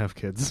not gonna have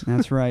kids.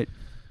 That's right.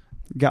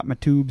 Got my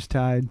tubes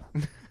tied.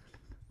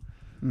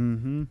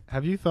 Mm-hmm.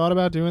 Have you thought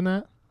about doing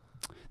that?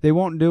 They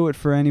won't do it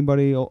for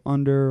anybody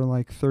under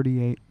like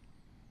 38.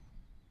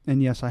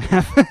 And yes, I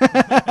have.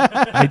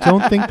 I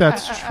don't think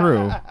that's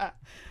true.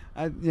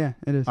 Yeah,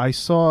 it is. I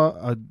saw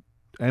a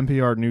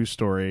NPR news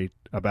story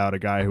about a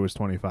guy who was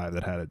 25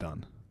 that had it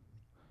done.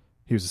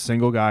 He was a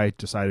single guy,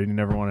 decided he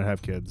never wanted to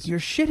have kids. You're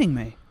shitting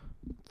me.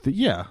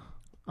 Yeah,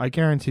 I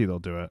guarantee they'll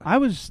do it.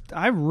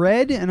 I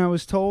read and I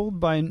was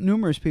told by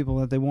numerous people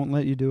that they won't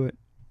let you do it.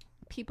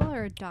 People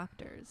are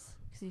doctors,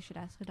 because you should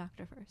ask a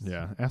doctor first.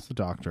 Yeah, ask the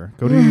doctor.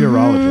 Go to a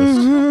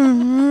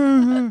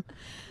urologist.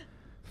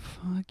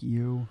 Fuck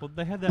you. Well,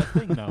 they had that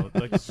thing now.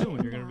 Like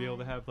soon, you're gonna be able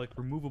to have like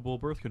removable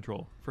birth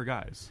control for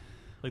guys.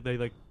 Like they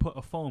like put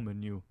a foam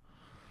in you,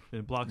 and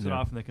it blocks it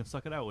off, and they can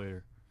suck it out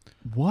later.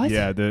 What?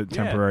 Yeah, the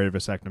temporary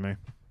vasectomy.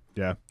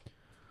 Yeah.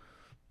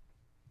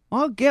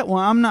 I'll get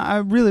one. I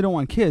really don't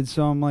want kids,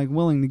 so I'm like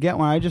willing to get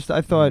one. I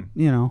thought,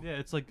 you know. Yeah,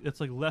 it's like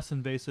less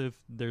invasive.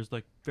 There's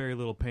like very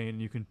little pain,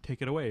 and you can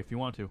take it away if you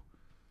want to.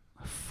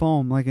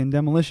 Foam, like in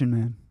Demolition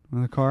Man,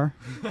 when the car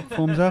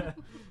foams up.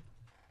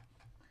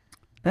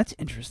 That's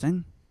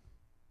interesting.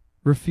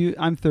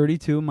 I'm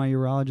 32. My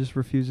urologist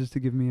refuses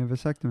to give me a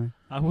vasectomy.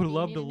 I would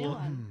love to look.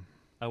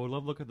 I would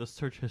love to look at the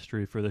search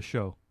history for the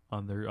show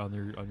on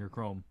your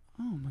Chrome.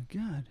 Oh my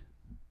God.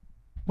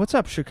 What's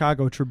up,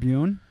 Chicago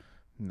Tribune?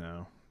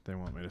 No, they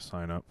want me to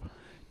sign up.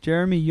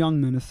 Jeremy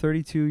Youngman, a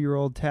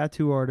 32-year-old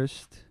tattoo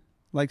artist,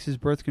 likes his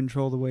birth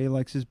control the way he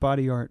likes his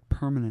body art,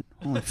 permanent.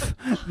 That's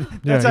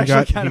actually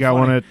kind of funny. He got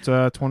one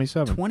at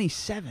 27.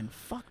 27?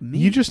 Fuck me.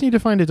 You just need to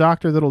find a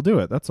doctor that'll do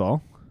it. That's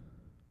all.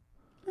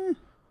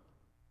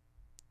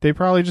 They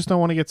probably just don't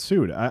want to get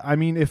sued. I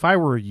mean, if I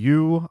were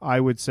you, I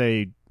would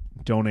say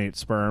donate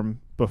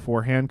sperm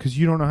beforehand because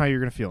you don't know how you're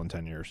going to feel in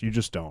 10 years. You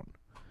just don't.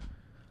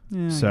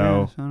 Yeah, so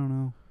I guess. I don't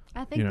know.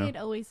 I think they'd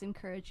always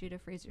encourage you to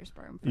freeze your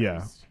sperm first.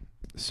 Yeah.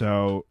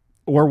 So,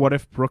 or what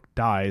if Brooke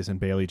dies and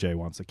Bailey J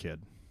wants a kid?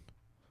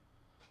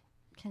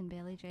 Can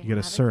Bailey J You get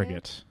a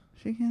surrogate.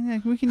 We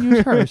can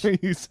use hers.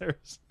 Use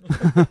hers.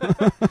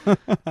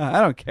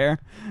 I don't care.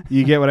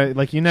 You get what I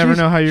like. You never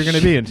know how you're going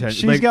to be in 10 years.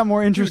 She's got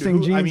more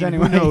interesting genes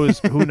anyway. Who knows?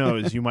 Who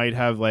knows? You might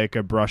have like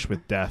a brush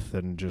with death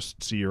and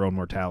just see your own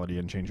mortality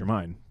and change your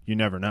mind. You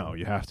never know.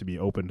 You have to be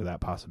open to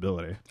that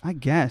possibility. I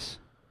guess.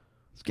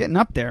 It's getting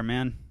up there,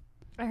 man.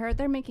 I heard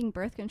they're making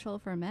birth control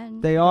for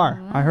men. They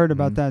are. I heard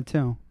about that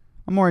too.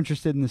 I'm more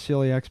interested in the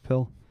Celiax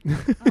pill.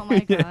 Oh my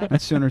God.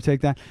 I'd sooner take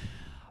that.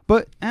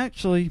 But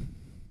actually,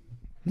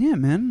 yeah,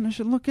 man, I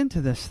should look into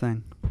this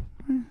thing.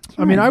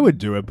 I mean, I would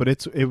do it, but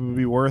it would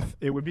be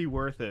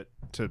worth it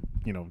to,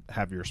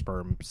 have your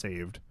sperm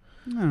saved.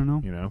 I don't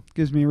know.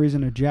 Gives me a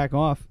reason to jack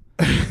off.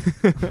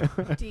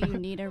 Do you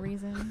need a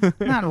reason?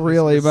 Not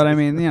really, but I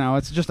mean,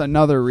 it's just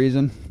another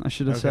reason, I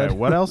should have said.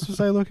 What else was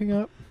I looking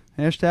up?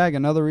 Hashtag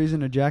another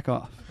reason to jack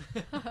off.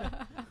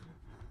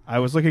 I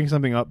was looking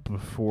something up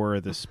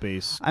before the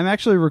space. I'm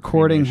actually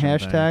recording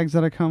hashtags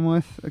thing. that we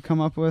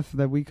come up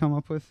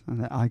with,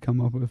 and that I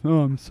come up with.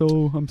 Oh, I'm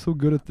so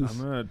good at this.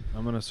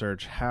 I'm gonna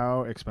search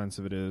how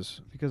expensive it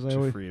is because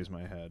to freeze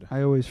my head.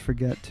 I always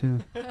forget to.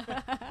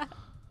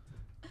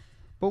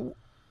 But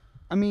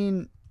I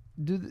mean,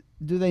 do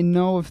they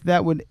know if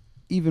that would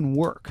even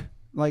work?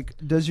 Like,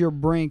 does your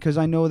brain? Because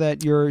I know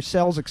that your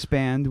cells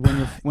expand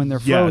when they're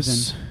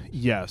frozen.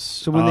 Yes.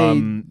 So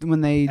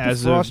when they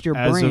defrost your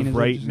brain, as of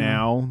right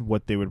now,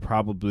 what they would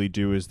probably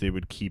do is they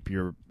would keep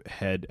your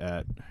head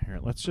at here.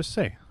 Let's just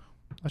say.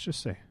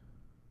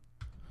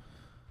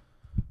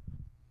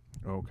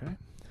 Okay.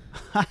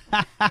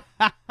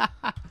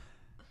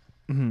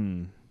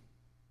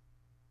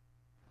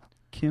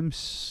 Kim,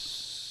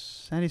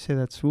 how do you say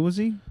that?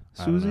 Susie?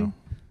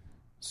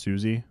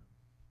 Susie.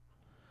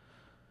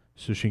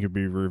 So she could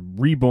be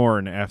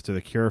reborn after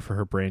the cure for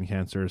her brain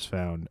cancer is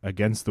found,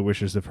 against the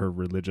wishes of her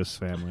religious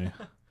family.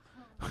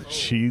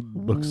 She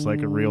looks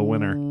like a real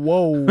winner.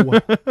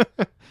 Whoa.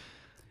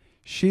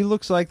 She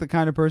looks like the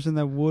kind of person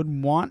that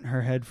would want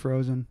her head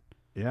frozen.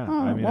 Yeah.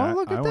 Oh, I mean, well,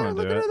 look at I there. wanna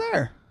Look do at it. her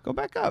there. Go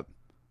back up.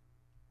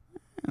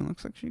 Man,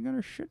 looks like she got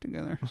her shit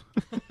together.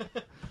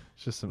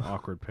 It's just an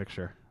awkward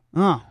picture.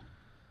 Oh.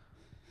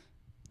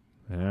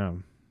 Yeah.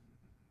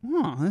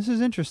 Oh, this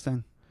is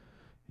interesting.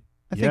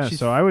 I think she's,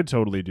 so I would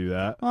totally do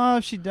that. Well,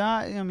 if she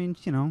died, I mean,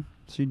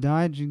 she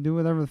died, she can do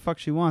whatever the fuck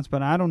she wants,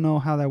 but I don't know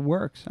how that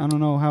works. I don't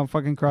know how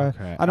fucking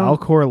Okay. I don't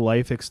Alcor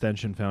Life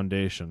Extension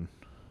Foundation.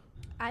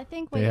 I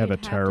think what they have a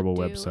you'd terrible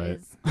to do website.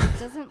 Is, it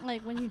doesn't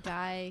like when you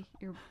die,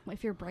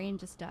 if your brain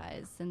just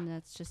dies, then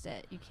that's just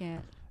it. You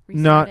can't reset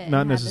it. Not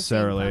and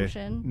necessarily. Have the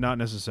same function. Not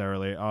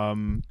necessarily.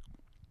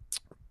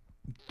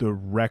 The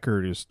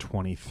record is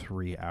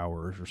 23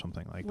 hours or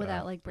something like that.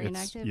 Without like brain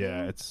activity.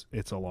 Yeah,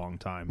 it's a long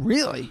time.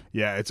 Really?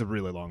 Yeah, it's a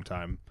really long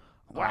time.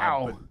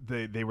 Wow.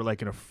 But they were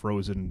like in a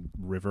frozen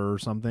river or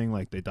something.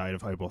 Like they died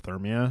of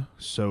hypothermia,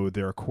 so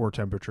their core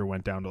temperature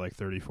went down to like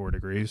 34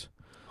 degrees.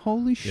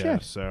 Holy shit. Yeah,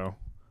 so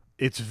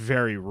it's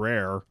very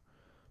rare,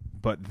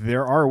 but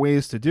there are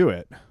ways to do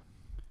it.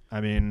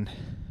 I mean,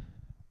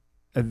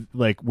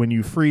 like when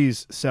you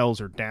freeze,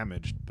 cells are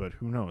damaged, but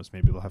who knows?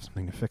 Maybe they'll have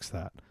something to fix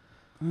that.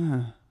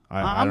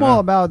 I'm don't all know.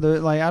 about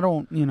the like. I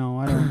don't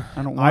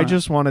want. I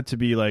just want it to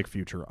be like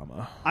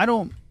Futurama.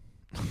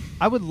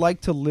 I would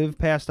like to live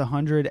past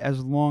 100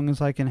 as long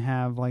as I can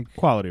have like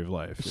quality of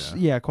life.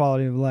 Yeah,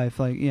 quality of life.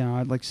 Like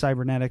I'd like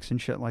cybernetics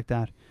and shit like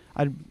that.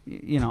 I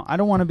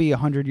don't want to be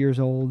 100 years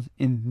old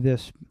in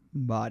this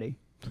body,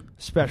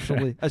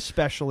 especially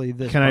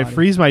this. Can body. I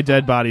freeze my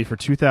dead body for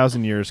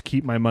 2,000 years,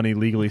 keep my money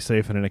legally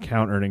safe in an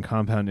account earning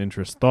compound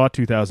interest, thaw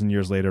 2,000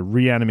 years later,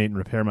 reanimate and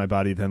repair my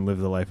body, then live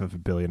the life of a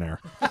billionaire?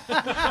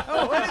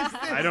 What is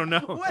this? I don't know.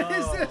 What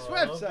is this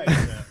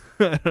website?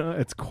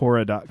 It's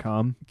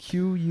Quora.com.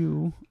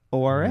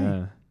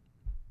 Quora.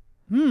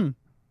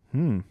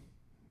 Yeah.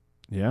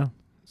 Yeah,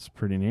 it's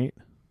pretty neat.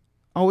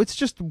 Oh, it's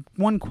just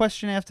one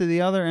question after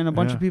the other, and a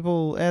bunch of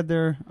people add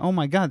their. Oh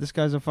my god, this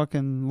guy's a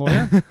fucking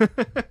lawyer.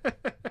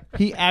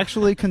 He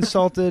actually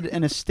consulted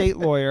an estate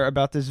lawyer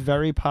about this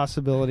very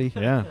possibility.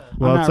 Yeah.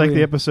 Well, it's like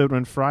the episode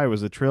when Fry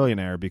was a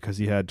trillionaire because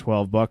he had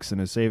 $12 in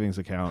his savings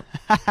account.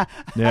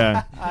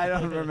 Yeah. I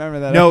don't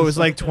remember that. No, episode. it was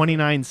like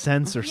 29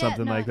 cents or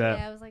something like that.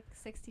 Yeah, it was like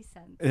 60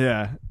 cents.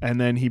 Yeah,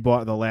 and then he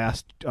bought the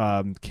last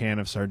can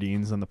of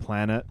sardines on the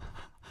planet.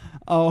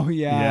 Oh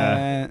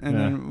yeah, and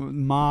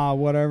then Ma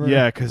whatever.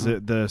 Yeah, because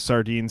the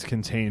sardines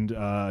contained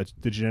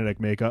the genetic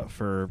makeup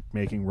for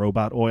making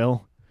robot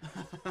oil.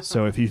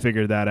 So if he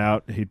figured that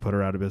out, he'd put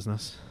her out of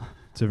business.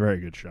 It's a very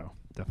good show.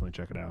 Definitely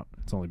check it out.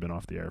 It's only been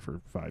off the air for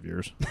 5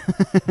 years.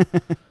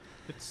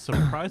 It's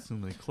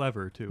surprisingly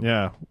clever too.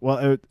 Yeah,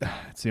 well,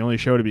 it's the only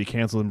show to be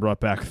canceled and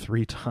brought back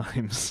 3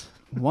 times.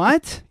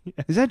 What?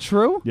 Is that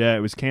true? Yeah,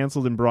 it was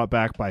canceled and brought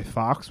back by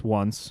Fox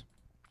once.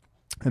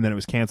 And then it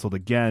was canceled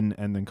again,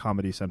 and then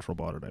Comedy Central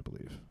bought it, I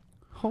believe.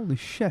 Holy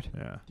shit!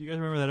 Yeah. Do you guys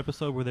remember that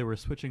episode where they were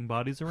switching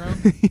bodies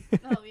around?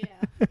 Oh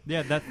yeah.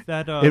 Yeah,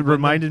 that. It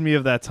reminded me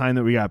of that time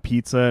that we got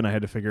pizza, and I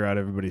had to figure out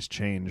everybody's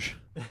change.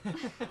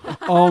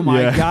 Oh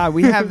my god,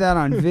 we have that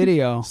on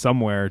video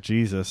somewhere.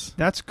 Jesus,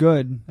 that's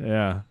good.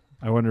 Yeah,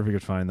 I wonder if we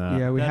could find that.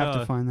 Yeah, we have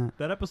to find that.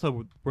 That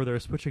episode where they're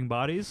switching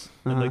bodies,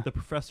 and like the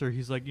professor,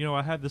 he's like,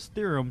 I have this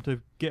theorem to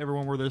get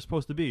everyone where they're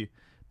supposed to be.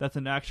 That's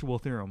an actual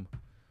theorem.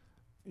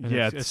 And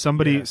yeah, it's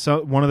somebody. yeah.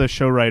 So one of the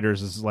show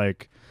writers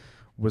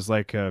was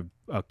like a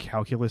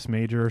calculus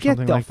major or Get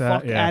something the like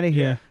that. fuck outta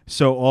here.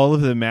 So all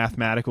of the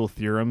mathematical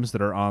theorems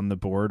that are on the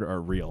board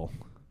are real.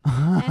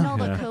 And all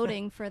the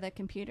coding for the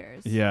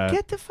computers. Yeah.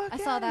 Get the fuck. I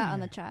saw that on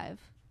the Chive.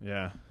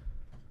 Yeah.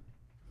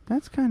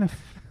 That's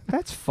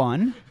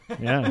fun.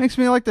 Yeah. Makes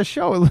me like the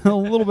show a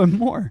little bit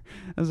more.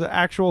 There's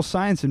actual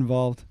science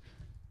involved.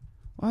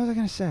 What was I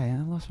going to say?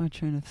 I lost my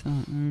train of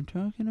thought. We were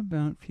talking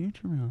about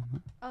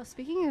Futurama. Oh,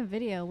 speaking of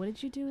video, what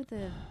did you do with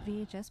the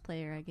VHS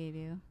player I gave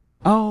you?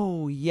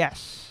 Oh,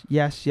 yes.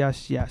 Yes.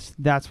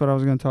 That's what I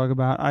was going to talk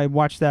about. I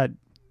watched that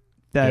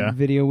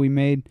video we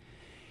made.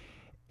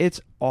 It's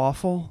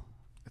awful.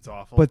 It's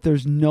awful. But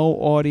there's no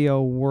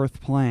audio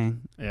worth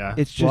playing. Yeah.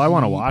 It's just I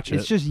want to watch it.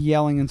 It's just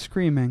yelling and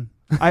screaming.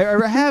 I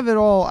have it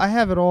all. I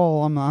have it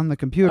all on the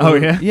computer. Oh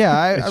yeah,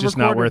 yeah. It's just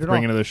not worth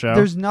bringing to the show.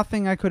 There's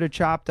nothing I could have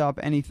chopped up.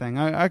 Anything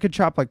I could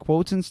chop like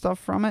quotes and stuff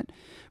from it,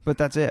 but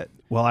that's it.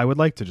 Well, I would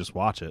like to just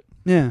watch it.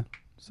 Yeah.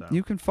 So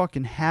you can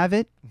fucking have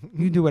it.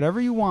 You do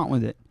whatever you want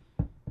with it.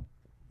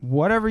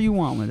 Whatever you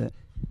want with it.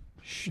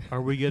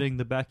 Are we getting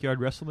the backyard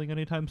wrestling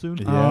anytime soon?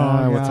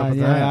 Yeah. What's up with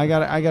that? I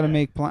gotta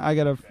make. I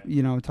gotta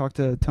talk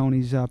to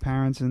Tony's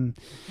parents and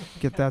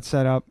get that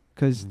set up.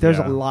 Because there's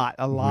a lot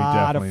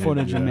of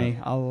footage of me.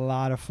 A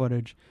lot of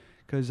footage.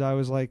 Because I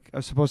was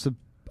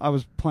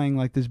playing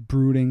like this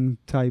brooding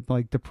type,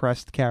 like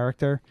depressed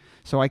character.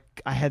 So I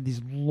had these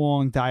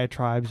long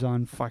diatribes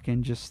on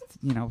fucking just,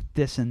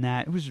 this and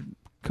that. It was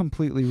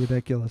completely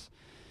ridiculous.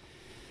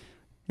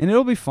 And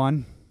it'll be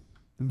fun.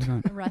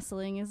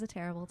 Wrestling is a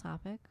terrible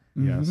topic.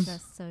 Yes.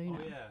 Just so you know.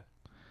 Oh, yeah.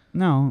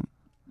 No.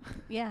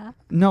 Yeah.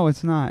 No,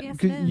 it's not. Yes,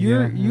 'Cause it is.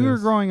 you were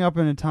growing up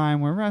in a time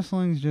where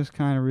wrestling's just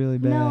kind of really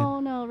bad.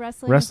 No,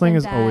 wrestling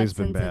has been always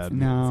bad been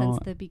bad. since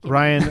the beginning.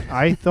 Ryan,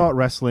 I thought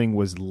wrestling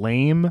was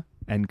lame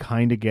and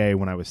kind of gay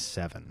when I was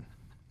 7.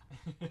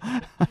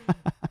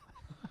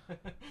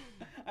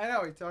 I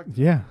know we talked.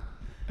 Yeah,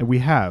 we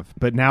have.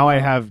 But now I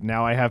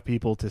have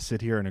people to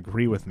sit here and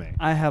agree with me.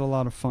 I had a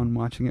lot of fun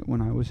watching it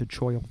when I was a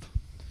child.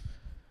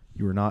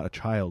 You were not a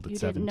child at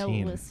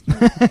 17. Was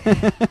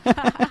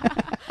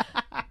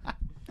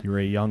You were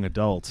a young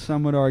adult.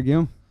 Some would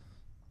argue.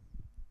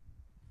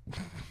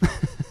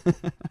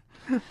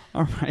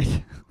 All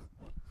right.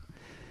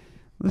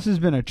 This has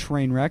been a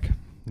train wreck.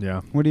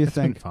 Yeah. What do you It's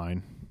think? been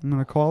fine. I'm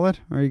gonna call it,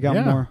 or you got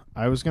more?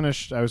 I was gonna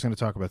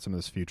talk about some of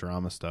this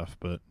Futurama stuff,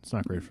 but it's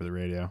not great for the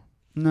radio.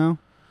 No.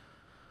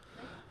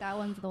 That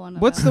one's the one.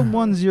 What's the 10?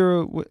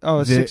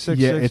 Oh, 666.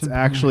 Yeah,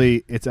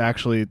 it's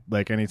actually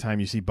like anytime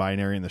you see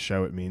binary in the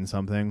show, it means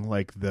something.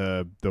 Like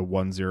the 10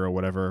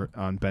 whatever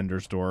on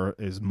Bender's door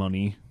is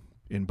money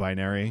in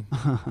binary,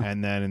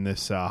 and then in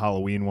this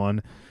Halloween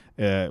one,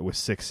 it was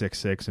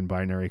 666 in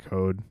binary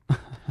code.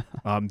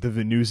 The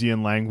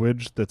Venusian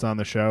language that's on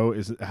the show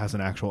has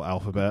an actual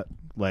alphabet.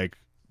 Like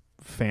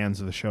fans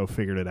of the show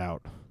figured it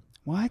out.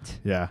 What?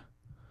 Yeah.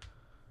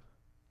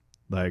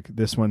 Like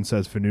this one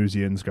says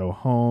Venusians go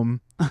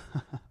home. I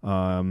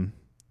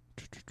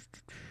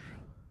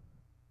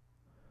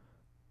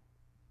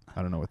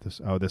don't know what this.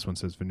 Oh, this one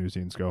says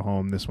Venusians go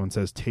home. This one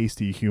says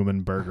tasty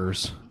human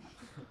burgers.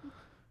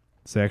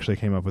 So they actually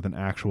came up with an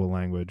actual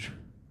language.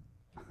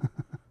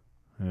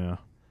 Yeah.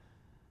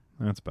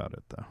 That's about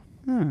it, though.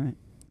 All right.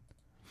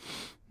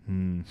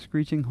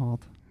 Screeching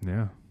halt.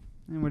 Yeah.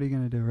 And what are you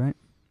going to do, right?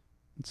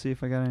 Let's see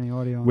if I got any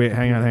audio. Wait,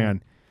 hang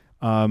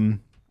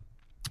on.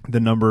 The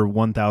number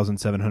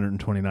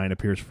 1,729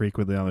 appears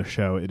frequently on the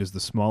show. It is the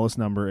smallest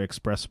number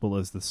expressible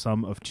as the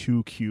sum of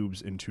two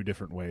cubes in two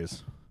different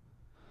ways.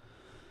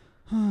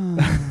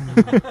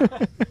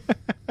 I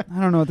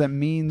don't know what that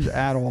means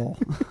at all.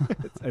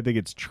 I think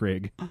it's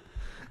trig.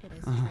 It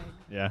is trig.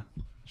 Yeah,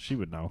 she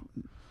would know.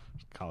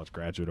 College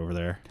graduate over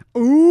there.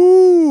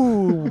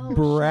 Ooh, Oh,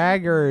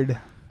 braggart.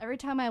 Every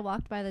time I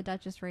walked by the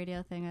Duchess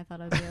radio thing, I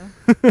thought of you.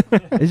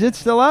 Is it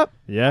still up?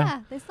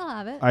 Yeah, they still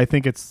have it. I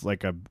think it's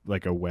like a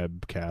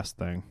webcast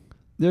thing.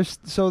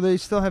 So they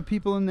still have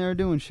people in there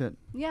doing shit.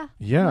 Yeah.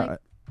 Yeah. Like,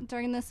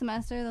 during the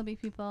semester, there'll be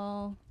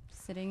people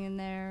sitting in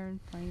there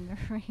and playing their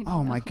radio.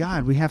 Oh my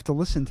God, we have to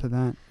listen to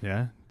that.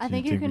 Yeah. I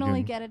think you can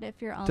only get it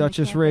if you're on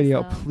Duchess the campus,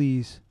 Radio, though.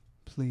 please.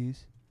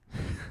 Please,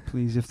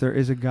 if there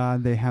is a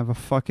God, they have a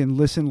fucking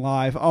listen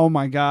live. Oh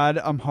my God,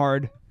 I'm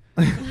hard.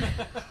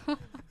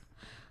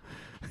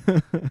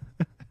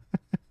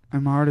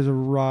 I'm hard as a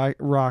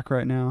rock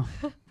right now.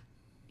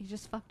 You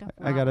just fucked up.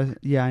 I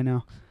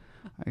know.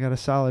 I got a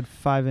solid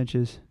 5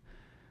 inches.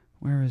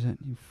 Where is it?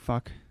 You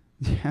fuck.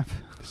 Yeah.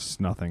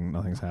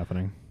 Nothing's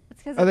happening.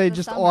 Are they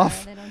just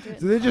off? They don't do it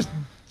they in just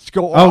summer.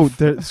 go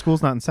off? Oh,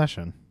 school's not in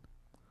session.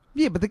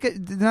 Yeah, but they're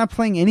not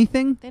playing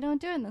anything. They don't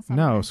do it in the summer.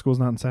 No, school's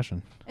not in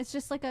session. It's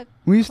just like a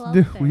We used to club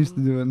do. thing. We used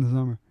to do it in the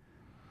summer.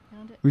 They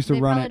don't do it. We used to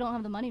They run probably it. don't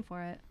have the money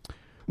for it.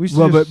 We used to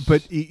Well, just-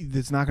 but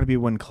it's not going to be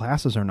when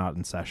classes are not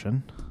in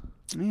session.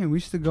 Yeah, we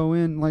used to go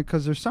in like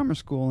because there's summer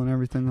school and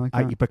everything like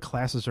that. But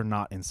classes are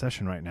not in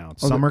session right now.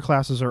 Oh, Summer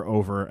classes are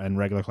over and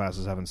regular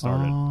classes haven't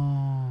started.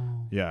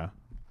 Oh. Yeah.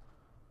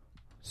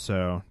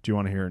 So, do you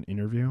want to hear an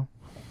interview?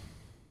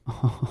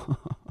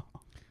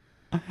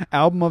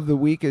 Album of the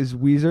week is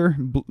Weezer,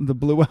 the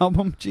Blue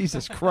album.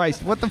 Jesus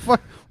Christ! What the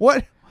fuck?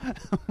 What?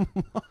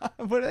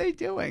 What are they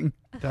doing?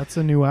 That's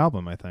a new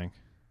album, I think.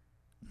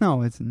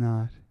 No, it's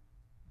not.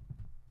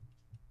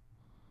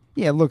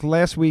 Yeah, look,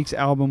 last week's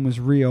album was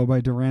Rio by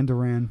Duran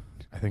Duran.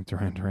 I think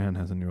Duran Duran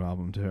has a new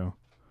album too.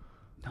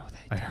 No, they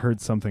I heard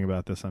something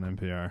about this on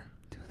NPR.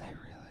 Do they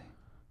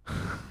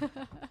really?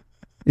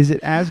 Is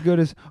it as good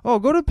as... Oh,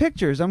 go to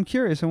pictures. I'm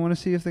curious. I want to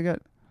see if they got...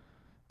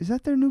 Is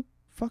that their new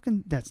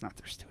fucking... That's not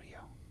their studio.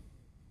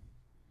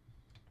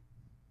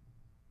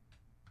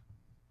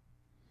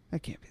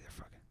 That can't be their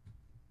fucking...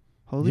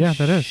 Holy Yeah,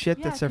 that is. shit,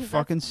 Yeah, that's their 'cause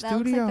fucking That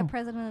looks studio. like the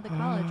president of the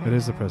college. It right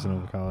is the there. president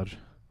of the college.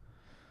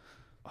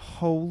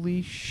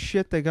 Holy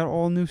shit, they got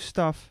all new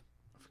stuff.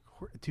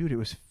 Dude, it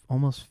was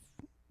almost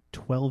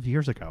 12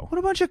 years ago. What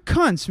a bunch of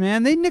cunts,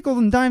 man. They nickel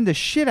and dimed the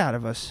shit out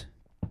of us.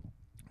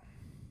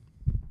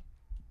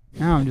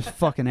 Now I'm just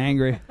fucking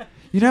angry.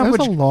 You know how That much,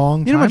 was a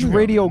long you know how much time ago,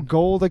 radio man.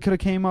 gold I could have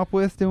came up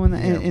with doing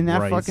that in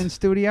that right. fucking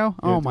studio?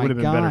 Yeah, Oh it my would have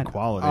been God. better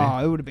quality. Oh,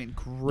 it would have been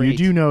great. You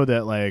do know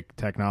that like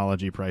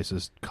technology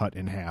prices cut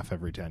in half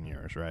every 10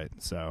 years, right?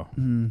 So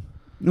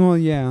Well,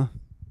 yeah.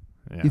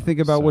 yeah, You think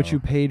about what so- you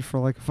paid for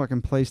like a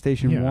fucking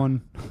PlayStation Yeah.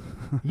 1.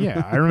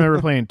 Yeah, I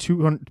remember paying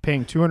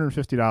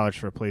 $250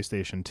 for a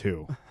PlayStation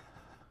 2.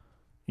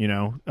 You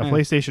know, a Yeah.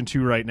 PlayStation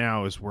 2 right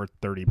now is worth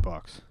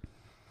 $30.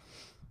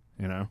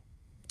 You know?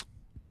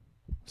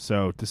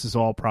 So this is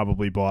all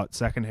probably bought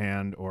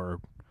secondhand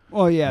or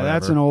Well, yeah,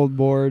 that's whatever. an old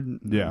board.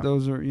 Yeah.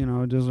 Those are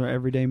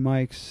everyday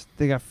mics.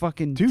 They got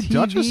fucking Dude, TVs.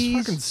 Duchess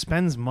fucking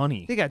spends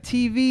money. They got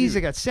TVs.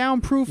 They got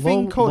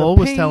soundproofing. Lowell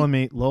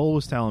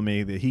was telling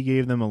me that he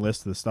gave them a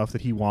list of the stuff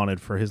that he wanted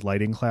for his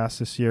lighting class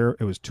this year.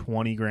 It was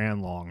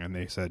 $20,000 long, and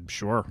they said,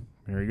 "Sure,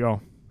 here you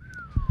go."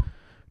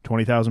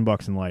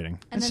 $20,000 in lighting.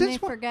 And then they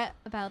forget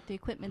about the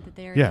equipment that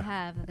they already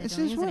have that they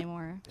don't use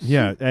anymore.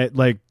 Yeah,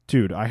 like,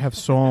 dude, I have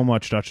so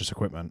much Duchess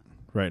equipment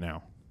right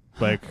now.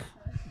 Like,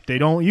 they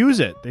don't use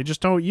it. They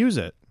just don't use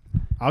it.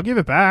 I'll give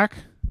it back.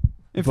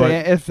 If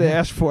they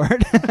ask for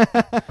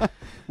it.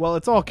 Well,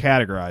 it's all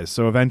categorized,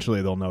 so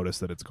eventually they'll notice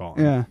that it's gone.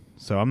 Yeah.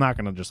 So I'm not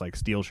going to just, like,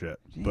 steal shit.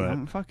 Gee, but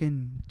I'm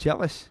fucking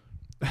jealous.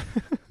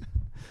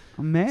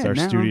 I'm mad it's our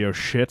now. studio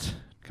shit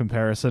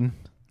comparison.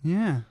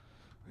 Yeah.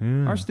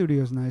 Our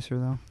studio's nicer,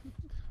 though.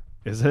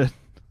 Is it?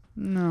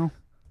 No.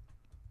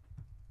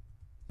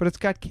 But it's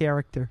got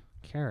character.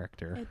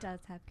 Character. It does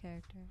have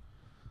character.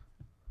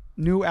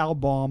 New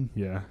album.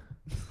 Yeah.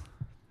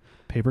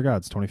 Paper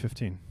Gods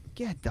 2015.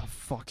 Get the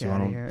fuck So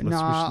out of here. we No,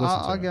 should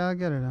listen to I'll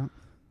get it out.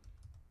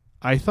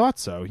 I thought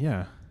so,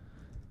 yeah.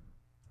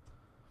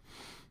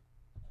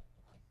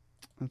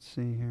 Let's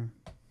see here.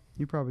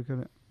 You probably could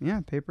have.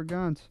 Yeah, Paper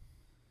Gods.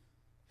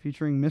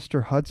 Featuring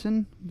Mr.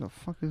 Hudson? What the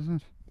fuck is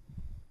that?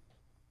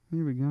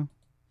 Here we go.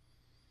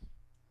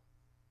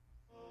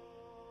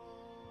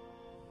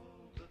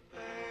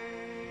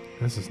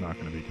 This is not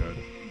going to be good.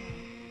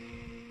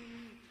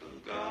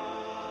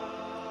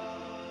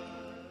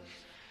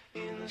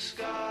 In the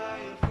sky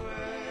of gray,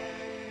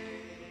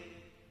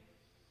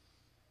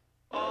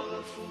 all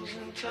the fools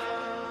in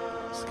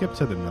town. Skip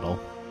to the middle.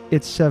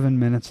 It's 7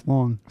 minutes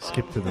long.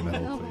 Skip to the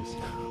middle, please.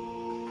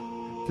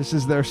 This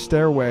is their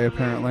stairway,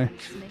 apparently.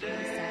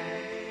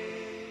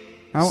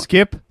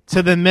 Skip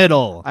to the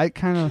middle. I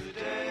kind of...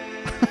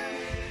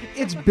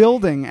 It's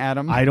building,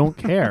 Adam. I don't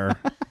care.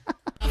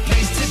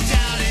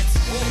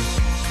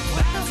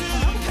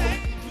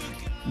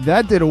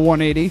 That did a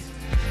 180.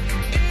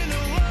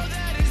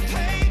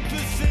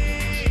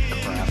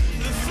 Crap.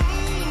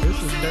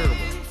 This is terrible.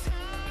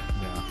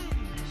 Yeah.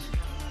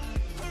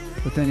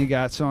 But then you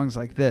got songs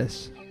like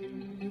this.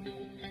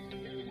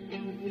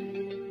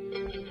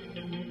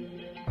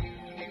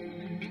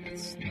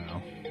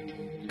 No.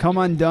 Come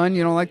Undone.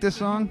 You don't like this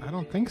song? I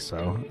don't think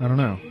so. I don't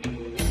know.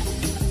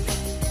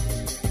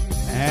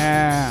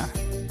 Yeah.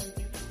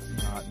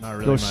 Not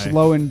really. Go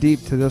slow and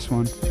deep to this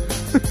one.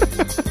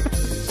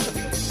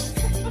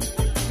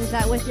 Is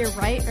that with your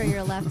right or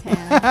your left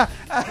hand?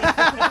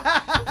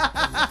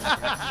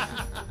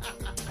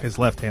 His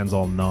left hand's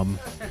all numb.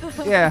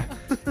 Yeah.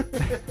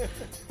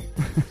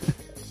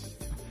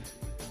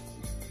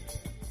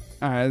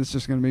 All right, it's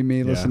just going to be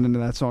me listening to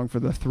that song for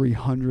the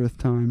 300th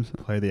time.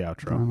 Play the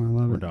outro. I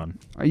love We're it. done.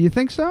 You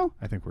think so?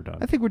 I think we're done.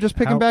 I think we're just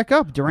picking back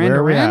up. Duran Where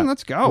are we Duran, at?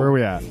 let's go. Where are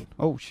we at?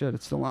 Oh, shit,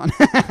 it's still on.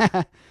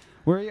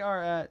 Where we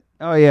are at...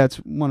 Oh, yeah, it's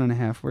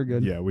 1.5. We're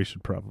good. Yeah, we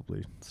should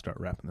probably start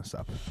wrapping this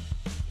up.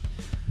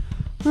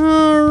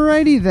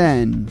 Alrighty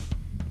then.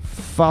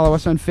 Follow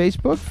us on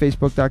Facebook,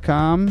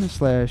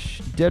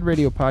 facebook.com/Dead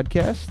Radio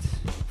Podcast.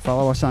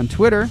 Follow us on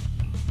Twitter.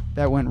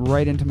 That went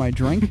right into my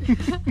drink.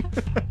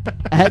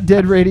 At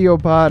Dead Radio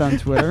Pod on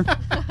Twitter.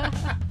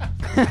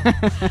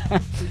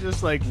 He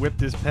just like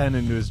whipped his pen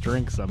into his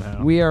drink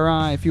somehow. We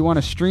are, if you want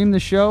to stream the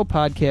show,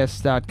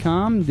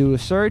 podcast.com. Do a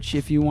search.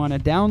 If you want to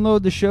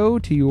download the show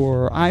to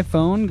your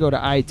iPhone, go to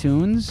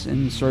iTunes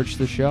and search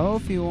the show.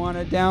 If you want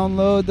to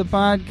download the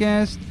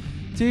podcast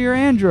to your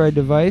Android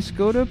device,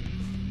 go to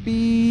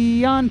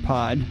Beyond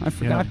Pod. I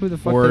forgot who the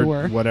fuck or they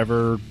were.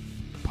 Whatever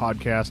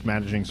podcast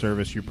managing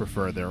service you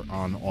prefer, they're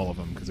on all of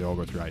them because they all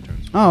go through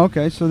iTunes. Oh,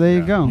 okay. So there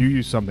you go. You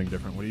use something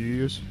different. What do you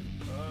use?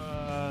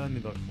 Let me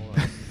look. Hold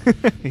on.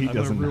 He I'm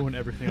doesn't gonna ruin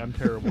everything. I'm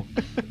terrible.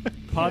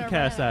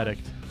 Podcast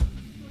Addict.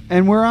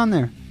 And we're on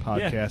there.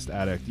 Podcast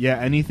Addict. Yeah,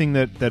 anything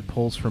that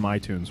pulls from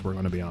iTunes, we're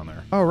going to be on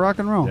there. Oh, rock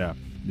and roll. Yeah.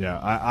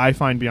 Yeah, I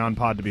find Beyond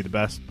Pod to be the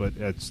best, but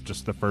it's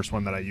just the first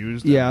one that I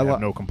used. Yeah, I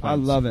have no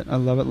complaints. I love it. I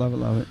love it. Love it.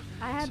 Love it.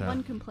 I had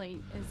one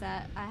complaint, is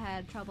that I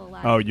had trouble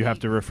last Oh, you week. have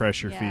to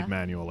refresh your Yeah. feed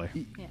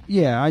manually.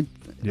 Yeah, I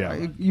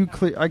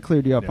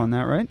cleared you up Yeah. on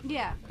that, right?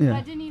 Yeah, Yeah. but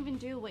I didn't even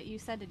do what you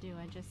said to do.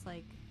 I just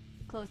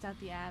closed out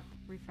the app,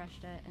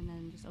 refreshed it, and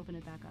then just opened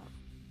it back up.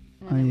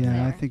 And then it was Yeah,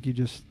 I there. think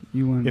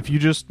you went. If you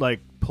just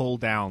pull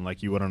down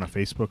like you would on a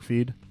Facebook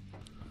feed,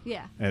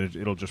 Yeah. and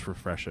it'll just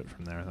refresh it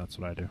from there. That's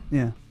what I do.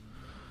 Yeah.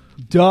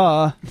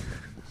 Duh.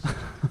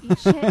 Eat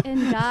shit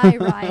and die,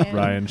 Ryan.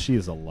 Ryan, she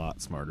is a lot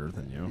smarter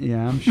than you.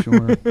 Yeah, I'm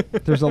sure.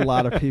 There's a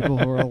lot of people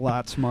who are a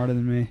lot smarter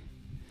than me.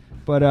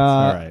 But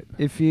all right.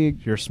 If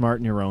you're smart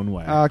in your own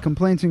way.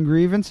 Complaints and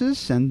grievances,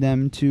 send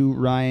them to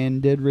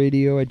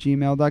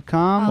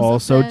ryandeadradio@gmail.com.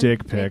 Also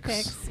dick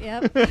pics.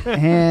 Yep.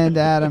 And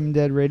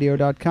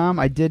adamdeadradio.com.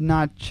 I did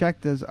not check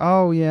this.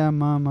 Oh, yeah,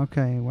 Mom.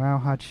 Okay. Wow,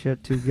 hot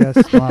shit. 2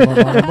 guests. Blah, blah,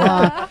 blah,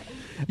 blah.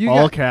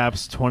 All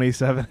caps,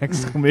 27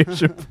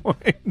 exclamation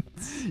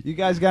points. You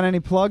guys got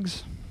any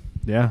plugs?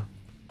 Yeah.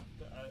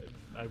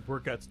 I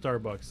work at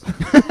Starbucks.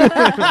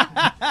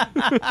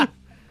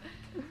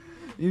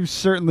 You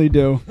certainly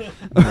do.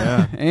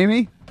 Yeah.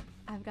 Amy?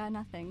 I've got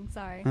nothing.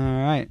 Sorry. All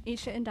right. Eat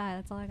shit and die.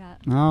 That's all I got.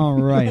 All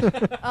right.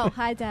 Oh,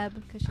 hi, Deb,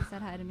 because she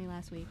said hi to me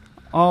last week.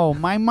 Oh,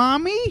 my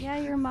mommy? Yeah,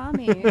 your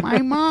mommy. My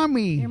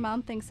mommy. Your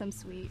mom thinks I'm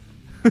sweet.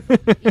 You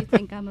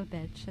think I'm a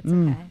bitch. It's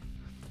okay.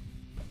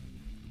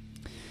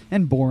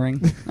 And boring.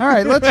 All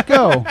right, let's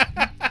go.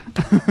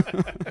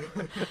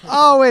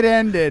 Oh, it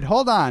ended.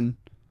 Hold on.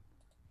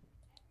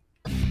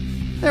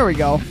 There we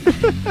go.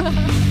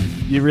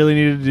 You really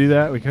needed to do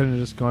that? We couldn't have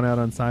just gone out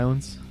on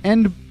silence?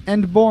 And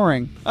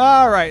boring.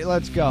 All right,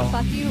 let's go.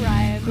 Fuck you,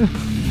 Ryan.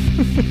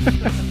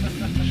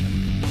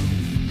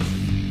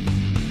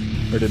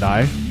 Or did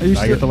I? Did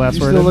I get the last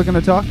word? Still in? looking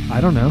to talk? I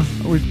don't know.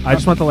 I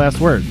just want the last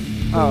word.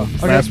 Oh,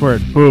 okay. Last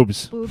word.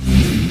 Boobs.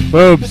 Boobs.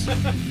 Boobs.